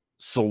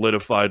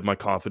solidified my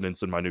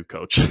confidence in my new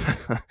coach.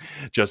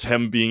 Just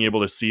him being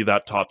able to see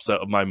that top set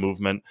of my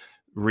movement,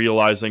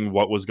 realizing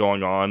what was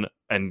going on,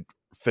 and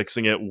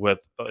fixing it with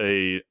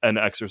an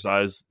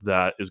exercise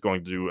that is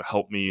going to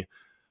help me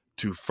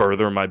to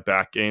further my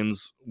back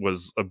gains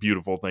was a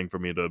beautiful thing for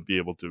me to be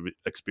able to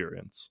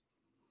experience.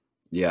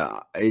 Yeah,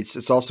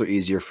 it's also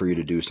easier for you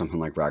to do something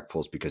like rack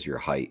pulls because of your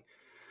height.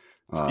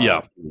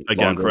 Yeah.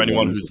 Again, Longer for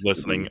anyone limbs who's is going to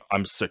listening, be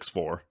I'm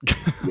 6'4".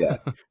 yeah,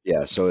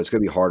 yeah. So it's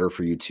going to be harder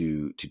for you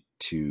to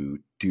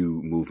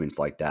do movements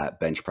like that.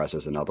 Bench press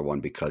is another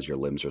one because your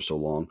limbs are so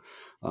long.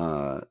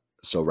 Uh,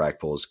 so rack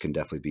pulls can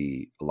definitely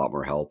be a lot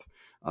more help.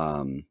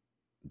 Um,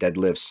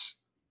 Deadlifts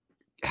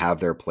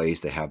have their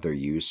place. They have their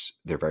use.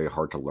 They're very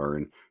hard to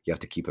learn. You have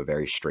to keep a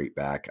very straight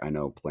back. I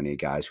know plenty of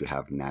guys who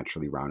have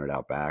naturally rounded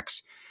out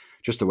backs.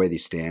 Just the way they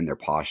stand, their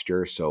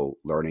posture. So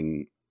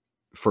learning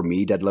for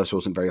me, deadlifts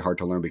wasn't very hard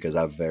to learn because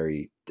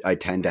I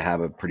tend to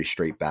have a pretty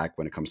straight back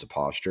when it comes to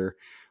posture.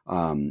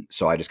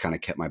 So I just kind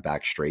of kept my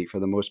back straight for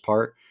the most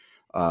part.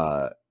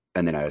 Uh,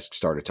 and then I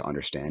started to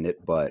understand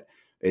it, but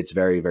it's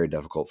very, very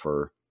difficult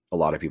for a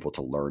lot of people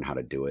to learn how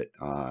to do it.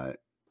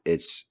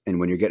 And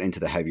when you're getting into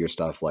the heavier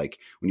stuff, like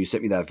when you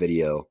sent me that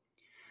video,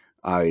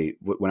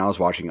 when I was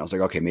watching it, I was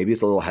like, okay, maybe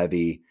it's a little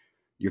heavy.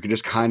 You could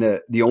just kind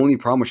of, the only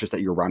problem was just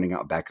that you're rounding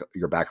out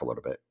your back a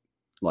little bit,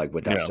 like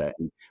with that Yeah. set,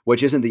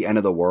 which isn't the end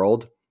of the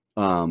world.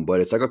 But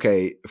it's like,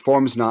 okay,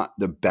 form's not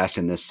the best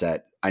in this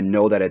set. I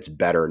know that it's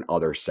better in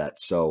other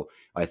sets. So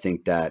I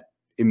think that,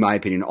 in my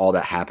opinion, all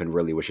that happened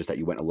really was just that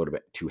you went a little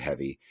bit too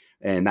heavy.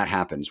 And that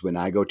happens when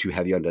I go too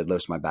heavy on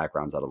deadlifts, my back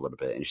rounds out a little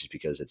bit. And it's just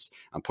because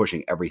I'm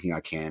pushing everything I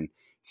can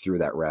through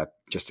that rep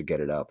just to get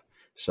it up.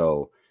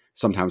 So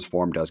sometimes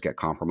form does get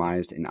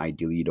compromised, and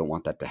ideally you don't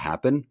want that to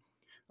happen.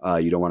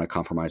 You don't want to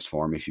compromise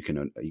form if you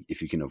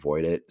can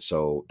avoid it.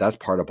 So that's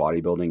part of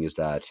bodybuilding, is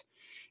that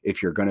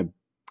if you're going to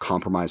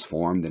compromise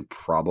form, then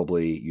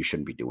probably you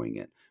shouldn't be doing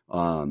it.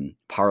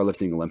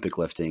 Powerlifting, Olympic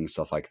lifting,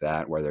 stuff like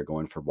that, where they're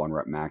going for 1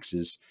 rep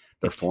maxes,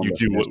 their form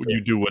doesn't necessarily.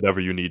 You do whatever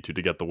you need to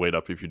get the weight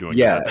up if you're doing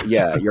Yeah, that.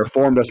 yeah, your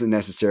form doesn't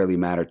necessarily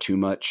matter too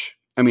much.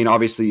 I mean,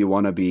 obviously you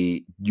want to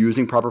be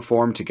using proper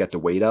form to get the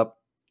weight up,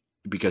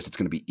 because it's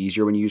going to be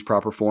easier when you use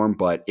proper form.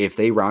 But if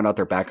they round out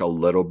their back a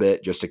little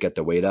bit just to get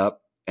the weight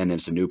up, and then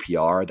it's a new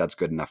PR, that's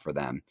good enough for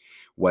them.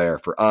 Where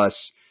for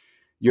us,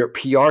 your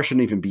PR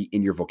shouldn't even be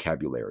in your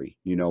vocabulary.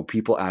 You know,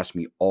 people ask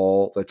me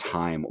all the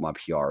time what my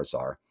PRs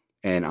are.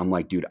 And I'm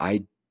like, dude,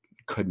 I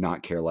could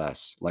not care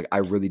less. Like, I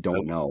really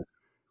don't know.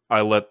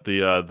 I let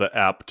the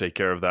app take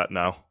care of that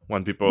now.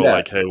 When people are Yeah.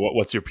 like, "Hey,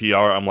 what's your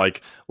PR?" I'm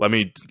like, "Let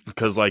me,"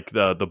 because like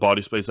the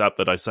Body Space app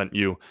that I sent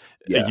you,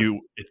 Yeah.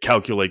 it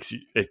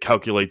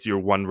calculates your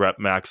 1 rep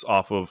max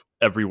off of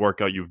every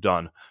workout you've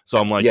done. So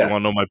I'm like, "You Yeah.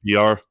 want to know my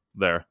PR?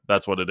 There,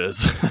 that's what it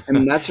is." I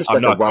mean, that's just I'm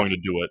like a not rough going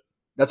to do it.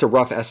 that's a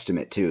rough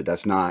estimate too.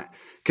 That's not,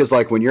 because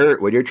like when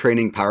you're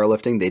training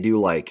powerlifting, they do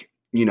like,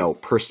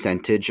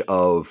 percentage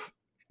of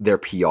their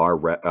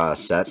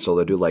sets. So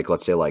they'll do like,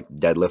 let's say like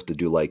deadlift, to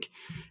do like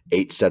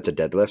 8 sets of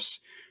deadlifts,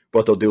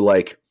 but they'll do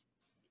like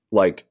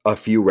a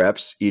few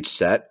reps each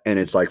set, and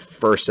it's like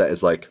first set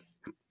is like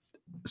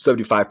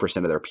 75%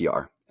 of their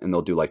PR, and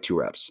they'll do like 2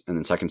 reps, and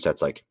then second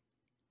set's like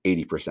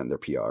 80% of their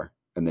PR,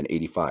 and then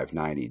 85,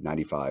 90,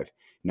 95,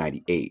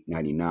 98,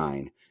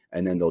 99,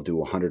 and then they'll do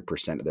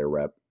 100% of their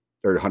rep,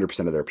 or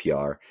 100% of their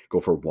PR, go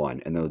for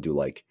 1, and they'll do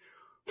like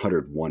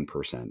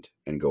 101%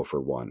 and go for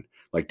 1.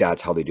 Like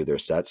that's how they do their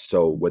sets.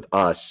 So with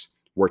us,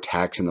 we're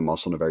taxing the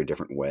muscle in a very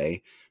different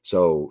way.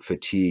 So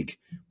fatigue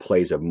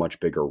plays a much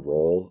bigger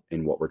role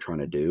in what we're trying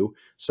to do.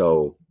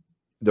 So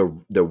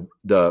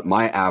the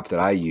my app that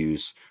I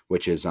use,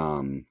 which is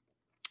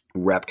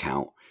rep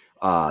count,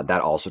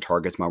 that also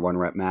targets my 1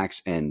 rep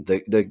max. And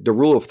the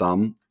rule of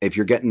thumb, if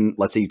you're getting,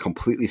 let's say you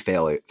completely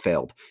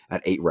failed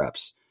at 8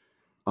 reps,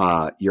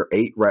 your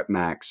 8 rep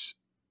max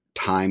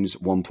times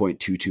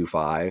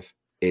 1.225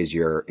 is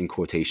your, in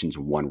quotations,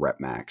 1 rep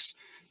max.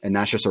 And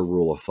that's just a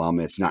rule of thumb.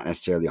 It's not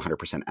necessarily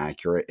 100%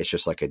 accurate. It's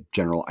just like a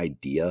general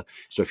idea.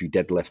 So if you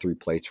deadlift 3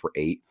 plates for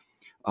 8,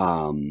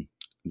 um,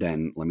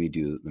 then let me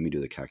do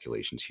the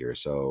calculations here.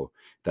 So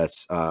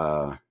that's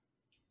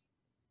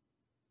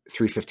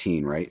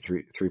 315, right?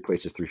 Three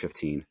plates is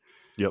 315.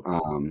 Yep.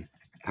 Um,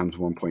 Times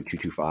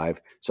 1.225.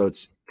 So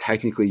it's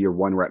technically your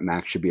 1 rep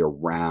max should be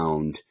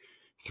around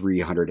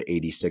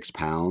 386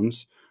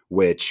 pounds,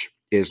 which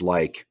is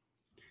like,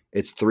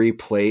 it's 3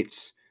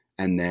 plates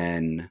and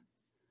then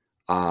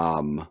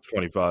 25,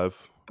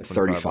 25 on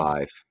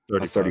 35, a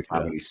 35. 35 Yeah.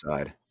 on each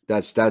side.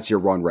 That's your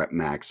 1 rep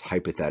max,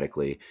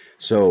 hypothetically.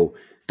 So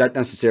that doesn't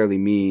necessarily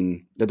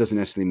mean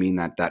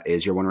that that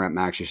is your 1 rep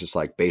max. It's just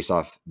like based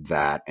off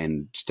that,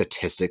 and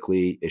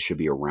statistically it should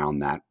be around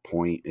that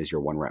point is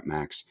your 1 rep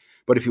max.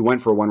 But if you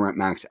went for a 1 rep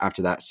max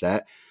after that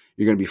set,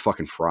 you're going to be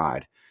fucking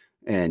fried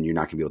and you're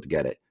not going to be able to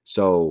get it.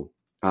 So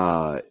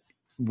 1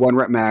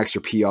 rep max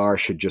or PR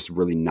should just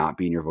really not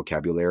be in your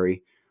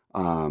vocabulary.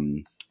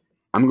 I'm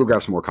gonna go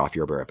grab some more coffee.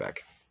 I'll be right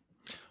back.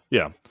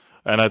 Yeah.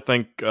 And I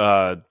think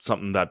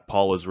something that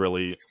Paul is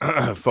really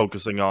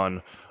focusing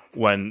on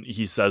when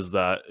he says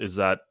that is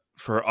that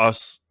for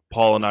us,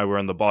 Paul and I were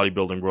in the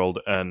bodybuilding world,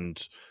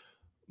 and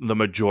the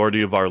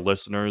majority of our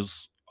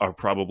listeners are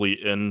probably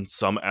in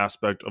some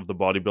aspect of the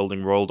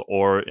bodybuilding world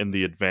or in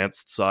the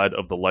advanced side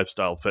of the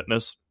lifestyle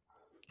fitness.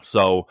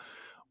 So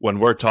when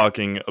we're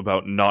talking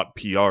about not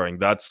PRing,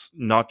 that's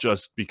not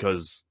just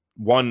because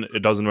one,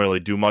 it doesn't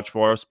really do much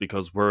for us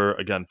because we're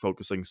again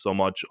focusing so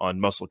much on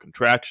muscle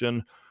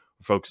contraction,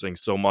 we're focusing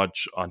so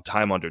much on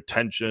time under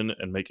tension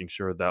and making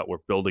sure that we're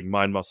building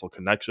mind muscle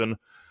connection.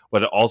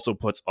 But it also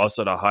puts us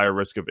at a higher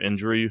risk of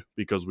injury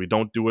because we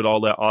don't do it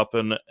all that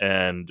often,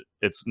 and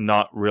it's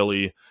not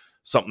really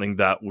something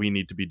that we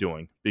need to be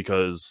doing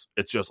because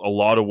it's just a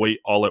lot of weight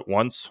all at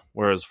once.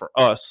 Whereas for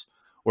us,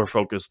 we're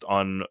focused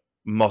on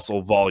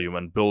muscle volume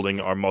and building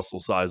our muscle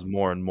size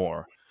more and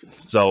more.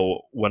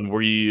 So when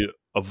we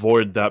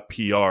avoid that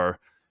PR,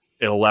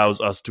 it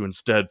allows us to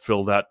instead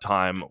fill that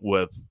time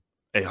with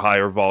a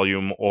higher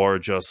volume or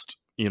just,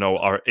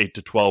 our 8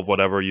 to 12,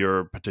 whatever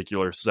your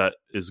particular set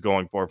is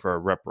going for a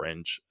rep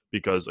range.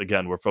 Because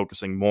again, we're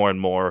focusing more and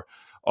more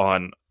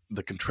on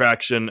the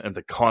contraction and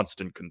the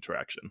constant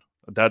contraction.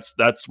 That's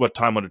what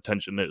time under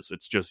tension is.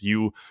 It's just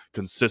you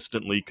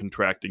consistently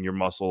contracting your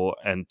muscle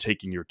and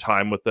taking your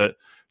time with it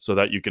so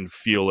that you can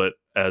feel it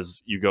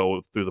as you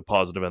go through the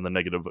positive and the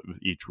negative of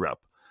each rep.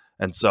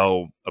 And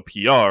so a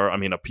PR,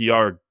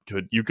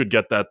 you could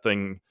get that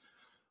thing,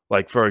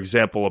 like for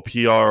example, a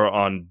PR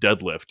on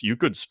deadlift. You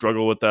could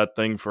struggle with that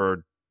thing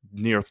for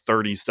near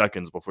 30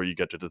 seconds before you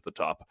get to the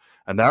top.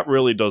 And that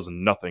really does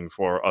nothing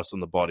for us in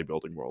the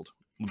bodybuilding world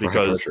For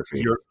because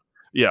hypertrophy.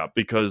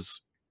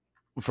 because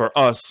for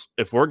us,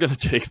 if we're going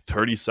to take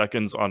 30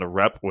 seconds on a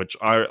rep, which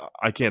I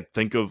can't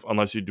think of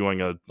unless you're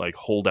doing a like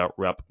holdout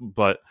rep,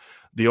 but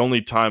the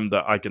only time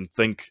that I can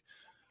think,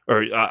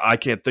 or I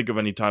can't think of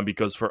any time,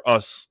 because for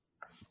us,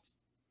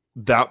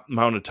 that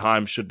amount of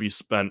time should be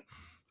spent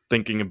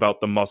thinking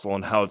about the muscle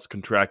and how it's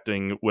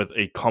contracting with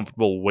a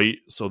comfortable weight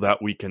so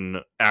that we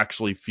can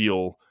actually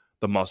feel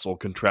the muscle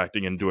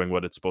contracting and doing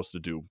what it's supposed to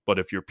do. But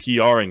if you're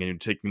PRing and you're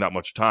taking that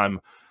much time,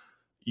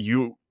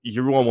 you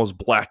almost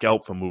black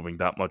out from moving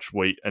that much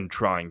weight and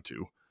trying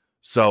to.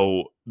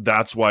 So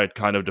that's why it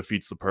kind of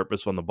defeats the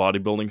purpose on the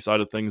bodybuilding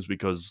side of things,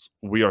 because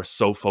we are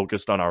so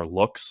focused on our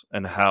looks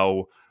and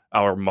how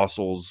our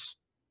muscles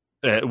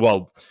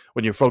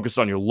when you're focused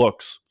on your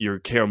looks, you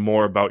care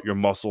more about your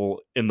muscle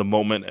in the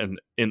moment and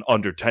in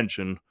under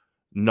tension,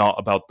 not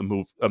about the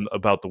move,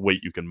 about the weight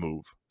you can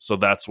move. So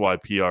that's why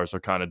PRs are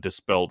kind of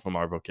dispelled from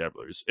our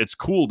vocabularies. It's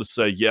cool to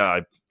say,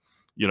 yeah,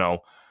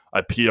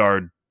 I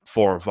PR'd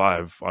 4 or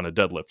 5 on a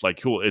deadlift.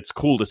 Like, cool. It's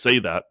cool to say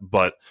that,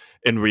 but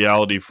in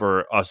reality,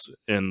 for us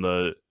in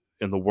the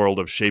world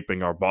of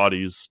shaping our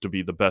bodies to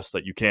be the best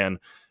that you can, it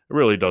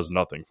really does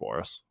nothing for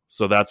us.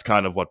 So that's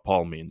kind of what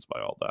Paul means by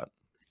all that.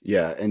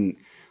 Yeah, and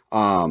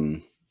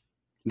um,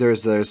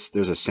 there's a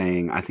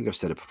saying, I think I've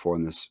said it before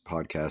in this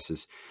podcast,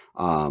 is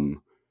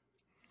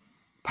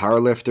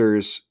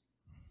powerlifters,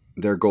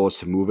 their goal is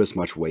to move as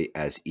much weight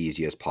as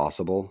easy as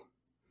possible.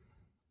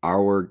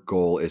 Our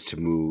goal is to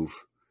move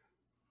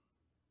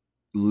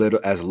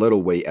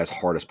little weight as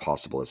hard as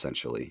possible,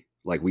 essentially.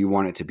 Like, we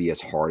want it to be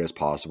as hard as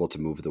possible to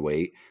move the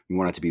weight. We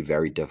want it to be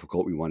very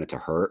difficult. We want it to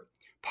hurt.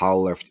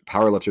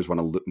 Powerlifters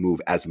want to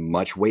move as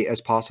much weight as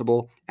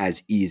possible,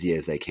 as easy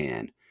as they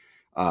can.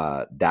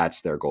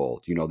 That's their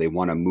goal. They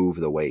want to move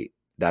the weight.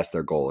 That's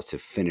their goal, is to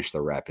finish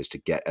the rep, is to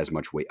get as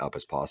much weight up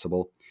as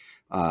possible.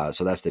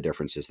 So that's the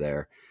differences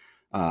there.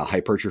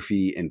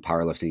 Hypertrophy and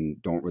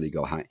powerlifting don't really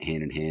go hand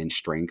in hand.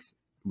 Strength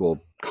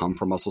will come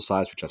from muscle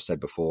size, which I've said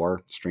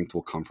before. Strength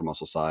will come from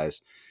muscle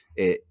size.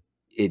 It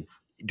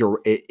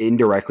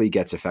indirectly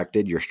gets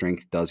affected. Your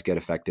strength does get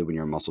affected when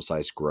your muscle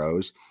size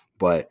grows,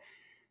 but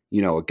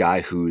a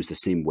guy who's the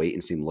same weight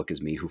and same look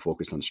as me, who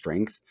focused on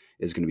strength,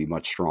 is going to be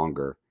much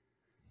stronger.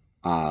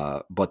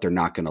 But they're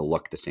not going to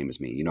look the same as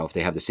me. If they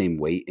have the same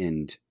weight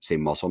and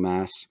same muscle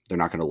mass, they're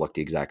not going to look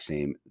the exact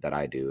same that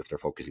I do if they're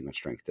focusing on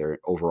strength. Their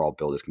overall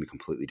build is going to be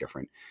completely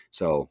different.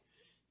 So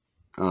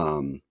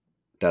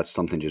that's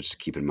something to just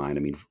keep in mind.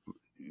 I mean,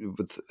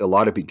 with a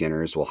lot of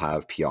beginners will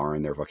have PR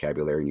in their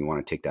vocabulary, and you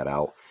want to take that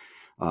out.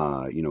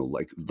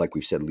 Like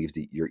we've said, leave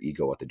your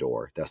ego at the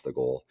door. That's the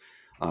goal.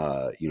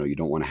 You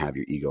don't want to have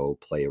your ego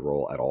play a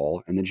role at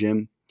all in the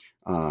gym.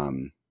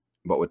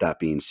 But with that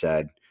being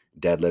said,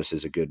 deadlifts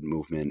is a good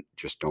movement.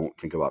 Just don't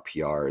think about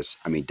PRs.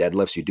 I mean,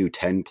 deadlifts, you do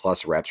 10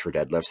 plus reps for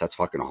deadlifts. That's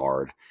fucking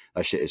hard.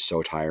 That shit is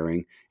so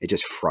tiring. It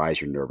just fries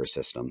your nervous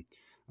system.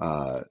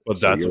 But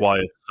that's why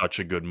it's such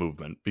a good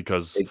movement,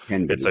 because it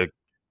can it's be.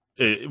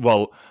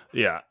 Well,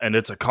 yeah, and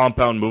it's a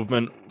compound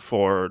movement.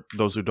 For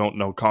those who don't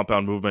know,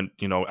 compound movement,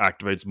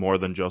 activates more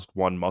than just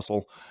one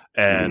muscle,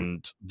 Mhm.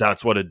 and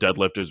that's what a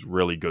deadlift is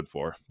really good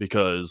for.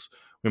 Because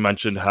we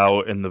mentioned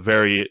how in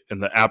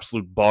the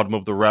absolute bottom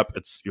of the rep,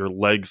 it's your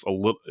legs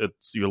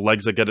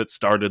that get it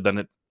started, then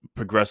it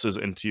progresses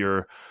into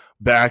your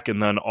back,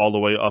 and then all the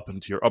way up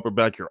into your upper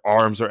back. Your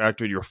arms are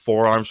activated, your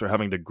forearms are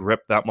having to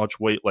grip that much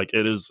weight. Like,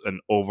 it is an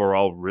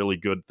overall really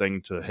good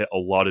thing to hit a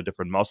lot of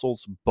different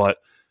muscles, but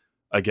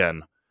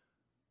again,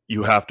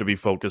 you have to be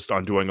focused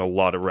on doing a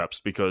lot of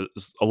reps, because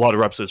a lot of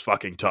reps is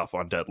fucking tough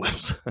on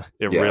deadlifts. It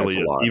Yeah, it's really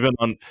a is.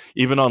 lot.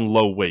 Even on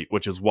low weight,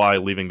 which is why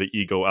leaving the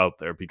ego out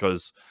there,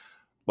 because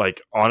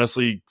like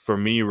honestly for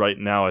me right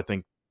now, I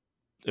think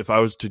if I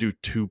was to do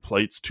two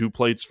plates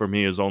for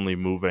me is only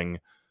moving,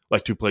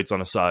 like two plates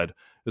on a side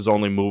is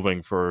only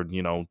moving for,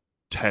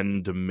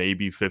 10 to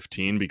maybe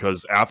 15,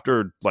 because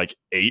after like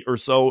 8 or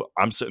so,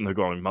 I'm sitting there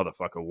going,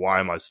 motherfucker, why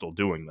am I still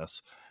doing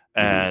this?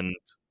 Mhm. And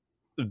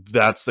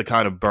that's the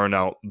kind of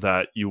burnout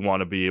that you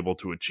want to be able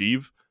to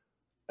achieve,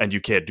 and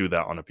you can't do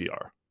that on a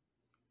PR.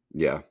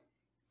 Yeah.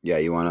 Yeah,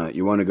 you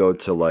wanna go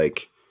to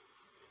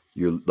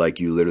you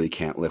literally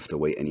can't lift the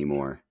weight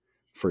anymore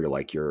for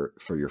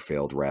your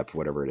failed rep,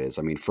 whatever it is.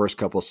 I mean, first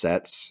couple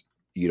sets,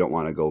 you don't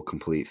want to go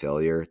complete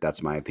failure.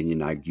 That's my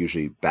opinion. I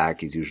usually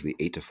back is usually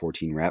 8 to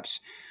 14 reps.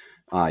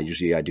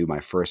 Usually I do my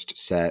first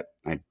set.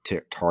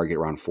 Target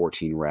around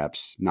 14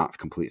 reps, not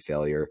complete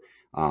failure.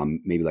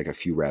 Maybe like a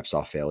few reps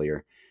off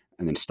failure,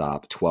 and then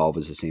stop. 12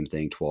 is the same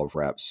thing. 12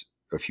 reps,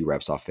 a few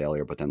reps off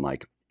failure, but then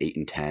like 8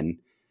 and 10,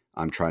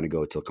 I'm trying to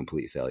go till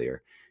complete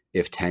failure.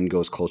 If 10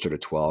 goes closer to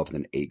 12, and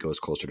then 8 goes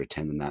closer to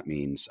 10, then that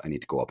means I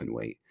need to go up in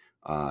weight,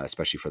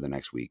 especially for the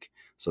next week.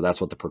 So that's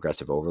what the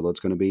progressive overload is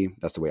going to be.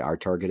 That's the way I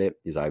target it.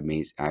 Is I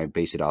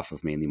base it off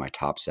of mainly my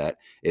top set.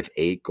 If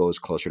 8 goes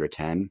closer to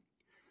 10,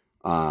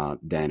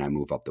 then I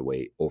move up the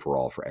weight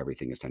overall for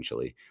everything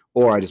essentially,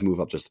 or I just move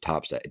up just the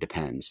top set. It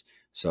depends.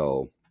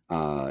 So,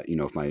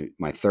 if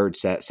my third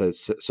set says,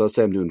 so let's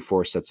say I'm doing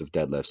 4 sets of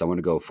deadlifts, I want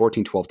to go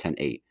 14, 12, 10,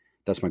 8.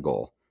 That's my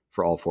goal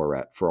for all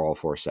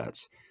 4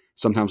 sets.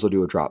 Sometimes I'll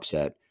do a drop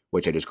set,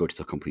 which I just go to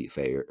the complete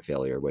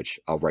failure, which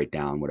I'll write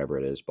down whatever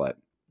it is. But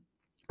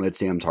let's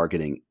say I'm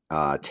targeting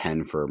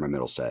 10 for my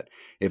middle set.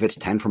 If it's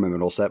 10 for my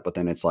middle set, but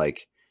then it's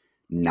like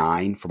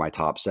 9 for my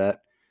top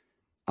set,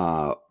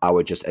 I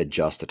would just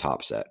adjust the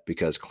top set,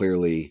 because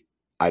clearly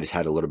I just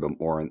had a little bit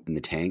more in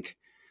the tank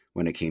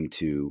when it came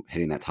to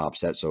hitting that top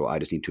set. So I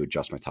just need to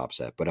adjust my top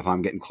set. But if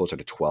I'm getting closer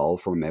to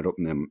 12 for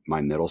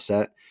my middle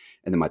set,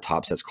 and then my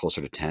top set's closer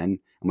to 10,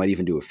 I might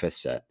even do a fifth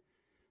set.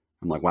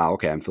 I'm like, wow,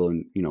 okay, I'm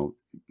feeling,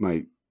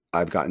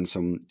 I've gotten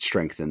some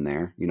strength in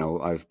there.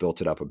 I've built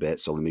it up a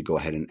bit. So let me go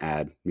ahead and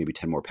add maybe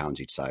 10 more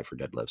pounds each side for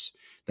deadlifts.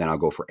 Then I'll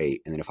go for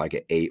 8. And then if I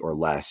get 8 or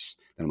less,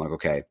 then I'm like,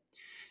 okay,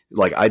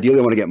 like ideally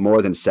I want to get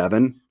more than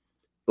 7.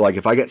 Like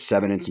if I get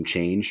 7 and some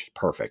change,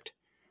 perfect.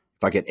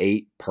 If I get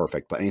 8,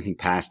 perfect. But anything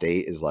past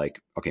 8 is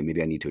like, okay,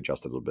 maybe I need to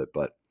adjust a little bit.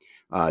 But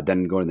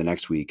then going to the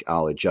next week,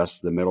 I'll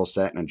adjust the middle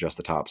set and adjust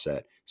the top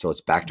set. So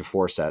it's back to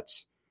 4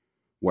 sets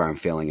where I'm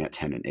failing at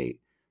 10 and 8.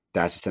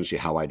 That's essentially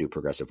how I do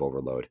progressive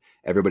overload.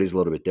 Everybody's a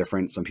little bit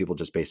different. Some people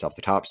just base off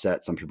the top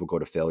set. Some people go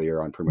to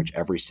failure on pretty much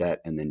every set.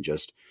 And then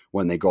just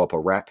when they go up a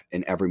rep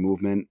in every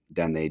movement,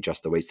 then they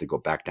adjust the weights to go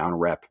back down a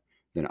rep,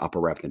 then up a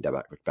rep, then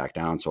back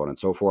down, so on and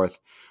so forth.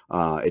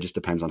 It just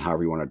depends on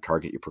however you want to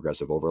target your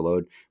progressive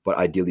overload. But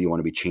ideally, you want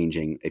to be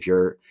changing. If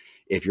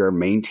you're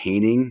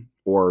maintaining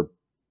or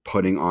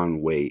putting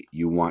on weight,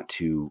 you want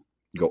to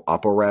go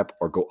up a rep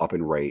or go up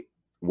in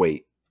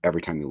weight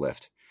every time you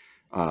lift,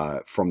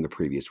 from the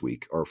previous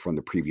week or from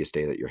the previous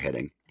day that you're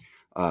hitting.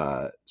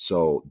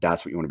 So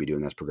that's what you want to be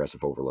doing. That's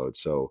progressive overload.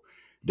 So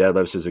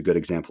deadlifts is a good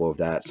example of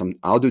that.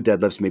 I'll do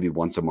deadlifts maybe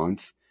once a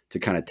month to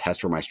kind of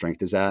test where my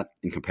strength is at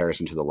in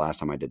comparison to the last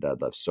time I did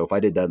deadlifts. So if I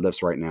did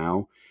deadlifts right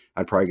now,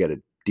 I'd probably get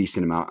a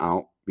decent amount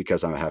out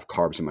because I have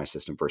carbs in my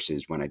system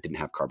versus when I didn't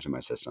have carbs in my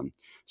system.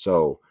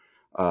 So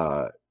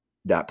uh,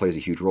 that plays a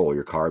huge role.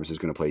 Your carbs is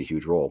going to play a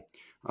huge role.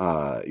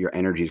 Your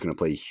energy is going to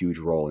play a huge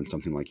role in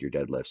something like your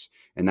deadlifts.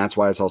 And that's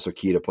why it's also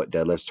key to put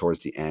deadlifts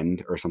towards the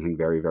end, or something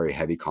very, very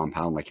heavy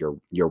compound like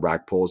your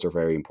rack pulls are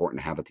very important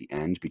to have at the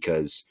end,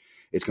 because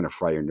it's going to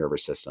fry your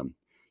nervous system.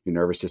 Your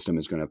nervous system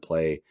is going to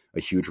play a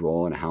huge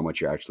role in how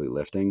much you're actually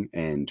lifting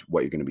and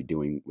what you're going to be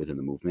doing within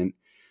the movement.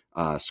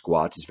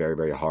 Squats is very,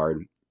 very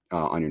hard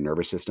on your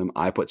nervous system.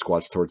 I put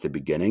squats towards the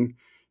beginning.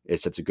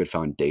 It sets a good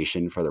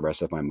foundation for the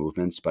rest of my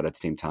movements. But at the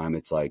same time,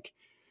 it's like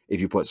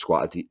if you put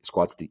squats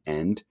at the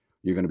end,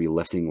 you're going to be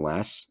lifting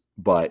less,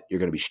 but you're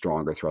going to be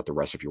stronger throughout the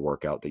rest of your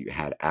workout that you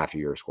had after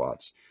your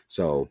squats.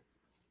 So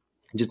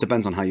it just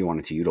depends on how you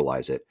wanted to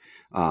utilize it.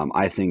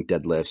 I think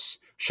deadlifts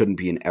shouldn't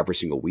be in every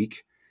single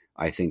week.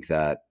 I think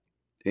that,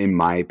 in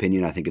my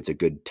opinion, I think it's a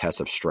good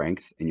test of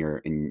strength in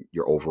your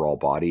overall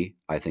body.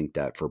 I think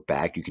that for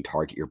back, you can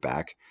target your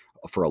back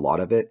for a lot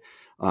of it.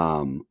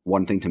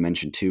 One thing to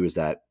mention too is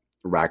that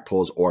rack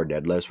pulls or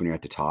deadlifts, when you're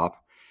at the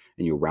top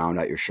and you round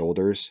out your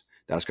shoulders,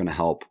 That's going to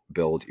help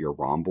build your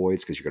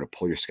rhomboids because you're going to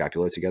pull your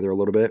scapula together a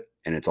little bit.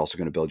 And it's also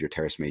going to build your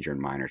teres major and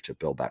minor to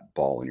build that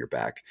ball in your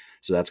back.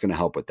 So that's going to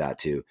help with that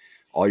too.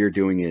 All you're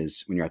doing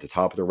is when you're at the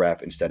top of the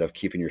rep, instead of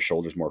keeping your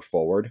shoulders more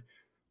forward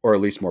or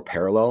at least more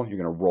parallel, you're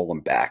going to roll them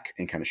back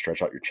and kind of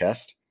stretch out your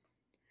chest.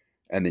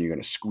 And then you're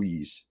going to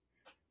squeeze,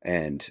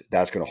 and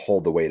that's going to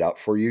hold the weight up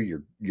for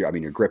you.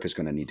 Your grip is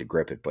going to need to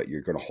grip it, but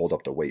you're going to hold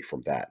up the weight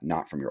from that,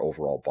 not from your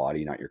overall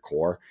body, not your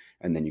core.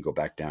 And then you go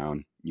back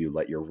down, you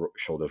let your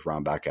shoulders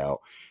round back out,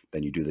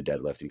 then you do the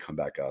deadlift and come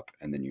back up,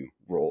 and then you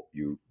roll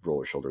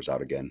your shoulders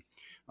out again.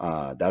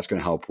 That's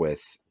going to help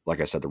with, like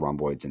I said, the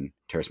rhomboids and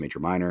teres major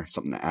minor,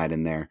 something to add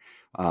in there.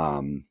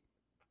 And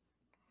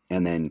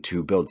then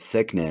to build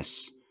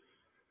thickness,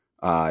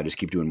 just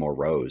keep doing more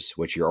rows,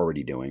 which you're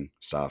already doing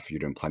stuff. You're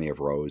doing plenty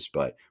of rows,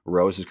 but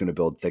rows is going to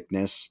build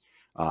thickness.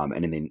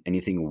 And then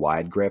anything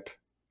wide grip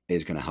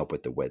is going to help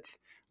with the width.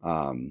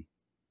 You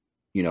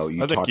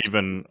talked.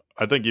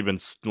 I think even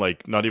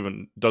like not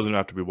even doesn't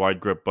have to be wide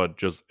grip, but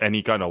just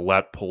any kind of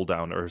lat pull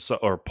down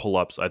or pull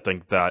ups. I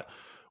think that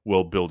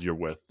will build your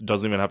width.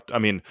 Doesn't even have to, I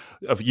mean,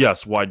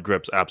 yes, wide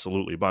grips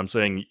absolutely, but I'm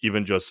saying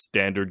even just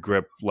standard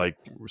grip, like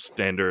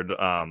standard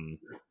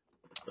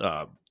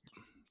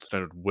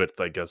standard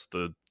width, I guess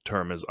the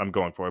term is I'm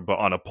going for it, but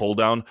on a pull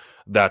down,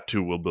 that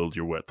too will build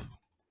your width.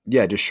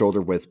 Yeah, just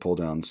shoulder width pull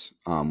downs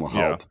will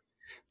Yeah. help.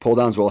 Pull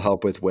downs will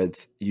help with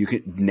width. You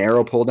could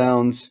narrow pull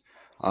downs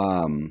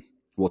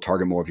will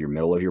target more of your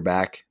middle of your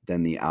back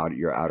than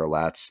your outer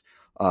lats.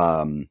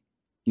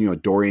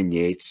 Dorian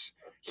Yates,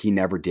 he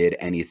never did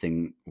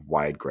anything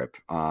wide grip.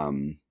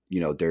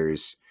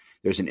 There's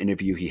an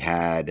interview he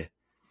had,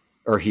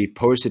 or he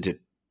posted to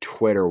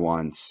Twitter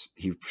once.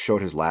 He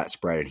showed his lat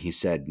spread and he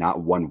said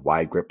not one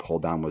wide grip pull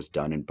down was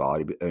done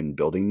in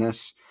building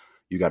this.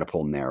 You got to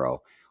pull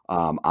narrow.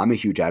 I'm a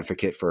huge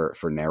advocate for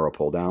narrow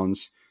pull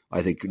downs.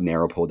 I think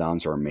narrow pull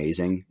downs are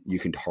amazing. You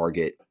can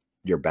target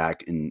your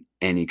back in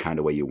any kind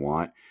of way you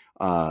want.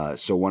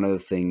 So one of the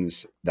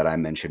things that I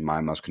mentioned,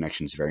 mind muscle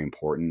connection is very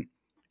important,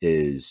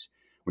 is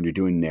when you're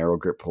doing narrow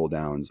grip pull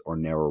downs or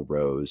narrow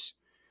rows,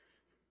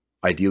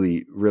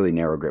 ideally really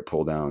narrow grip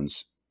pull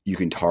downs, you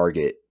can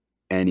target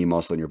any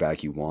muscle in your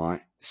back you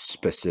want,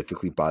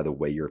 specifically by the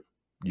way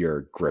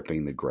you're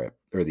gripping the grip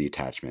or the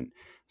attachment.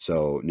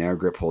 So narrow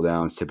grip pull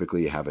downs,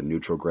 typically you have a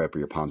neutral grip or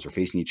your palms are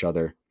facing each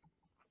other.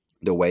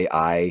 The way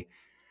I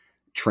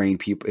train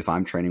people, if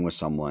I'm training with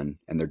someone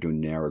and they're doing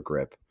narrow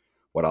grip,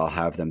 what I'll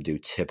have them do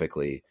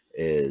typically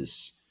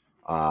is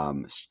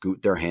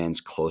scoot their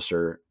hands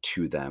closer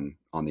to them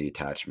on the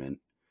attachment,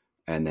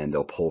 and then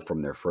they'll pull from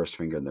their first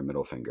finger and their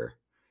middle finger.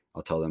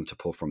 I'll tell them to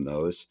pull from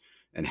those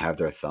and have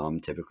their thumb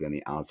typically on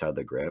the outside of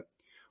the grip.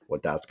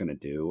 What that's going to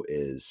do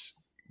is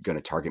going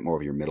to target more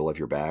of your middle of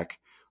your back.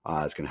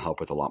 It's going to help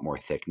with a lot more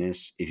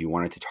thickness. If you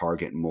wanted to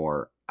target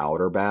more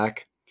outer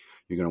back,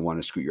 you're going to want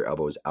to scoot your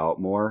elbows out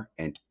more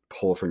and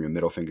pull from your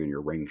middle finger and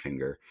your ring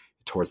finger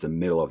towards the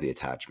middle of the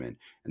attachment,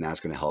 and that's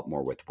going to help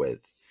more with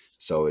width.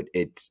 So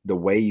it's the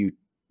way you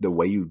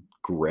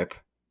grip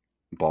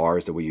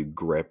bars, the way you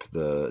grip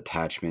the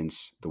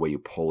attachments, the way you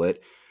pull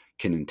it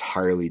can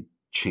entirely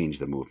change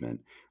the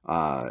movement.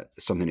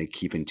 Something to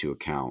keep into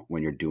account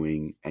when you're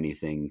doing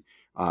anything.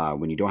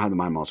 When you don't have the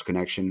mind muscle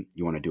connection,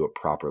 you want to do it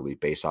properly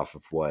based off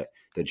of what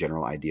the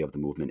general idea of the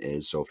movement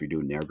is. So if you're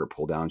doing narrow grip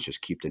pull downs,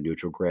 just keep the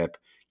neutral grip,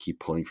 keep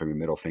pulling from your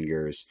middle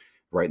fingers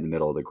right in the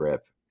middle of the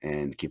grip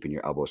and keeping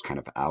your elbows kind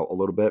of out a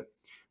little bit.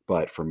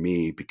 But for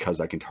me, because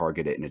I can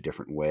target it in a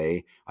different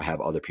way, I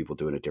have other people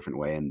do it a different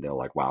way, and they're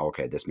like, "Wow,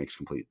 okay, this makes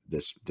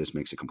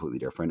it completely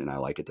different, and I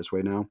like it this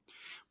way now."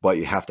 But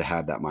you have to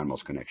have that mind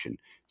muscle connection.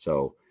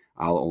 So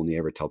I'll only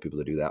ever tell people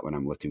to do that when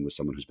I'm lifting with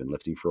someone who's been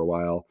lifting for a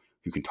while,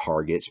 who can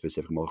target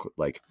specific muscle.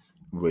 Like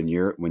when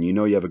you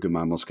know you have a good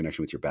mind muscle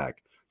connection with your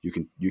back, you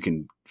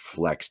can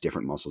flex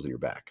different muscles in your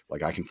back.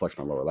 Like I can flex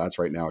my lower lats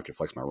right now. I can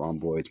flex my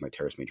rhomboids, my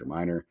teres major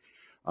minor.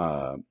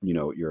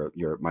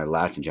 Your my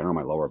lats in general,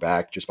 my lower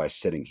back, just by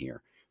sitting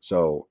here.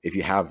 So if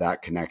you have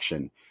that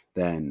connection,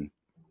 then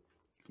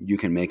you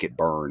can make it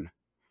burn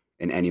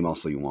in any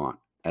muscle you want,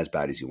 as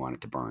bad as you want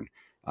it to burn.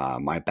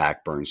 My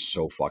back burns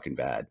so fucking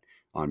bad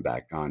on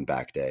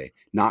back day.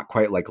 Not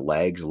quite like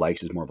legs.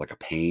 Legs is more of like a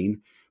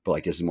pain, but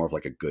like this is more of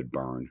like a good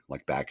burn.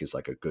 Like back is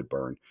like a good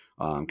burn.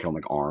 Kind of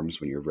like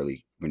arms when you're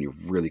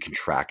really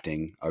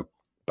contracting a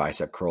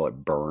bicep curl,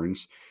 it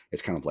burns.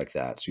 It's kind of like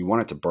that. So you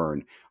want it to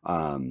burn.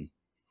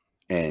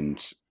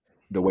 And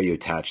the way you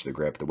attach the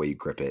grip, the way you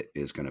grip it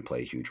is going to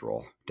play a huge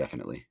role.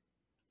 Definitely.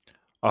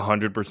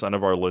 100%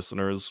 of our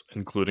listeners,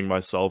 including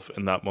myself,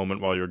 in that moment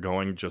while you're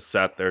going, just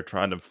sat there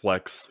trying to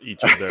flex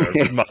each of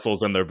their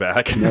muscles in their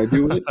back. Can I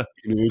do it?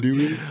 Can I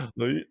do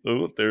it?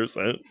 Oh, there's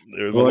the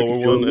Well, I can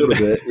lower feel one. it a little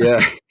bit.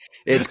 Yeah,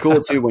 it's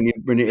cool too when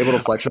you're able to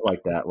flex it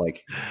like that.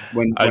 Like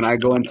when I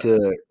go into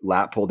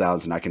lat pull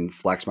downs and I can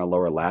flex my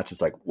lower lats,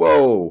 it's like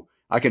whoa!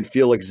 I can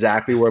feel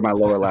exactly where my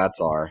lower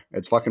lats are.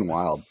 It's fucking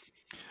wild.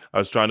 I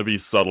was trying to be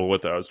subtle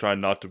with it. I was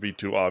trying not to be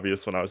too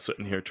obvious when I was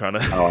sitting here trying to.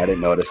 Oh, I didn't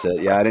notice it.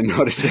 Yeah, I didn't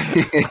notice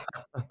it.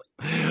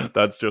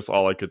 That's just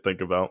all I could think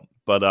about.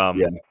 But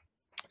Yeah.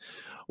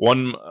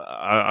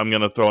 I'm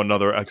going to throw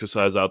another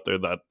exercise out there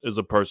that is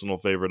a personal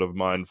favorite of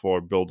mine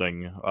for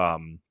building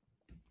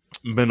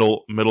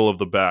middle of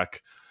the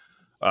back.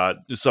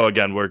 So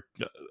again, we're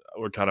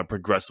kind of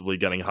progressively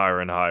getting higher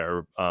and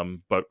higher,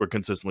 but we're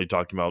consistently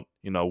talking about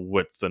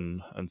width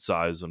and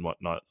size and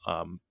whatnot.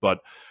 But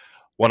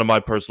one of my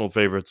personal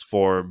favorites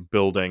for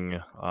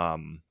building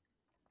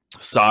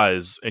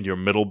size in your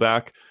middle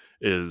back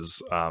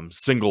is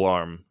single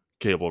arm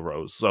cable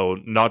rows. So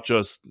not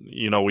just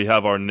we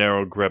have our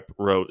narrow grip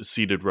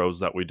seated rows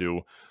that we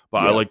do,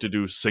 but I Yeah. like to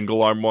do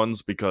single arm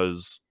ones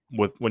because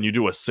when you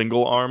do a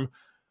single arm,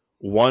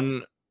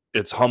 one,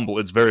 it's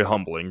very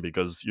humbling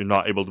because you're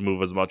not able to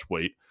move as much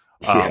weight.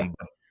 Yeah.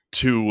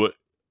 Two,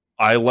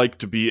 I like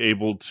to be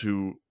able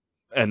to,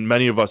 and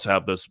many of us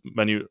have this,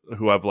 many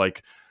who have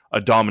like a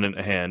dominant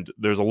hand,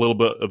 there's a little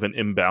bit of an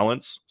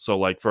imbalance. So,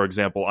 like, for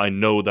example, I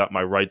know that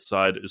my right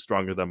side is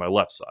stronger than my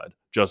left side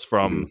just Hmm.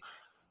 from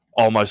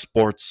all my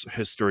sports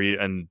history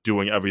and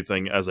doing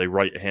everything as a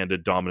right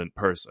handed dominant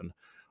person.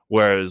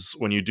 Whereas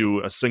when you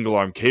do a single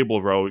arm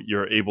cable row,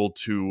 you're able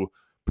to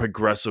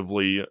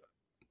progressively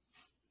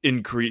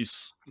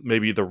increase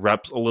maybe the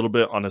reps a little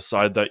bit on a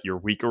side that you're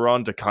weaker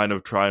on to kind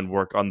of try and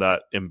work on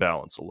that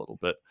imbalance a little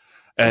bit.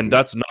 And Hmm.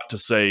 that's not to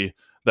say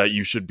that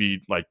you should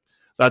be like,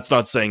 that's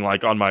not saying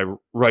like on my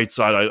right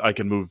side I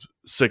can move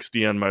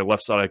 60 and my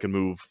left side I can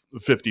move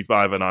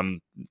 55 and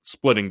I'm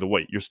splitting the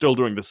weight. You're still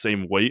doing the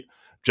same weight,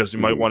 just you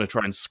might Hmm. want to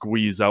try and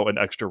squeeze out an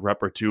extra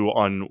rep or two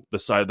on the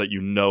side that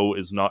you know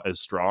is not as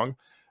strong.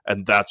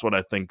 And that's what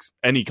I think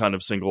any kind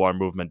of single arm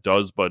movement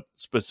does, but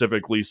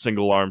specifically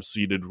single arm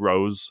seated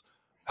rows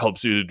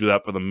helps you to do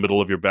that for the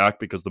middle of your back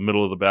because the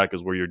middle of the back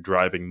is where you're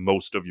driving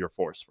most of your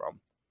force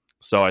from.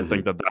 So I Hmm.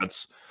 think that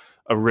that's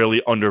a um,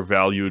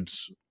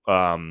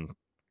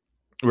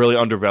 really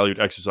undervalued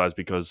exercise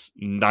because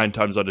 9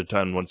 times out of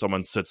 10, when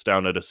someone sits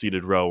down at a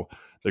seated row,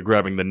 they're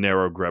grabbing the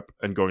narrow grip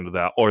and going to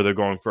that, or they're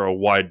going for a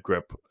wide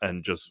grip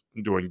and just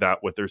doing that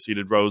with their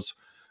seated rows.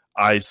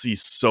 I see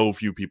so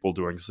few people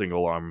doing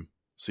single arm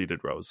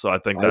seated rows. So I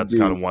think I that's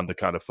kind of do. one to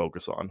kind of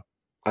focus on.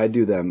 I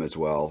do them as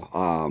well.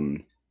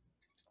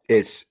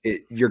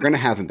 You're going to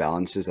have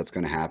imbalances. That's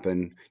going to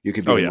happen. You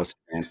could be Oh, the yeah. most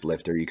advanced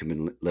lifter. You could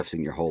be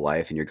lifting your whole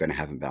life, and you're going to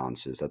have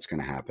imbalances. That's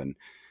going to happen.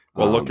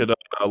 Well, Um,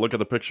 look at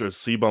the picture of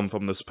Sebum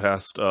from this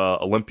past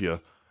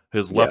Olympia.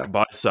 His yeah. left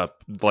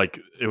bicep, like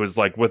it was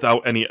like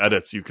without any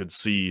edits, you could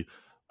see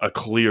a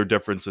clear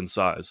difference in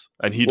size,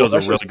 and he Well, does a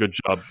that's really just good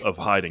job of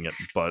hiding it.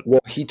 But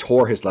well, he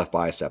tore his left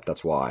bicep.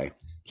 That's why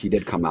he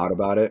did come out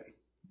about it.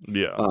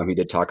 yeah, He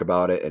did talk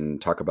about it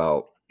and talk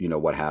about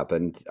what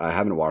happened. I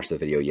haven't watched the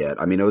video yet.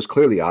 I mean, it was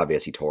clearly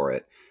obvious he tore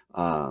it,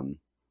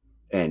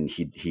 and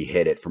he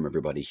hid it from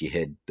everybody. He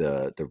hid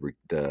the.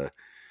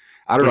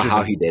 I don't know which how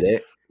isn't, he did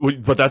it.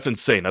 but that's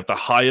insane at the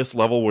highest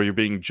level where you're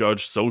being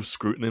judged so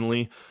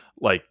scrutinally.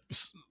 Like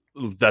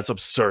that's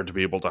absurd to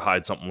be able to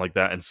hide something like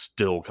that and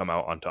still come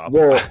out on top.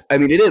 Well, I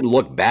mean, it didn't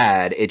look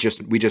bad.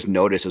 We just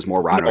noticed it was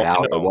more rounded No, I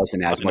out. It know,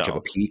 wasn't as I much of a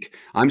know. peak.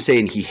 I'm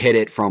saying he hid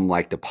it from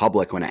like the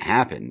public when it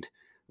happened,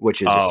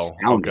 which is Oh, okay.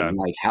 astounding.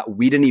 Like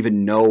we didn't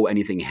even know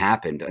anything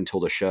happened until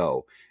the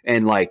show,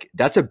 and like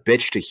that's a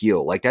bitch to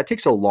heal. Like that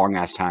takes a long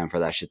ass time for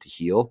that shit to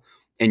heal,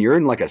 and you're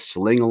in like a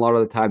sling a lot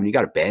of the time, and you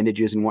got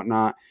bandages and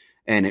whatnot,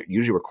 and it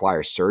usually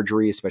requires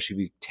surgery, especially if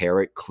you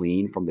tear it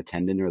clean from the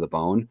tendon or the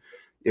bone.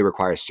 It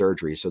requires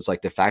surgery. So it's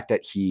like the fact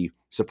that he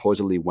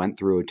supposedly went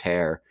through a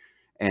tear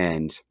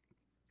and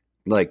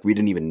like we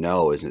didn't even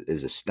know is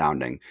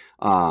astounding.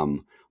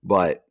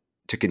 But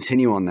to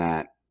continue on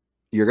that,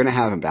 you're going to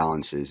have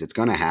imbalances. It's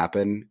going to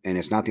happen, and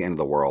it's not the end of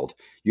the world.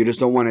 You just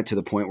don't want it to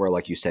the point where,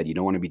 like you said, you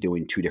don't want to be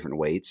doing two different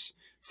weights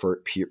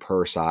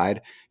per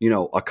side.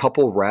 A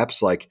couple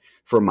reps. Like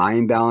for my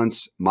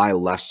imbalance, my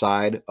left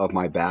side of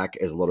my back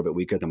is a little bit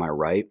weaker than my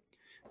right,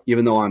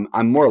 even though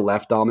I'm more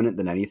left dominant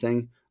than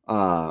anything.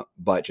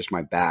 But just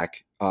my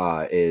back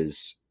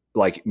is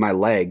like my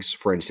legs,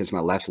 for instance, my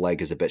left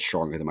leg is a bit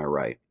stronger than my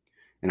right,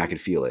 and I can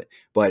feel it.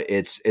 But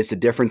it's the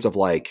difference of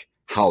like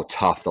how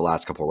tough the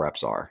last couple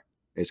reps are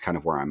is kind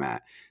of where I'm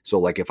at. So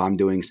like if I'm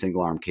doing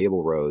single arm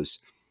cable rows,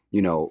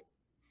 you know,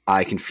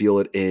 I can feel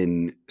it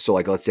in. So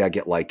like let's say I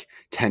get like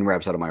 10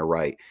 reps out of my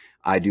right.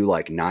 I do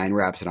like 9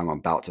 reps and I'm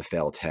about to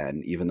fail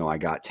 10, even though I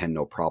got 10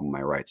 no problem on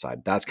my right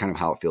side. That's kind of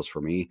how it feels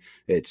for me.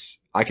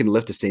 I can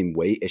lift the same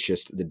weight. It's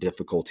just the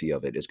difficulty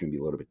of it is going to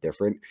be a little bit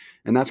different.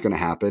 And that's going to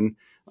happen.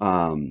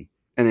 And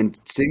then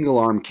single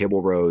arm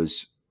cable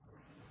rows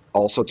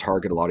also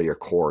target a lot of your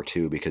core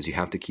too, because you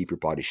have to keep your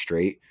body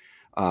straight.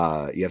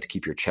 You have to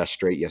keep your chest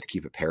straight. You have to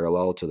keep it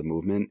parallel to the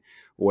movement.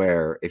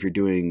 Where if you're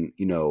doing,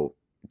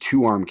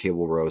 2 arm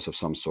cable rows of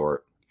some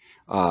sort,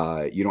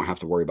 you don't have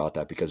to worry about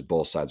that because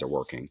both sides are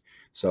working.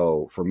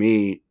 So for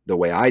me, the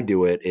way I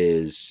do it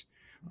is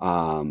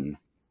um,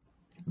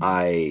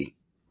 I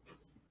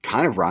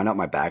kind of round out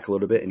my back a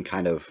little bit and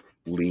kind of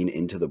lean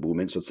into the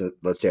movement. So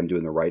let's say I'm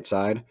doing the right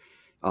side.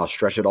 I'll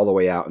stretch it all the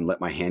way out and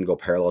let my hand go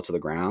parallel to the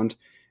ground.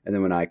 And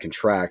then when I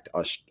contract,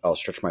 I'll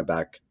stretch my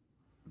back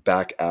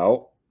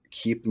out,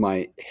 keep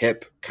my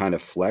hip kind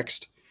of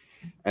flexed,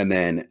 and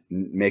then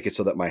make it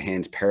so that my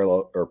hands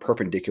parallel or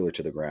perpendicular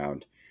to the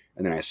ground,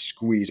 and then I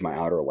squeeze my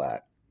outer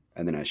lat,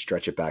 and then I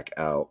stretch it back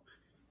out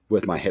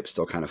with my hips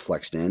still kind of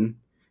flexed in,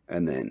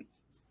 and then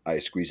I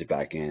squeeze it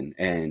back in.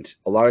 And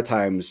a lot of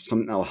times,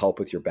 something that'll help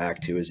with your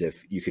back too is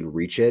if you can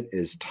reach it,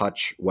 is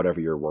touch whatever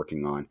you're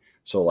working on.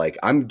 So like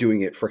I'm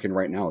doing it freaking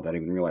right now without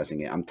even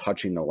realizing it. I'm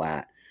touching the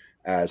lat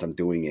as I'm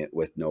doing it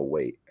with no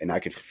weight, and I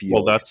could Well,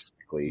 feel that's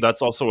exactly.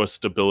 that's also a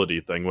stability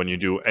thing when you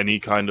do any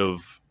kind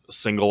of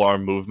single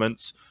arm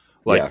movements.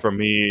 Like Yeah, for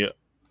me,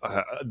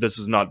 this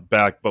is not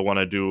back, but when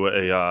I do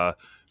a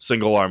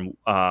single arm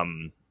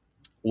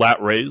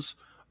lat raise,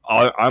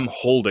 I'm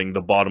holding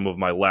the bottom of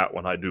my lat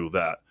when I do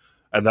that,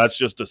 and that's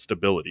just a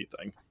stability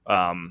thing.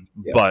 yeah.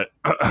 But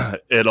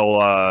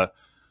it'll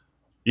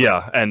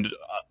yeah, and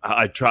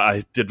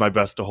I did my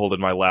best to hold in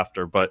my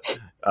laughter, but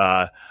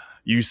uh,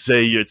 you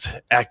say it's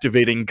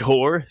activating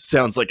core.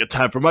 Sounds like a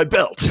time for my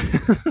belt.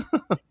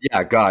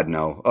 Yeah, God,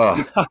 no.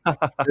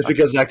 Just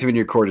because it's activating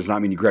your core does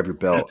not mean you grab your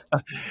belt.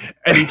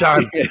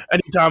 anytime,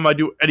 anytime I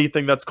do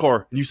anything that's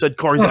core, and you said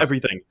core is Oh,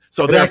 everything,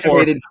 so it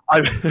activated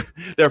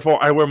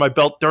therefore I wear my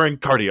belt during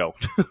cardio.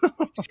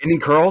 standing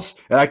curls.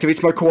 It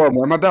activates my core. I'm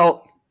wearing my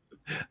belt.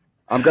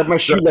 I'm grabbing my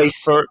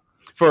shoelace. for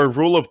for a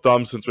rule of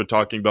thumb, since we're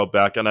talking about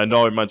back, and I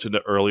know I mentioned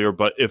it earlier,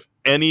 but if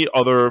any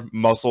other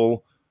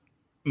muscle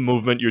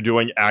movement you're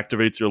doing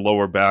activates your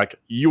lower back,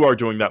 you are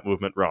doing that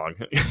movement wrong.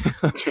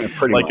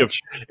 Pretty Like much.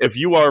 if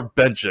you are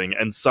benching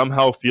and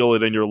somehow feel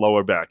it in your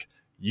lower back,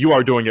 you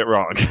are doing it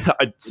wrong. You're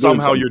doing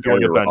Somehow something you're doing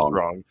very a bench wrong.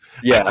 wrong.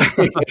 Yeah,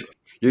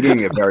 you're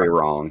doing it very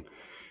wrong.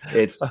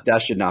 It's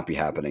that should not be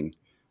happening.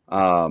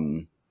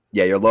 Um,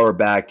 yeah, your lower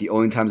back. The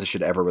only times it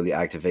should ever really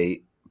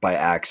activate by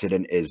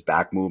accident is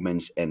back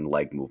movements and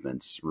leg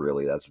movements.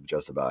 Really, that's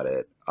just about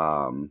it.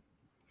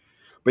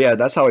 But yeah,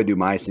 that's how I do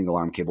my single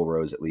arm cable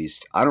rows. At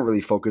least I don't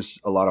really focus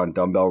a lot on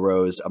dumbbell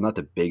rows. I'm not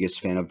the biggest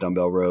fan of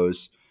dumbbell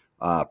rows.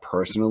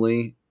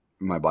 Personally,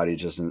 my body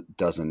just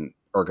doesn't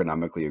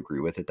ergonomically agree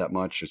with it that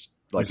much. Just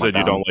You like my said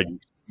you don't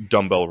balance. like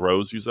dumbbell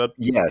rows, you said?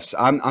 Yes,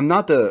 I'm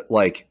not the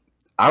like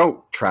I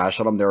don't trash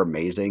on them. They're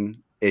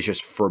amazing. It's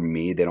just for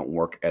me they don't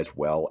work as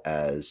well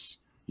as,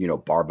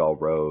 barbell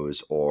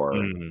rows or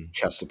Mm.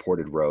 chest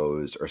supported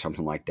rows or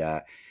something like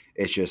that.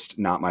 It's just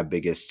not my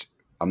biggest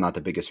I'm not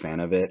the biggest fan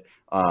of it.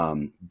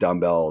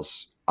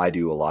 Dumbbells, I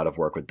do a lot of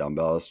work with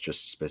dumbbells,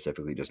 just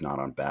specifically just not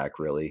on back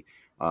really.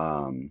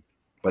 Um,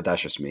 but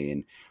that's just me.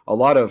 And a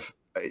lot of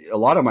a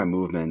lot of my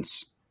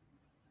movements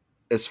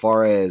as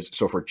far as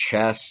so for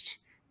chest,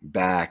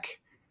 back,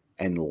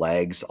 and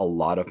legs, a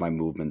lot of my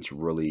movements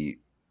really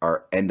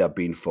are end up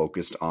being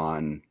focused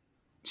on.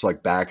 So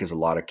like back is a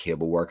lot of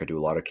cable work. I do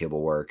a lot of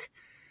cable work,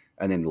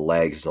 and then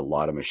legs is a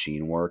lot of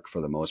machine work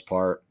for the most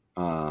part.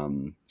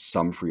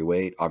 Some free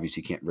weight.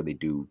 Obviously, you can't really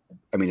do.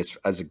 I mean,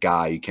 as a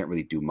guy, you can't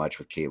really do much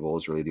with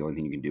cables. Really, the only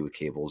thing you can do with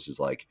cables is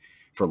like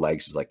for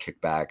legs is like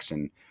kickbacks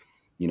and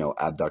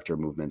abductor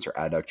movements or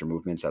adductor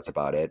movements. That's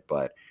about it.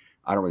 But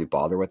I don't really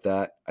bother with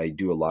that. I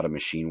do a lot of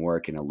machine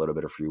work and a little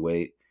bit of free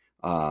weight.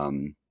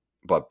 Um,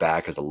 but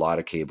back has a lot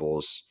of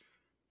cables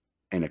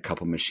and a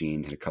couple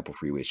machines and a couple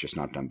free weights, just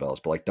not dumbbells.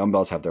 But like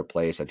dumbbells have their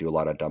place. I do a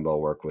lot of dumbbell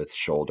work with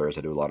shoulders.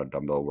 I do a lot of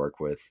dumbbell work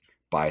with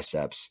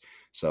biceps.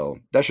 So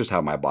that's just how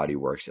my body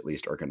works, at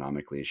least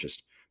ergonomically. It's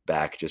just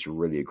back just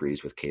really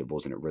agrees with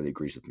cables and it really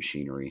agrees with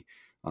machinery.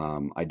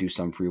 I do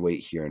some free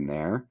weight here and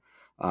there.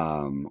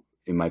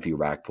 It might be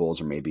rack pulls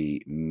or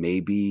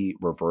maybe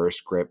reverse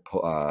grip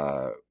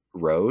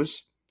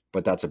rows,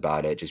 but that's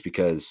about it. Just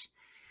because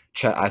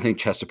I think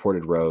chest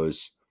supported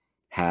rows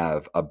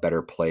have a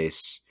better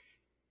place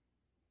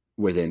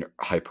within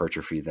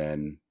hypertrophy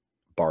than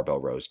barbell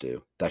rows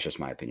do. That's just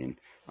my opinion.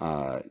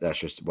 That's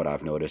just what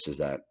I've noticed is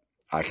that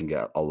I can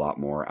get a lot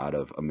more out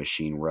of a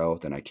machine row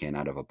than I can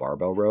out of a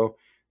barbell row,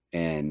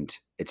 and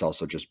it's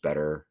also just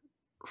better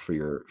for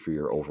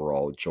your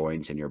overall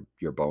joints and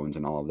your bones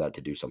and all of that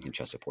to do something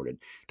chest supported.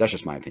 That's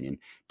just my opinion.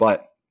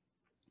 But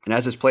and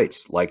as his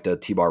plates, like the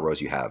T-bar rows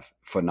you have,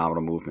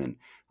 phenomenal movement.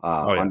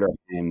 Oh yeah.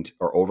 Underhand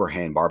or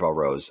overhand barbell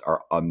rows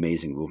are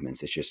amazing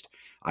movements. It's just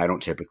I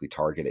don't typically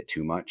target it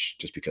too much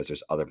just because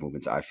there's other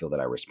movements I feel that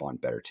I respond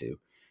better to.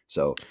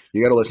 So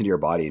you got to listen to your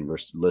body and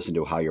listen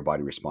to how your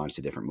body responds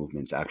to different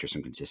movements after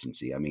some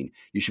consistency. I mean,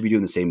 you should be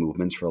doing the same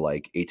movements for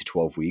like 8 to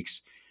 12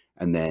 weeks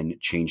and then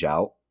change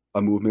out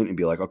a movement and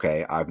be like,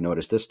 okay, I've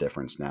noticed this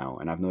difference now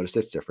and I've noticed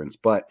this difference.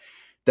 But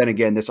then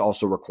again, this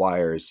also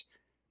requires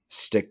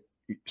stick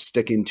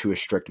sticking to a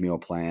strict meal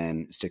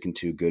plan, sticking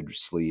to good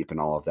sleep and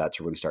all of that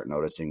to really start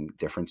noticing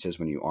differences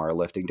when you are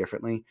lifting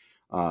differently.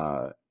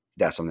 Uh,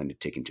 that's something to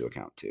take into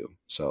account too.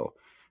 So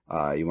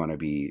you want to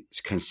be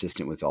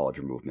consistent with all of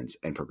your movements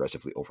and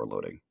progressively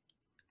overloading.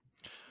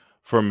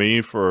 For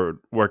me, for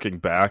working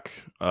back,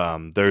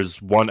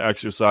 there's one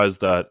exercise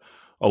that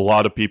a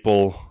lot of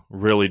people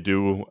really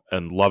do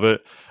and love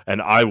it,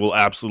 and I will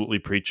absolutely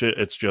preach it.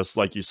 It's just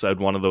like you said,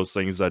 one of those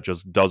things that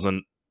just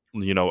doesn't,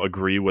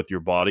 agree with your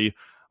body.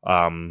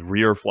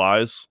 Rear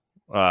flies,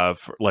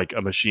 like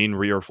a machine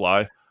rear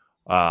fly.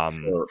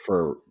 Um,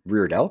 For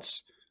rear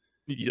delts,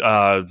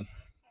 uh,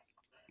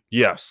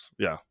 Yes,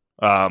 yeah.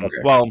 Okay.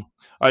 Well,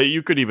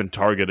 you could even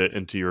target it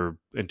into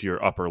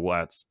your upper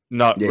lats.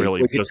 Not Yeah,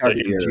 really, we could just the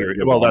target interior.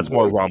 your Well, that's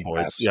more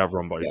rhomboids and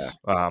rhomboids. traps.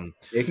 Yeah, Yeah,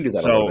 rhomboids. you can do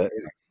that a little So,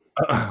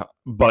 bit.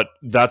 but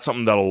that's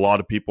something that a lot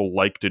of people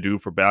like to do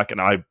for back,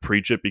 and I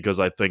preach it because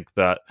I think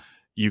that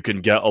you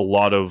can get a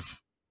lot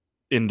of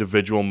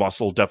individual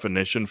muscle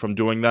definition from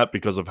doing that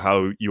because of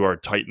how you are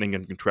tightening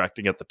and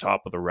contracting at the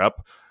top of the rep.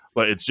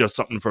 But it's just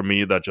something for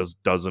me that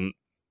just doesn't.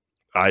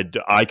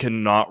 I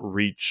cannot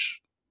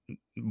reach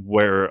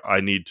where I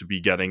need to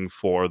be getting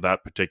for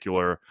that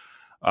particular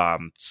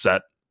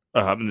set.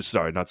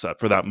 Sorry, not set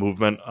for that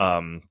movement.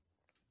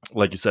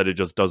 Like you said, it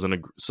just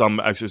doesn't. Some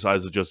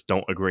exercises just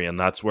don't agree, and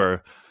that's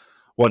where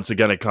once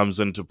again it comes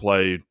into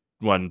play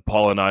when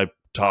Paul and I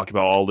talk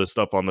about all this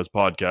stuff on this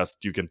podcast.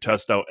 You can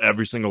test out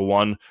every single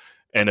one,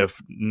 and if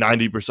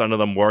 90% of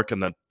them work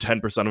and then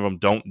 10% of them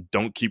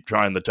don't keep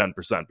trying the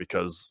 10%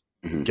 because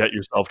Hmm. get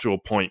yourself to a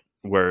point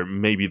where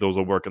maybe those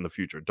will work in the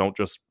future. Don't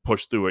just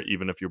push through it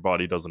even if your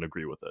body doesn't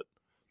agree with it.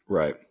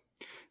 Right.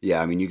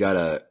 Yeah. I mean, you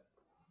gotta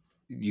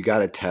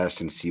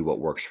test and see what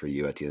works for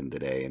you at the end of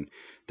the day, and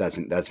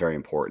that's very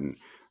important.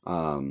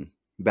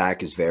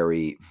 Back is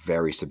very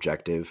very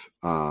subjective.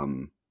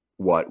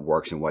 What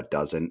works and what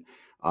doesn't.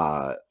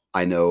 Uh,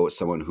 I know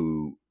someone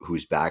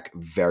whose back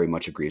very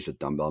much agrees with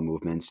dumbbell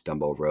movements,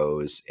 dumbbell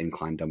rows,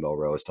 incline dumbbell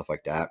rows, stuff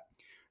like that.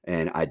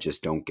 And I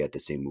just don't get the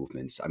same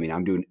movements. I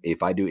mean,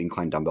 if I do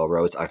incline dumbbell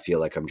rows, I feel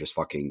like I'm just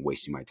fucking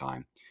wasting my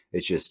time.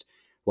 It's just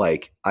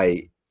like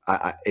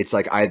it's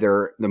like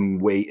either the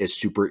weight is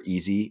super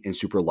easy and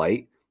super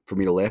light for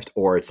me to lift,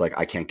 or it's like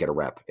I can't get a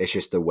rep. It's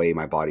just the way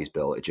my body's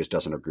built. It just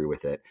doesn't agree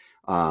with it.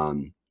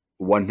 Um,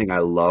 One thing I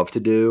love to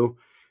do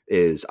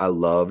is I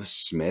love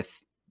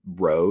Smith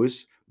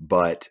rows,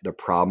 but the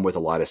problem with a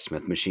lot of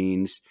Smith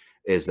machines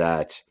is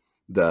that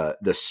the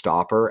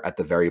stopper at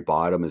the very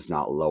bottom is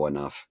not low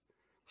enough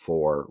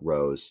for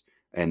rows,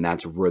 and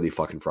that's really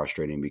fucking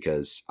frustrating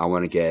because I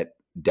want to get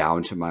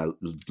down to my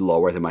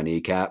lower than my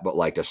kneecap, but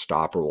like the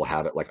stopper will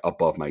have it like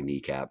above my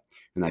kneecap,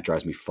 and that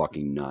drives me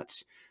fucking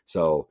nuts.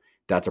 So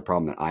that's a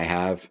problem that I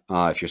have.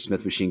 If your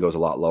Smith machine goes a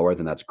lot lower,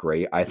 then that's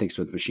great. I think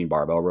Smith machine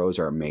barbell rows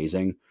are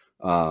amazing.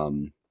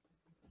 Um,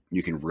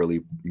 you can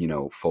really,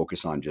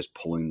 focus on just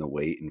pulling the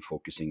weight and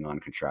focusing on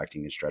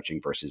contracting and stretching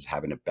versus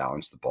having to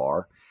balance the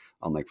bar.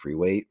 Unlike free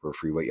weight, where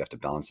free weight you have to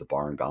balance the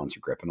bar and balance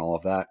your grip and all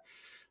of that.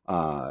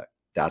 Uh,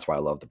 that's why I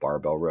love the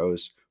barbell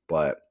rows.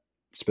 But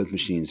Smith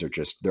machines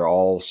they're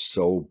all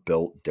so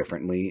built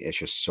differently. It's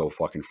just so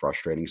fucking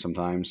frustrating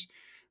sometimes.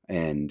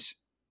 And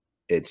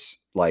it's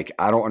like,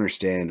 I don't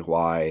understand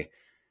why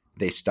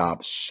they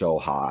stop so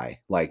high.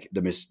 Like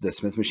the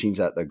Smith machines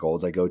at the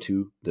Golds I go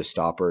to, the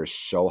stopper is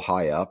so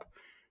high up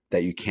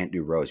that you can't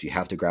do rows. You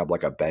have to grab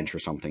like a bench or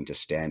something to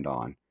stand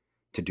on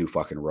to do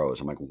fucking rows.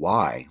 I'm like,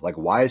 why? Like,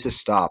 why is this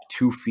stop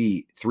 2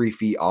 feet, 3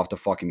 feet off the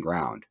fucking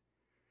ground?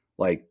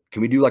 Like,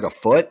 can we do like a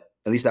foot?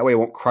 At least that way it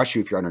won't crush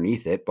you if you're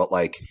underneath it. But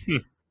like,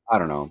 I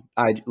don't know.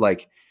 I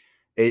like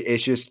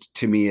it's just,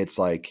 to me, it's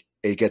like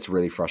it gets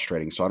really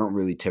frustrating. So I don't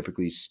really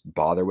typically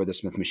bother with a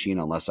Smith machine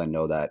unless I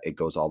know that it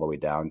goes all the way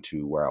down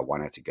to where I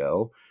want it to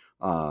go.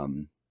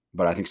 Um,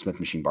 but I think Smith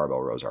machine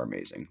barbell rows are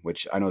amazing,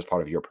 which I know is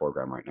part of your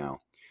program right now.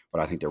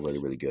 But I think they're really,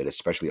 really good,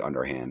 especially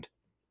underhand.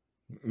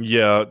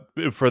 Yeah,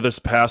 for this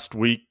past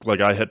week,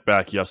 like I hit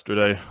back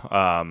yesterday.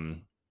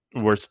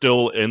 We're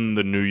still in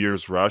the New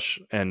Year's rush,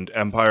 and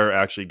Empire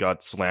actually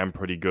got slammed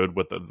pretty good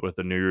with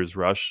the New Year's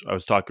rush. I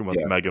was talking with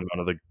Yeah. Megan, one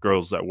of the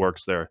girls that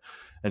works there,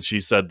 and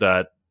she said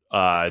that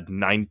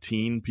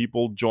 19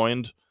 people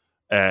joined,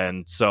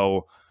 and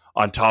so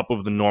on top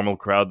of the normal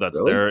crowd that's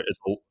Really? there,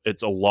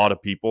 it's a lot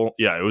of people.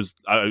 Yeah, it was.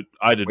 Wait,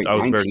 I was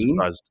very 19?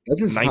 surprised.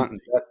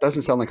 That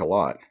doesn't sound like a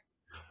lot.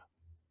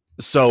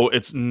 So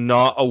it's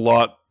not a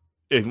lot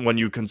when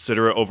you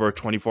consider it over a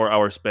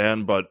 24-hour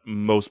span, but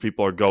most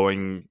people are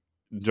going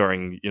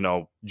during,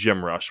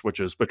 gym rush, which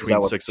is Is between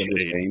that what 6 and she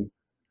was 8. saying?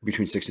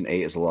 Between 6 and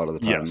 8 is a lot of the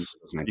time. Yes.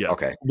 Yeah.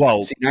 Okay.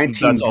 Well, See,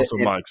 that's 19, also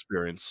my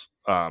experience.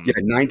 yeah,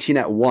 19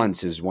 at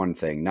once is one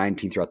thing.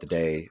 19 throughout the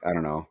day, I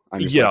don't know.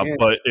 I'm just like, Yeah, eh.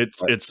 but it's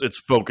But it's it's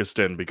focused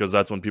in because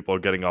that's when people are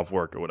getting off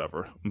work or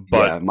whatever.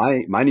 But yeah,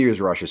 my New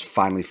Year's rush is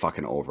finally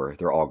fucking over.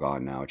 They're all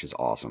gone now, which is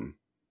awesome.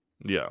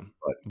 yeah.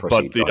 But But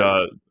proceed. Go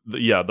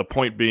ahead. the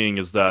point being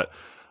is that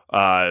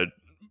uh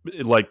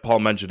like Paul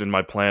mentioned, in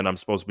my plan, I'm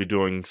supposed to be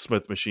doing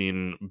Smith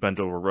machine bent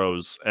over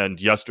rows.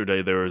 And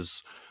yesterday there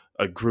was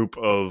a group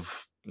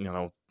of,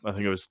 I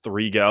think it was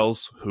three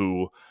gals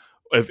who,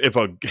 if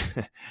a,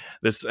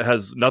 this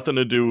has nothing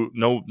to do,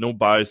 no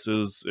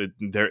biases.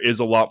 There is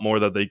a lot more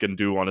that they can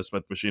do on a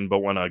Smith machine. But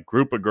when a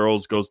group of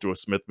girls goes to a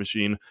Smith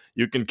machine,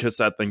 you can kiss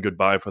that thing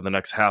goodbye for the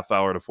next half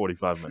hour to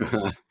 45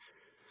 minutes.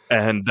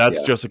 And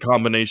that's Yeah. just a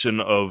combination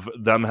of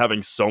them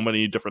having so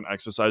many different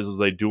exercises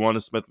they do on a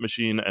Smith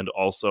machine, and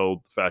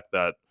also the fact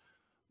that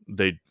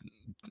they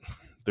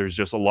there's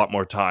just a lot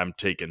more time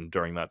taken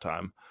during that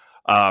time.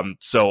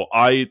 So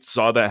I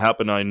saw that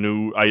happen.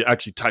 I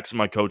actually texted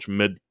my coach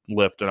mid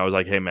lift, and I was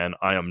like, "Hey man,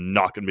 I am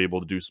not going to be able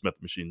to do Smith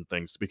machine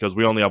things because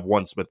we only have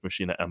one Smith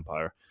machine at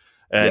Empire."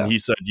 And Yeah. he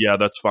said, yeah,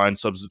 that's fine.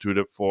 Substitute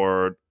it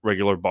for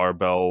regular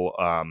barbell,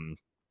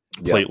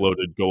 Yeah. plate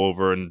loaded. Go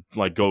over and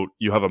like go.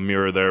 You have a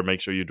mirror there.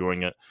 Make sure you're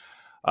doing it.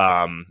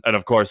 And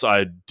of course,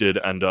 I did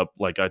end up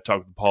like I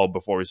talked to Paul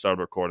before we started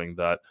recording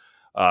that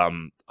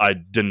I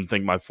didn't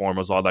think my form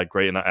was all that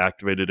great, and I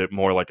activated it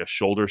more like a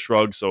shoulder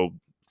shrug. So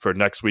for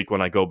next week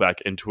when I go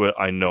back into it,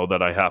 I know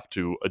that I have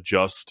to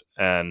adjust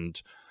and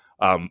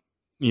um,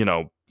 you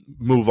know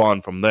move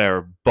on from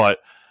there. But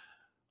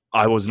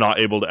I was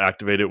not able to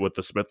activate it with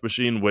the Smith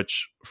machine,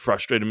 which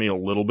frustrated me a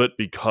little bit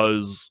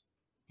because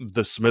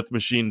the Smith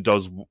machine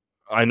does.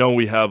 I know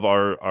we have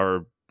our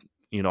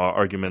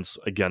arguments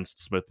against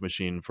Smith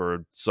machine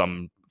for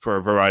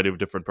a variety of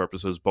different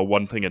purposes, but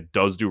one thing it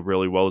does do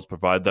really well is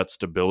provide that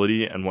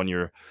stability. And when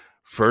you're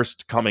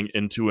first coming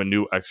into a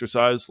new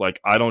exercise, like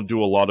I don't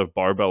do a lot of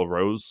barbell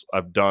rows.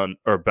 I've done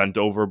or bent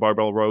over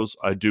barbell rows.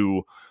 I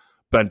do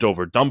bent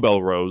over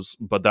dumbbell rows,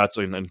 but that's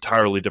an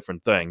entirely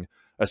different thing,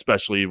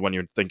 especially when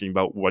you're thinking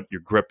about what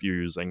your grip you're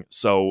using.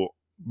 So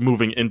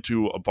moving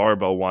into a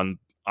barbell one,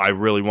 I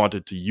really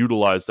wanted to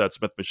utilize that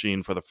Smith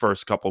machine for the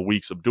first couple of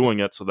weeks of doing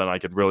it so then I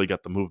could really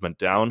get the movement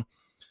down.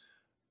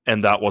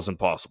 And that wasn't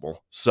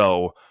possible.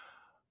 So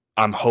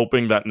I'm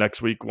hoping that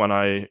next week when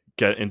I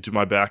get into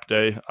my back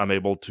day, I'm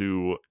able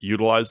to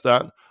utilize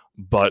that.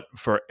 But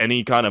for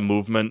any kind of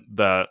movement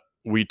that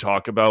we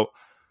talk about,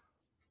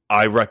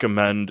 I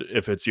recommend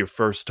if it's your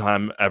first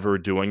time ever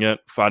doing it,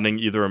 finding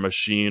either a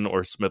machine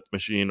or Smith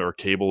machine or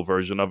cable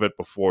version of it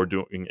before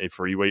doing a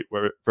free weight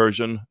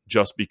version,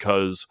 just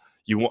because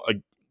you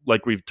want,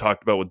 like we've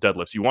talked about with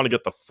deadlifts, you want to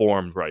get the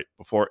form right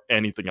before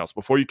anything else.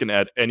 Before you can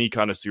add any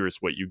kind of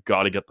serious weight, you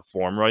got to get the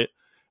form right.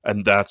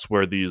 And that's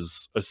where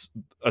these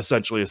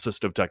essentially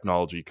assistive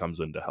technology comes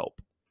in to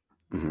help.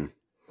 Hmm.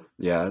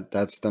 Yeah,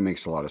 that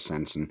makes a lot of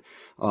sense, and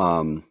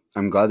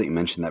I'm glad that you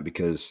mentioned that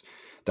because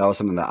that was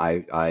something that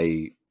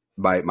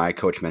my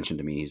coach mentioned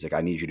to me. He's like,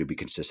 I need you to be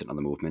consistent on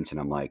the movements, and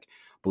I'm like,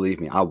 believe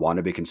me, I want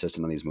to be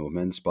consistent on these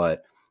movements,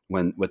 but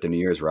when with the New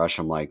Year's rush,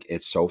 I'm like,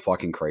 it's so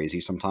fucking crazy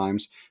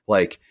sometimes.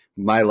 Like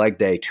my leg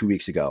day 2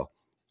 weeks ago,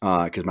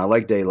 because my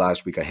leg day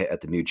last week I hit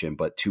at the new gym,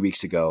 but 2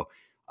 weeks ago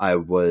I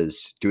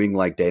was doing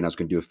leg day and I was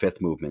going to do a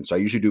fifth movement. So I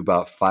usually do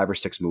about 5 or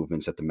 6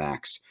 movements at the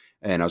max,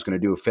 and I was going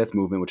to do a fifth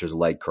movement, which was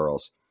leg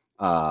curls.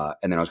 And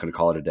then I was going to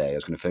call it a day. I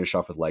was going to finish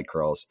off with leg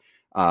curls.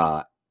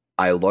 Uh,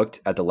 I looked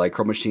at the leg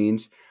curl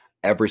machines.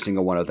 Every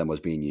single one of them was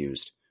being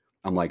used.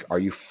 I'm like, are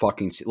you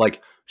fucking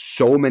like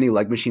so many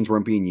leg machines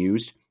weren't being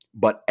used,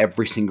 but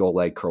every single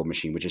leg curl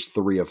machine, which is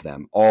three of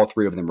them, all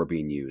three of them were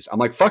being used. I'm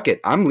like, fuck it,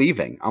 I'm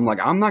leaving. I'm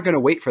like, I'm not going to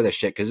wait for this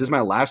shit because this is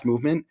my last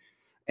movement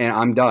and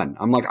I'm done.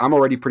 I'm like, I'm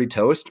already pretty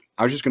toast.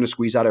 I was just going to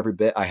squeeze out every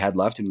bit I had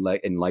left in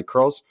leg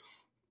curls,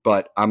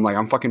 but I'm like,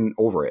 I'm fucking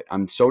over it.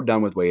 I'm so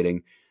done with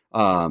waiting.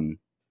 Um,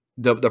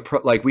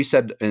 like we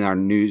said in our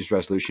news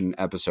resolution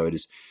episode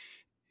is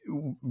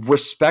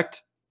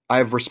respect. I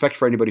have respect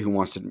for anybody who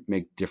wants to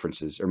make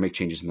differences or make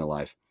changes in their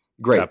life.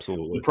 Great. The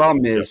Absolutely.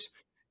 problem Yep.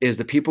 is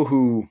the people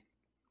who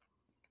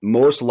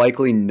most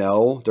likely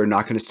know they're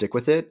not going to stick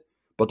with it,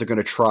 but they're going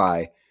to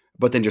try,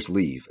 but then just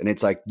leave. And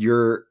it's like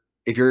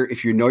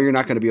if you know you're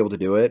not going to be able to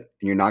do it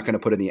and you're not going to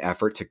put in the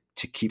effort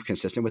to keep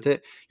consistent with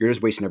it, you're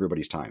just wasting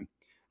everybody's time.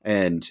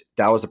 And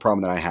that was the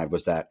problem that I had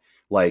was that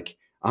like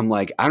I'm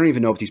like I don't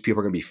even know if these people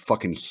are going to be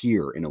fucking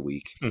here in a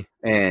week. Hmm.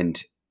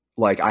 And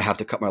like I have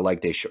to cut my leg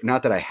day short.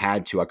 Not that I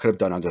had to, I could have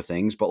done other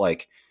things, but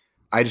like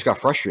I just got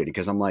frustrated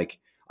because I'm like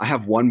I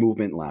have one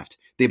movement left.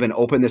 They've been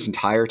open this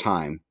entire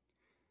time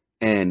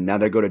and now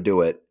they go to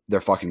do it,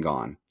 they're fucking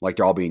gone. Like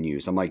they're all being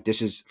used. I'm like,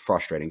 this is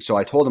frustrating. So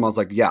I told him, I was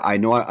like, yeah, I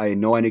know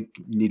I need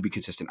to be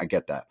consistent. I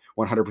get that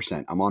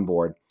 100%. I'm on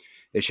board.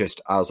 It's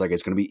just, I was like,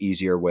 it's going to be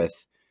easier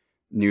with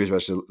New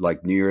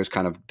Year's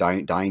kind of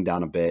dying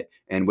down a bit,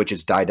 and which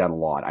has died down a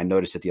lot. I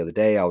noticed it the other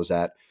day. I was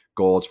at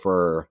Gold's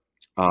for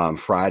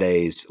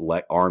Friday's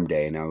arm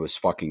day, and I was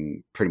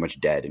fucking pretty much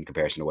dead in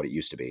comparison to what it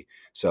used to be.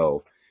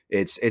 So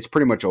it's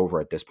pretty much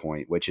over at this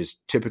point, which is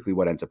typically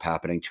what ends up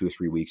happening 2 or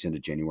 3 weeks into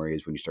January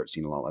is when you start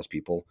seeing a lot less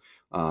people.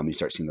 You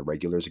start seeing the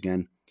regulars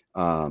again.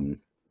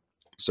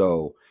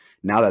 So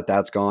now that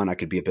that's gone, I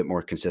could be a bit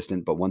more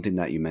consistent. But one thing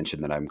that you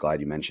mentioned that I'm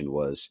glad you mentioned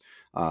was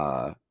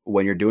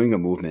when you're doing a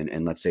movement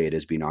and let's say it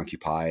is being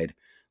occupied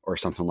or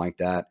something like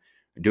that,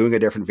 doing a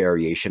different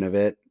variation of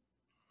it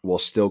will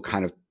still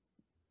kind of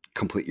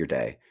complete your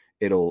day.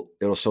 It'll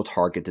still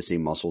target the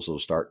same muscles.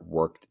 It'll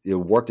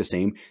work the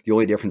same. The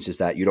only difference is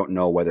that you don't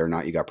know whether or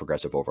not you got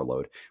progressive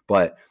overload.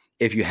 But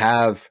if you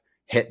have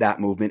hit that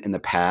movement in the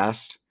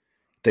past,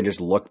 then just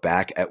look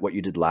back at what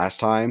you did last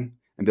time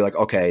and be like,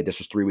 okay, this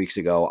was 3 weeks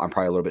ago. I'm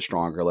probably a little bit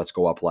stronger. Let's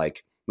go up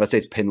like, let's say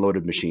it's pin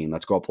loaded machine.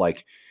 Let's go up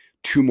like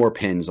 2 more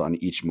pins on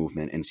each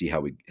movement and see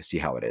how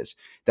it is.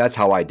 That's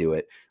how I do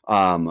it.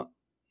 The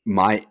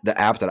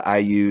app that I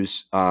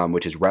use,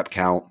 which is Rep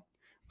Count,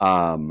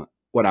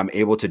 what I'm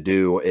able to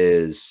do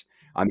is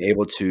I'm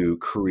able to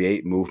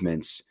create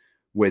movements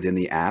within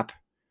the app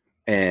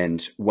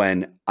And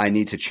when I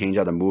need to change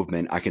out a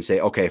movement, I can say,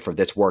 okay, for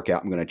this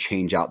workout, I'm going to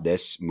change out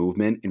this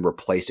movement and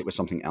replace it with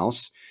something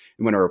else.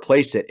 And when I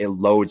replace it, it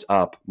loads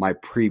up my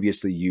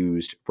previously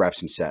used reps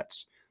and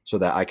sets so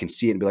that I can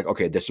see it and be like,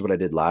 okay, this is what I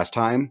did last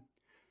time.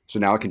 So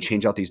now I can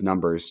change out these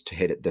numbers to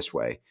hit it this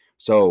way.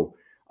 So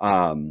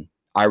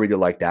I really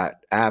like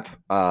that app.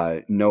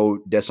 No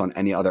diss on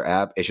any other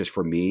app. It's just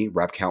for me,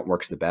 Rep Count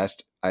works the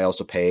best. I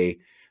also pay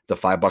the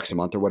 $5 a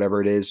month or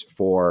whatever it is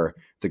for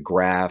the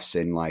graphs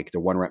and like the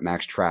 1 rep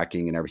max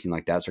tracking and everything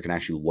like that. So I can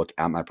actually look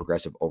at my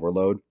progressive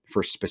overload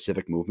for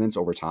specific movements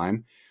over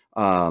time.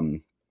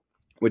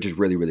 Which is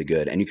really, really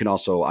good. And I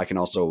can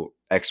also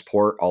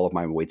export all of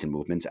my weights and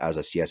movements as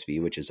a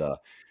CSV, which is a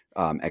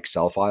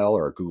Excel file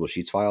or a Google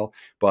Sheets file.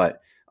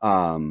 But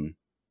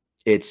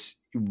it's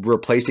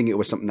replacing it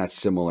with something that's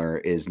similar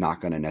is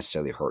not going to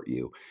necessarily hurt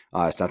you.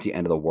 It's not the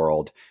end of the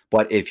world.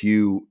 But if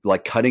you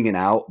like cutting it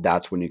out,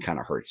 that's when it kind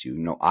of hurts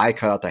you. I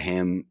cut out the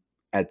ham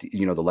at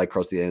the leg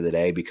curls at the end of the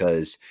day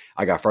because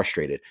I got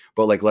frustrated.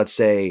 But like, let's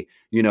say,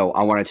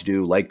 I wanted to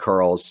do leg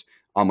curls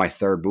on my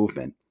third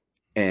movement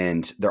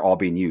and they're all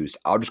being used.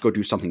 I'll just go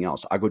do something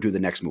else. I'll go do the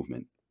next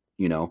movement,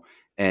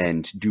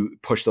 and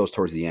push those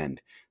towards the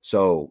end.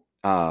 So,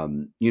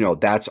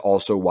 that's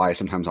also why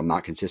sometimes I'm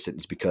not consistent.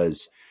 It's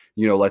because,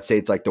 let's say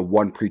it's like the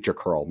one preacher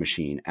curl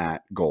machine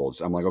at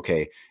Gold's. I'm like,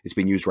 okay, it's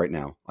being used right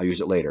now. I'll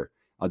use it later.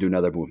 I'll do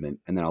another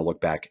movement. And then I'll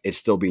look back. It's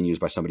still being used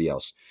by somebody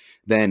else.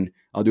 Then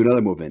I'll do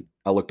another movement.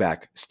 I'll look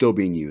back. Still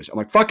being used. I'm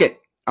like, fuck it.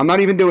 I'm not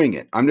even doing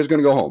it. I'm just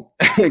going to go home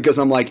because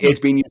I'm like, it's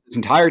being used this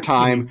entire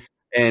time.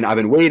 And I've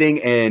been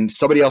waiting and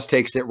somebody else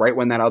takes it right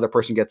when that other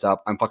person gets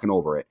up. I'm fucking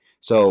over it.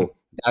 So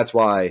that's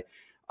why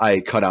I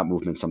cut out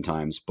movements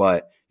sometimes,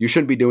 but you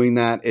shouldn't be doing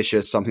that. It's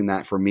just something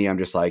that for me, I'm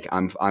just like,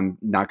 I'm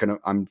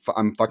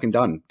fucking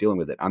done dealing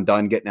with it. I'm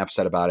done getting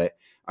upset about it.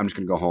 I'm just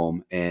going to go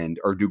home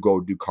or do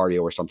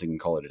cardio or something and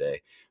call it a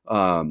day.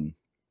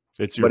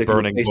 It's your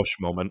burning bush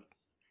moment.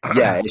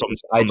 Yeah, it's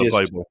from the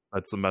Bible.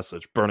 That's the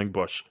message. Burning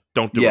bush.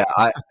 Don't do it.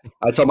 Yeah,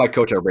 I tell my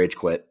coach I rage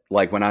quit.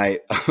 Like when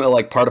I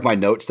like part of my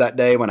notes that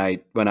day when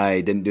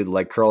I didn't do the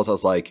leg curls, I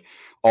was like,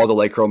 all the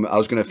leg curl. I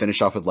was going to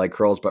finish off with leg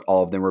curls, but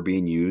all of them were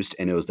being used,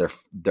 and it was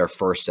their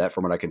first set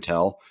from what I can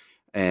tell,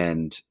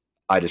 and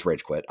I just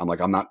rage quit. I'm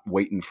like, I'm not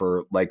waiting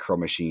for leg curl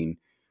machine,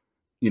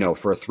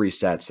 for 3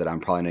 sets that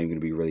I'm probably not even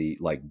going to be really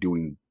like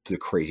doing the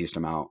craziest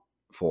amount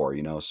for,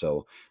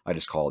 So I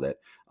just called it.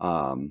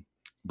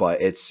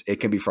 But it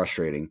can be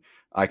frustrating.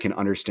 I can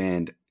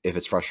understand if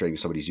it's frustrating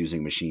if somebody's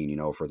using a machine,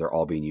 for they're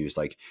all being used.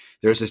 Like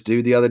there's this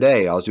dude the other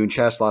day, I was doing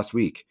chest last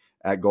week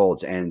at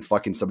Gold's and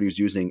fucking somebody was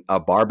using a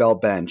barbell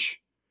bench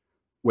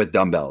with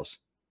dumbbells.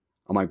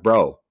 I'm like,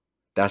 bro,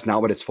 that's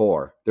not what it's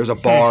for. There's a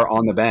bar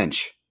on the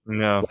bench.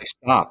 No. Like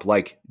stop.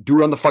 Like do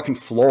it on the fucking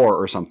floor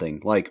or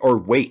something. Like, or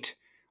wait,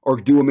 or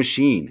do a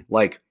machine.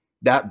 Like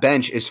that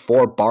bench is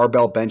for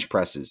barbell bench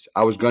presses.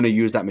 I was going to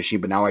use that machine,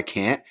 but now I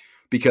can't.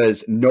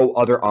 Because no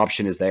other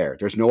option is there.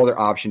 There's no other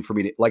option for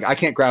me to I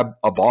can't grab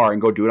a bar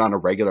and go do it on a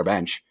regular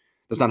bench.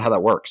 That's not how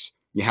that works.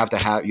 You have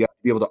to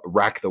be able to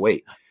rack the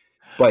weight.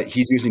 But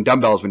he's using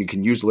dumbbells when you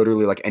can use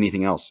literally like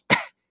anything else.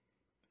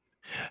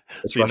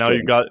 See, now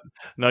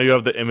you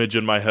have the image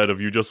in my head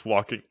of you just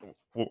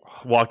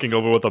walking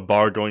over with a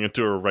bar, going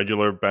into a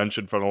regular bench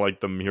in front of like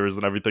the mirrors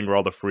and everything where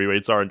all the free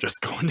weights are and just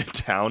going to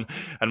town.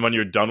 And when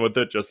you're done with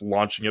it, just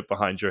launching it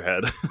behind your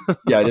head.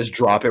 Yeah, just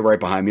drop it right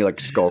behind me like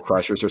skull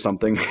crushers or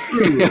something.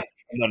 And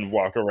then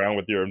walk around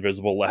with your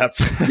invisible lats.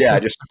 Yeah,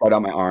 just spread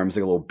out my arms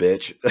like a little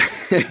bitch.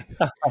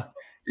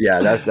 Yeah,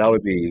 that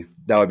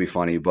would be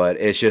funny. But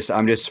it's just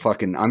I'm just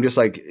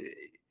like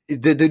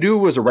the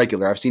dude was a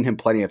regular. I've seen him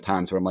plenty of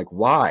times, but I'm like,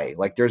 why?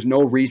 Like, there's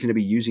no reason to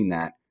be using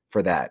that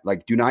for that.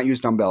 Like, do not use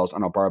dumbbells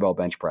on a barbell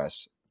bench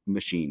press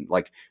machine.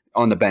 Like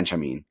on the bench, I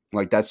mean,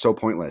 like that's so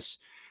pointless.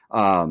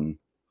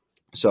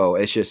 So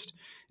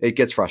it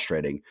gets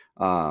frustrating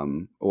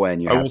when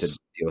you have to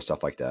deal with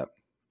stuff like that.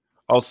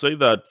 I'll say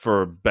that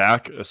for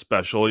back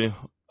especially,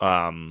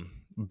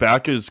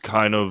 back is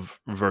kind of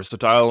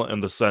versatile in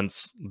the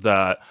sense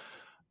that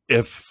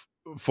if,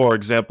 for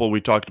example,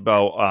 we talked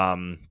about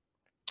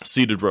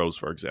seated rows,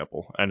 for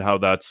example, and how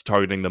that's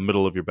targeting the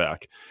middle of your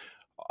back.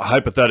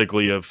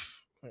 Hypothetically,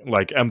 if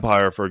like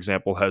Empire, for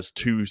example, has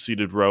 2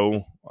 seated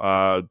row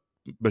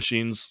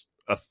machines,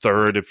 a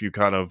third if you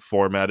kind of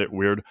format it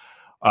weird.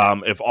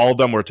 If all of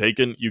them were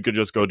taken, you could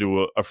just go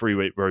do a free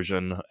weight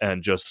version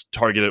and just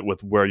target it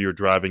with where you're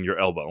driving your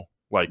elbow.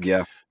 Like,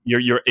 yeah,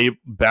 your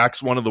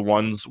back's one of the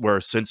ones where,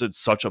 since it's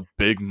such a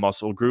big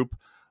muscle group,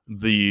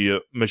 the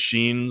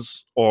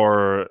machines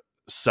or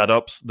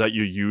setups that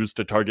you use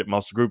to target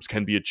muscle groups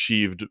can be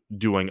achieved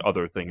doing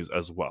other things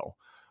as well.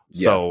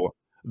 Yeah. So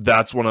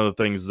that's one of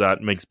the things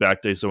that makes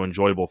back day so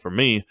enjoyable for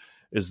me,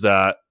 is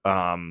that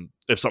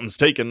if something's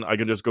taken, I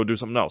can just go do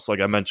something else. Like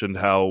I mentioned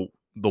how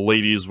the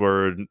ladies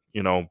were,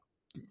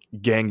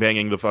 gang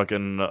banging the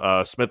fucking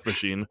Smith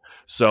machine.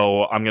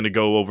 So I'm going to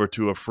go over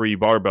to a free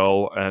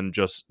barbell and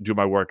just do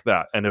my work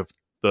that. And if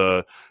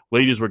the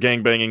ladies were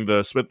gangbanging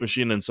the Smith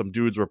machine and some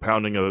dudes were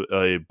pounding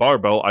a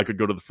barbell, I could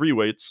go to the free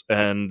weights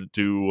and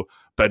do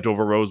bent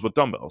over rows with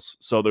dumbbells.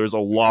 So there's a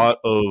lot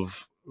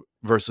of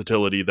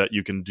versatility that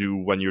you can do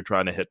when you're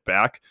trying to hit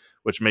back,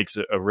 which makes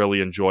it a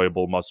really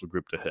enjoyable muscle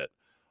group to hit.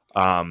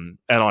 And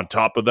on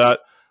top of that,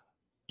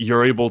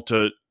 you're able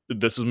to,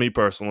 this is me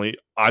personally,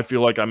 I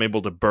feel like I'm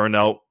able to burn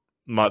out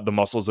the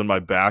muscles in my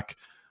back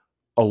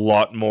a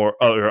lot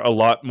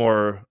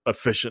more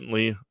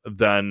efficiently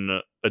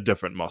than a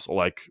different muscle.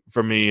 Like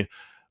for me,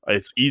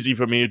 it's easy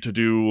for me to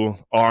do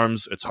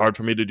arms, it's hard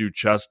for me to do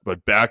chest,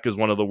 but back is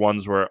one of the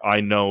ones where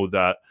I know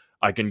that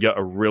I can get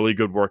a really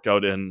good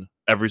workout in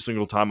every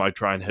single time I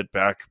try and hit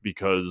back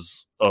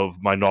because of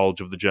my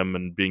knowledge of the gym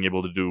and being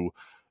able to do,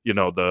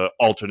 the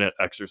alternate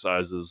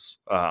exercises,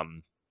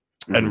 and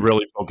Mhm.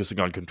 really focusing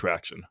on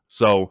contraction.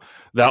 So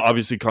that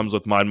obviously comes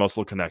with mind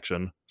muscle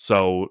connection.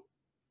 So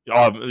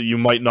you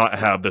might not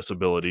have this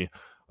ability,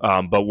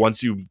 but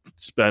once you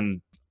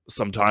spend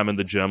some time in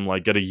the gym,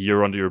 like get a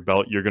year under your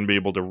belt, you're going to be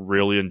able to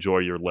really enjoy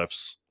your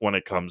lifts when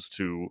it comes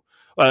to.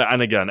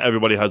 And again,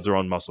 everybody has their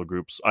own muscle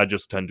groups. I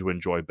just tend to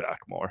enjoy back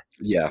more.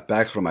 Yeah,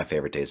 back's one of my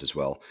favorite days as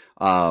well.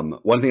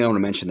 One thing I want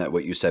to mention that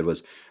what you said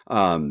was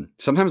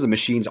sometimes the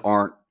machines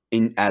aren't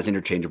as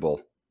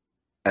interchangeable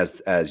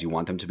as you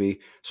want them to be.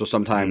 So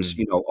sometimes,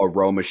 Mm, a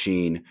row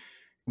machine,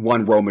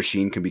 one row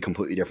machine can be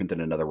completely different than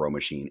another row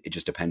machine. It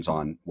just depends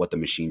on what the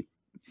machine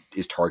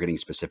is targeting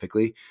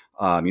specifically.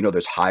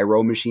 There's high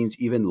row machines,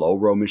 even low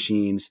row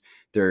machines.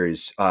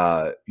 There's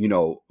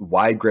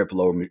wide grip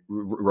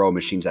row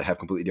machines that have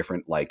completely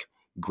different like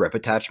grip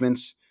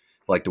attachments,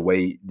 like the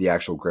way the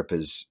actual grip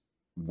is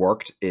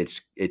worked.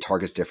 It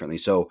targets differently.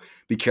 So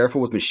be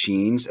careful with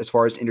machines as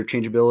far as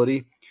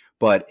interchangeability.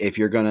 But if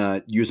you're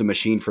gonna use a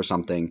machine for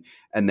something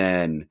and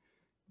then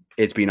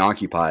it's being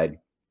occupied,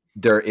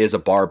 there is a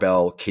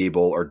barbell,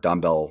 cable, or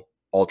dumbbell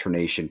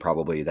alternation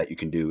probably that you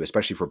can do,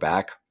 especially for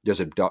back. There's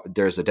a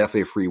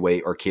definitely a free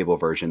weight or cable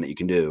version that you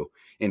can do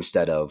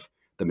instead of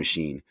the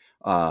machine.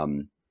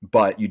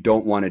 But you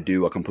don't want to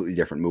do a completely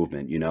different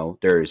movement.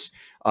 There's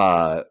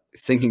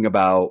thinking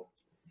about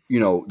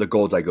the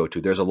golds I go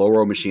to. There's a low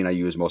row machine I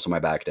use most of my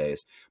back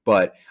days,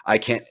 but I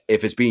can't,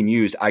 if it's being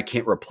used, I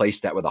can't replace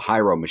that with a high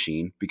row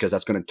machine because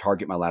that's going to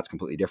target my lats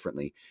completely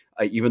differently.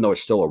 Even though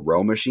it's still a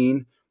row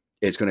machine,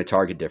 it's going to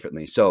target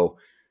differently. So,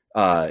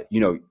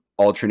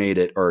 alternate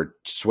it or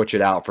switch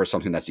it out for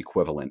something that's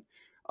equivalent.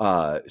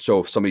 So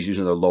if somebody's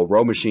using the low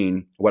row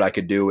machine, what I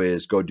could do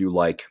is go do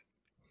like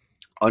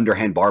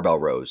underhand barbell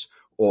rows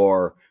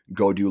or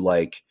go do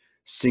like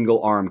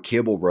single arm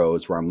cable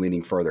rows where I'm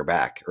leaning further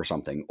back or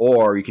something.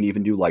 Or you can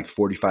even do like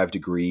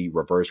 45-degree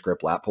reverse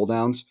grip lat pull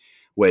downs,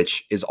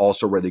 which is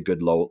also really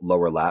good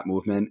lower lat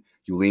movement.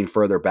 You lean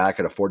further back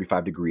at a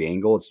 45-degree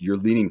angle. You're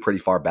leaning pretty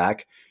far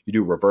back. You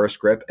do reverse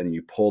grip and then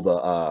you pull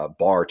the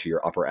bar to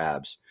your upper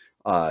abs.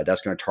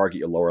 That's going to target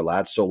your lower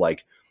lats. So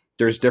like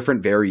there's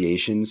different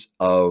variations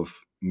of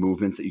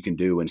movements that you can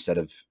do instead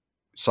of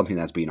something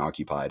that's being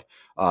occupied.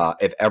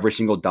 If every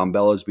single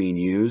dumbbell is being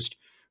used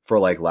for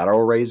like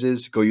lateral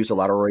raises, go use a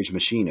lateral raise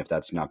machine if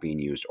that's not being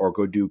used, or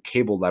go do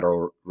cable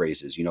lateral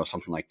raises,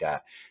 something like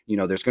that.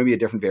 There's going to be a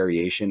different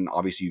variation.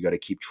 Obviously, you got to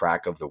keep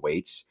track of the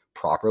weights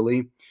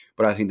properly,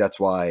 but I think that's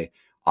why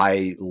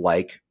I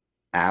like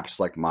apps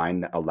like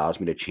mine that allows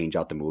me to change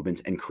out the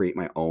movements and create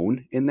my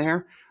own in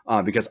there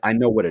because I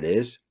know what it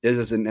is. It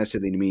doesn't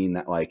necessarily mean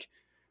that like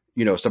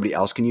somebody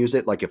else can use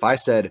it. Like if I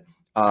said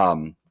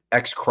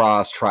X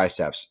cross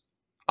triceps,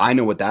 I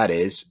know what that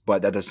is,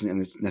 but that doesn't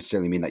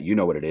necessarily mean that you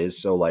know what it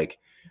is. So like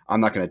I'm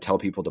not going to tell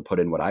people to put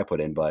in what I put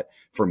in, but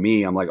for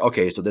me, I'm like,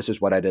 okay, so this is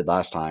what I did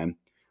last time.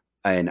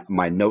 And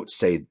my notes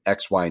say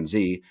X, Y, and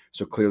Z.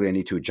 So clearly I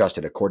need to adjust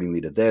it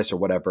accordingly to this or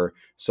whatever.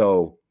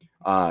 So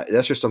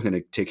that's just something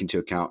to take into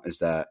account is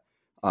that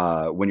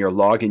when you're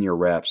logging your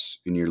reps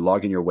and you're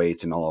logging your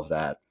weights and all of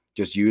that,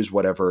 just use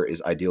whatever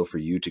is ideal for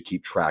you to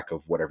keep track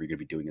of whatever you're going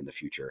to be doing in the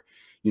future.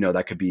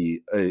 That could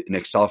be an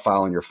Excel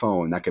file on your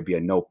phone. That could be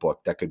a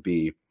notebook. That could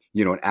be,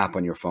 an app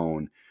on your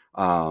phone.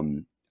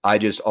 I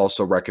just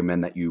also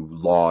recommend that you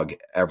log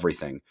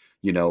everything.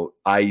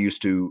 I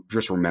used to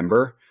just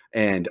remember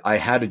and I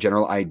had a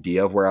general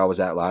idea of where I was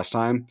at last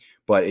time.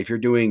 But if you're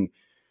doing,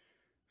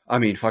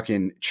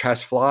 fucking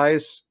chest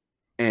flies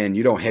and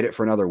you don't hit it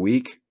for another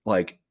week,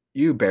 like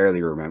you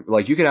barely remember.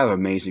 Like you could have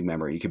amazing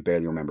memory. You could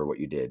barely remember what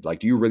you did. Like,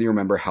 do you really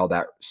remember how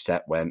that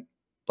set went?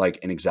 Like,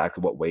 and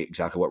exactly what weight,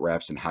 exactly what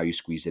reps, and how you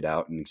squeezed it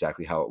out, and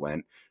exactly how it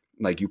went.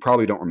 Like, you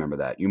probably don't remember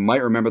that. You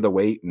might remember the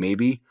weight,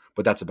 maybe,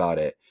 but that's about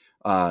it.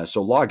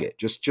 So log it.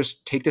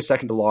 Just take the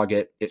second to log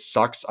it. It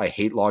sucks. I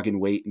hate logging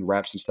weight and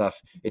reps and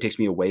stuff. It takes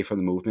me away from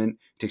the movement.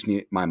 It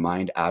takes my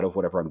mind out of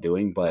whatever I'm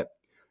doing, but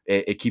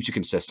it keeps you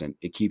consistent.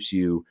 It keeps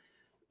you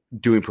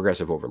doing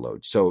progressive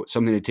overload. So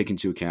something to take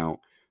into account.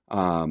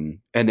 And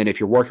then if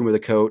you're working with a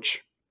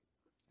coach,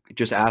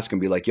 just ask him,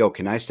 be like, yo,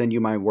 can I send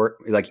you my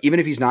work? Like, even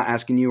if he's not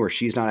asking you or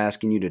she's not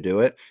asking you to do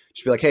it,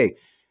 just be like, hey,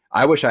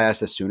 I wish I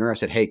asked this sooner. I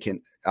said, hey,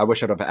 I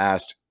wish I'd have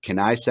asked, can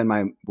I send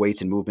my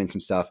weights and movements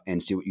and stuff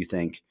and see what you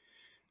think?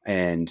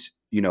 And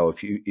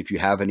if you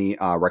have any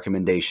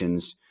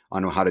recommendations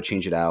on how to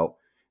change it out,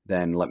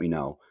 then let me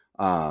know.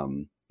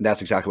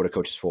 That's exactly what a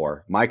coach is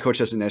for. My coach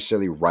doesn't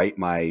necessarily write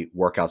my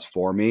workouts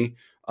for me.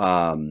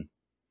 Um,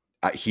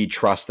 he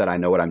trusts that I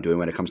know what I'm doing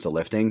when it comes to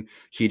lifting.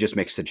 He just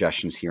makes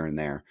suggestions here and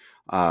there.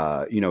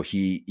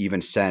 He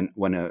even sent,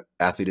 when an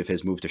athlete of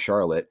his moved to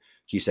Charlotte,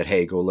 he said,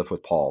 "Hey, go lift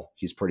with Paul.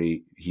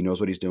 He knows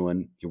what he's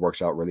doing. He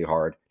works out really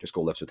hard. Just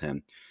go lift with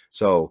him."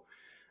 So,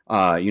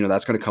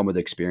 that's going to come with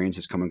experience.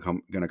 It's going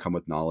to come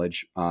with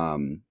knowledge.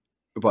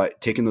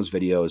 But taking those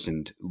videos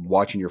and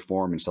watching your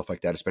form and stuff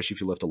like that, especially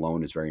if you lift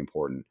alone, is very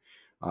important.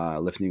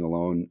 Lifting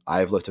alone,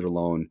 I've lifted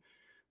alone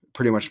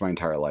pretty much my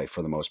entire life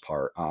for the most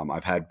part.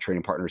 I've had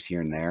training partners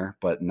here and there,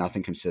 but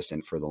nothing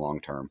consistent for the long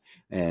term.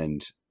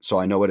 And so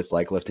I know what it's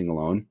like lifting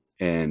alone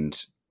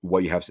and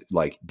what you have to,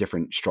 like,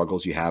 different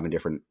struggles you have and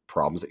different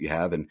problems that you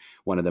have. And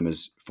one of them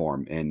is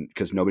form. And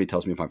because nobody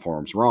tells me if my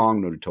form's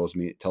wrong, nobody tells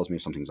me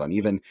if something's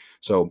uneven.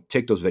 So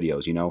take those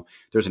videos.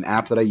 There's an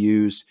app that I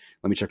use.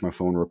 Let me check my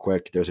phone real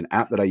quick. There's an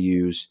app that I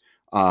use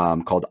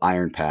called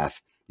Iron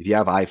Path. If you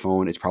have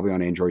iPhone, it's probably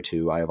on Android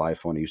too. I have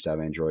iPhone. I used to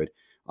have Android.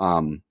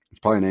 It's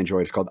probably an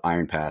Android. It's called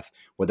Iron Path.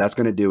 What that's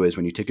going to do is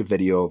when you take a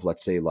video of,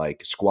 let's say,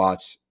 like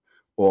squats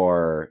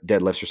or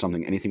deadlifts or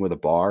something, anything with a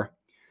bar,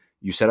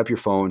 you set up your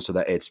phone so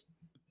that it's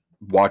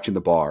watching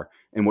the bar.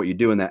 And what you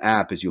do in that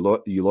app is you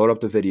load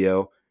up the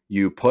video,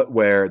 you put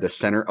where the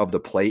center of the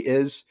plate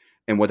is,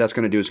 and what that's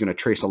going to do is going to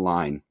trace a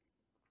line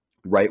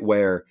right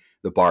where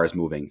the bar is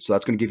moving. So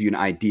that's going to give you an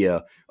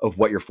idea of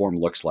what your form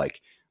looks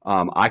like.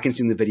 I can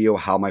see in the video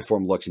how my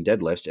form looks in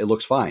deadlifts. It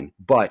looks fine.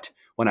 But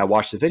when I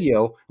watch the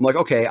video, I'm like,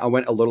 okay, I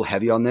went a little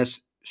heavy on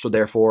this. So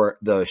therefore,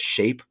 the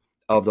shape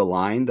of the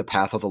line, the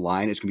path of the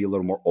line is going to be a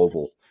little more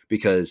oval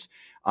because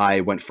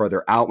I went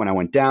further out when I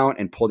went down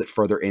and pulled it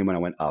further in when I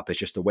went up. It's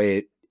just the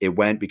way it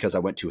went because I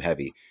went too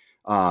heavy.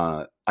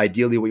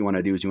 Ideally, what you want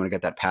to do is you want to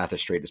get that path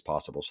as straight as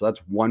possible. So that's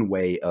one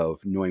way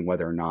of knowing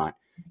whether or not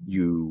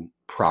you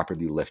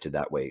properly lifted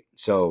that weight.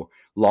 So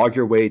log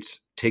your weights,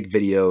 take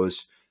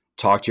videos,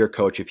 talk to your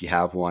coach if you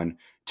have one,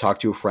 talk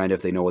to a friend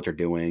if they know what they're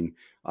doing,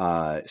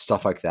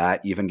 stuff like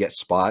that. Even get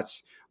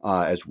spots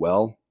as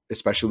well,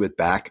 especially with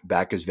back.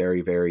 Back is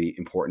very, very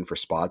important for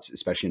spots,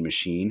 especially in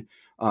machine.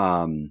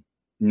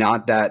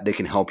 Not that they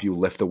can help you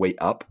lift the weight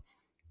up,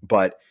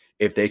 but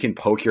if they can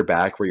poke your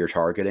back where you're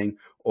targeting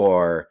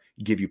or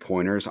give you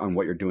pointers on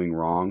what you're doing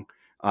wrong,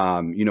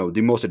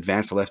 the most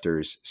advanced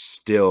lifters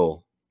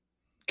still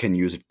can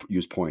use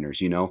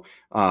pointers.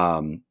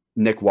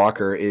 Nick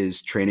Walker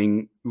is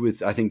training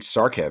with, I think,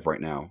 Sarkev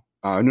right now.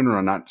 No,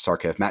 not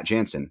Sarkev, Matt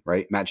Jansen,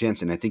 right? Matt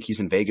Jansen. I think he's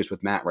in Vegas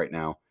with Matt right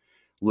now,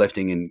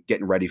 lifting and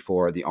getting ready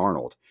for the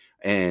Arnold.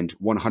 And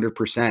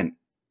 100%,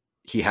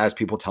 he has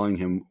people telling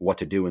him what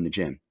to do in the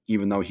gym,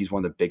 even though he's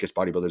one of the biggest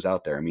bodybuilders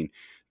out there. I mean,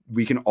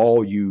 we can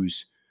all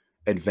use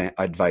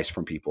advice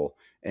from people.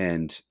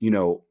 And,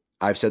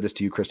 I've said this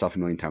to you, Christoph, a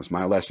million times.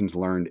 My lessons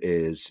learned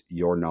is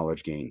your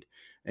knowledge gained.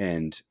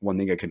 And one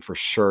thing I can for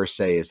sure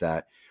say is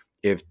that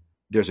if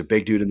there's a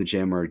big dude in the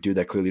gym or a dude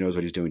that clearly knows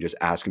what he's doing, just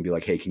ask and be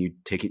like, "Hey, can you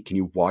take it? Can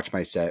you watch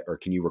my set or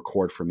can you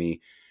record for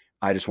me?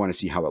 I just want to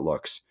see how it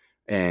looks."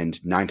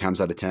 And 9 times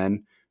out of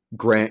 10,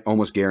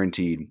 almost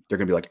guaranteed, they're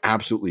going to be like,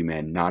 "Absolutely,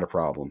 man, not a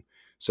problem."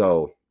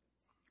 So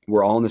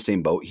we're all in the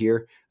same boat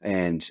here,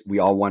 and we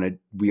all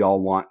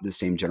want the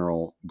same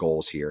general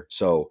goals here.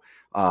 So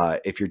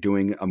if you're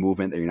doing a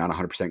movement that you're not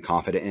 100%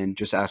 confident in,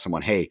 just ask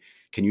someone, "Hey,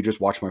 can you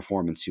just watch my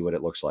form and see what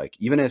it looks like?"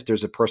 Even if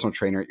there's a personal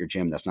trainer at your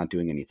gym that's not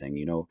doing anything,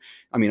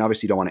 I mean,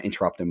 obviously you don't want to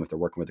interrupt them if they're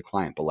working with a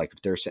client, but like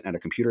if they're sitting at a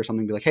computer or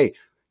something, be like, "Hey,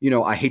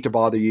 I hate to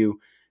bother you.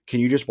 Can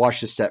you just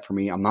watch this set for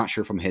me? I'm not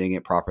sure if I'm hitting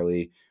it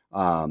properly.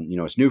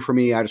 It's new for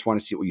me. I just want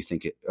to see what you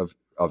think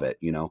of it,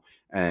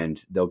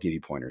 and they'll give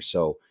you pointers.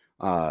 So,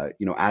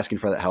 asking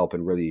for that help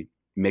and really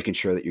making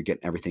sure that you're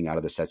getting everything out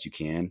of the sets you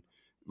can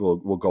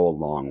will go a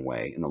long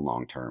way in the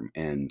long term,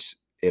 and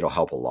it'll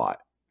help a lot.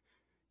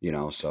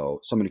 So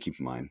something to keep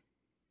in mind.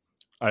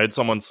 I had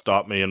someone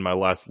stop me in my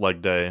last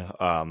leg day,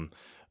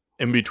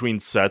 in between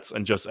sets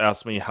and just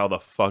ask me how the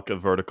fuck a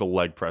vertical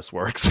leg press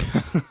works.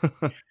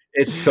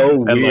 It's so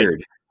And like,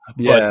 weird.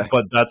 but Yeah.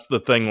 that's the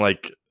thing.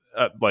 Like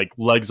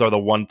legs are the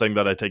one thing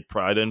that I take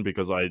pride in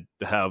because I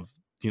have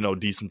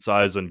decent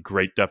size and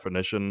great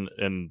definition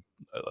in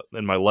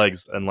my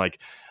legs, and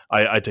like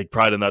I take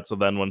pride in that. So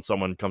then when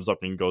someone comes up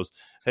and goes,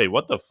 "Hey,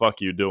 what the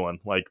fuck are you doing?"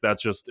 Like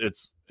that's just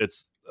it's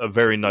a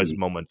very nice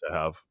moment to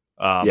have.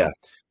 Yeah.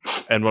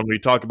 And when we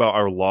talk about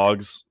our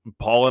logs,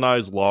 Paul and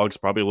I's logs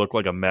probably look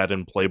like a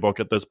Madden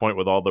playbook at this point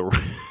with all the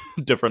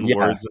different Yeah.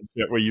 words and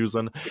shit we're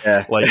using.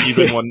 Yeah. Like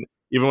even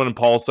when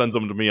Paul sends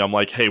them to me, I'm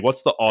like, "Hey,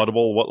 what's the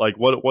audible?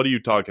 What are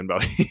you talking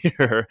about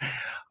here?"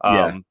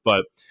 Yeah.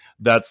 But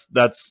that's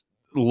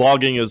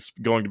logging is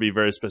going to be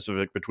very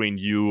specific between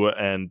you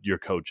and your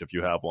coach if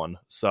you have one.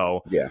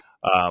 So Yeah.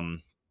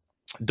 um,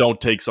 don't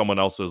take someone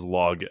else's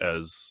log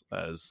as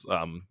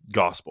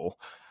gospel.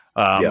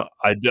 Yeah.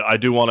 I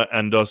do want to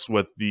end us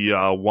with the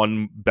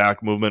one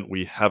back movement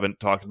we haven't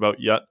talked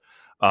about yet,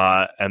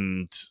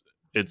 and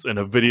it's in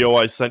a video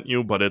I sent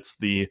you, but it's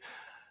the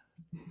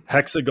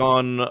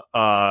hexagon,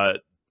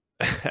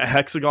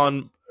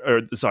 hexagon,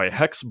 or sorry,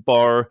 hex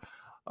bar,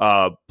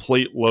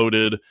 plate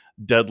loaded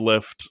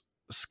deadlift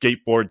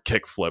skateboard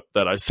kickflip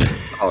that I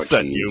Oh,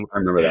 sent geez, you, I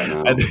remember that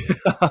and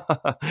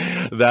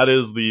now. that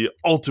is the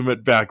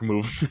ultimate back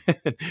movement.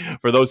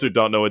 For those who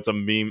don't know, it's a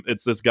meme.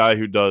 It's this guy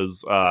who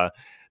does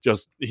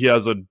just he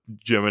has a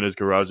gym in his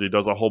garage. He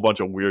does a whole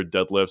bunch of weird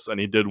deadlifts, and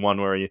he did one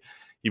where he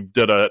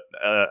did a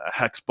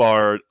hex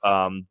bar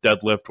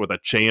deadlift with a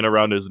chain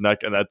around his neck,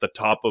 and at the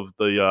top of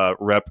the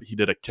rep, he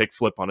did a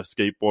kickflip on a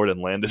skateboard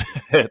and landed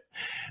it.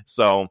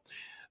 So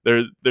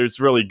there's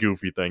really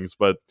goofy things,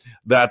 but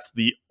that's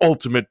the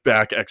ultimate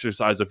back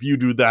exercise. If you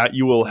do that,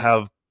 you will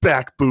have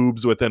back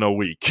boobs within a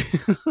week.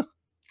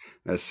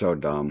 That's so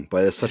dumb,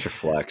 but it's such a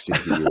flex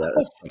if you do that.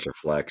 That's such a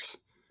flex.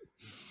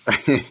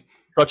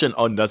 Such an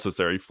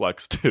unnecessary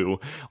flex too.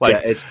 Yeah, Like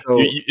it's so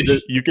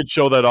you could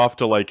show that off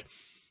to like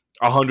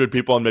 100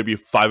 people and maybe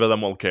 5 of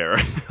them will care.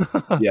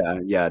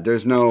 yeah.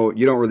 There's no,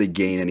 you don't really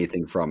gain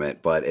anything from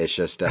it, but it's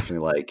just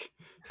definitely like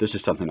this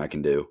is something I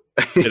can do.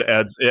 It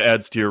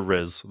adds to your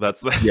riz.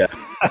 That's Yeah, yeah,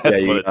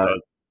 that's what it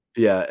does.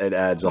 yeah. It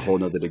adds a whole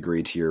nother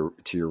degree to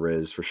your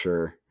riz for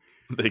sure.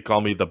 They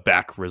call me the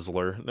back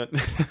rizzler.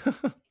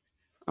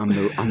 I'm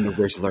the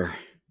Rizzler.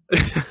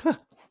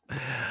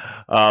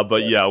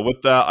 But yeah,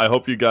 with that, I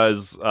hope you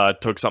guys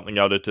took something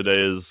out of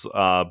today's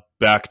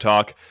back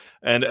talk.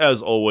 And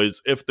as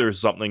always, if there's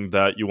something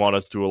that you want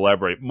us to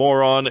elaborate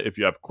more on, if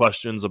you have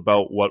questions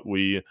about what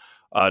we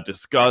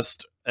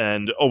discussed,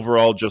 and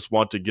overall just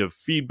want to give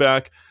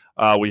feedback,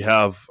 we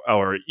have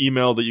our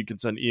email that you can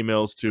send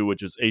emails to,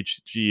 which is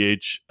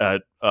hgh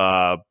at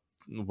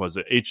was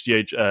it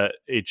hgh at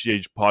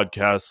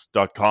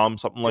hghpodcast.com,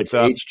 something like It's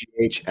that.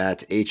 HGH at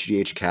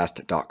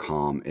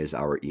hghcast.com is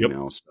our Yep.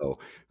 email. So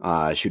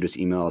shoot us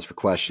emails for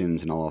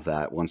questions and all of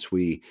that. Once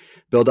we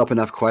build up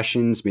enough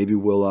questions, maybe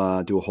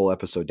we'll do a whole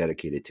episode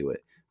dedicated to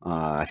it.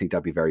 I think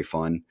that'd be very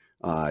fun.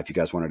 If you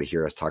guys wanted to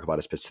hear us talk about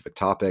a specific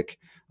topic,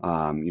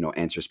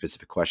 answer a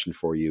specific question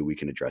for you, we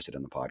can address it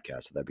in the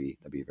podcast. So that'd be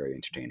very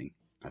entertaining,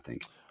 I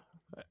think.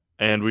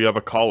 And we have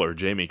a caller.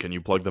 Jamie, can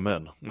you plug them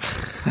in?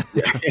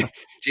 Yeah.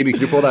 Jamie,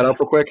 can you pull that up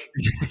real quick?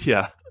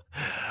 Yeah.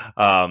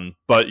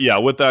 But yeah,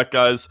 with that,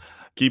 guys,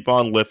 keep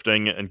on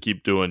lifting and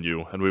keep doing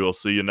you. And we will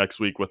see you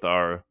next week with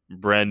our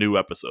brand new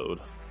episode.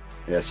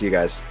 Yeah, see you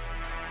guys.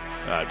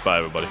 All right. Bye,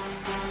 everybody.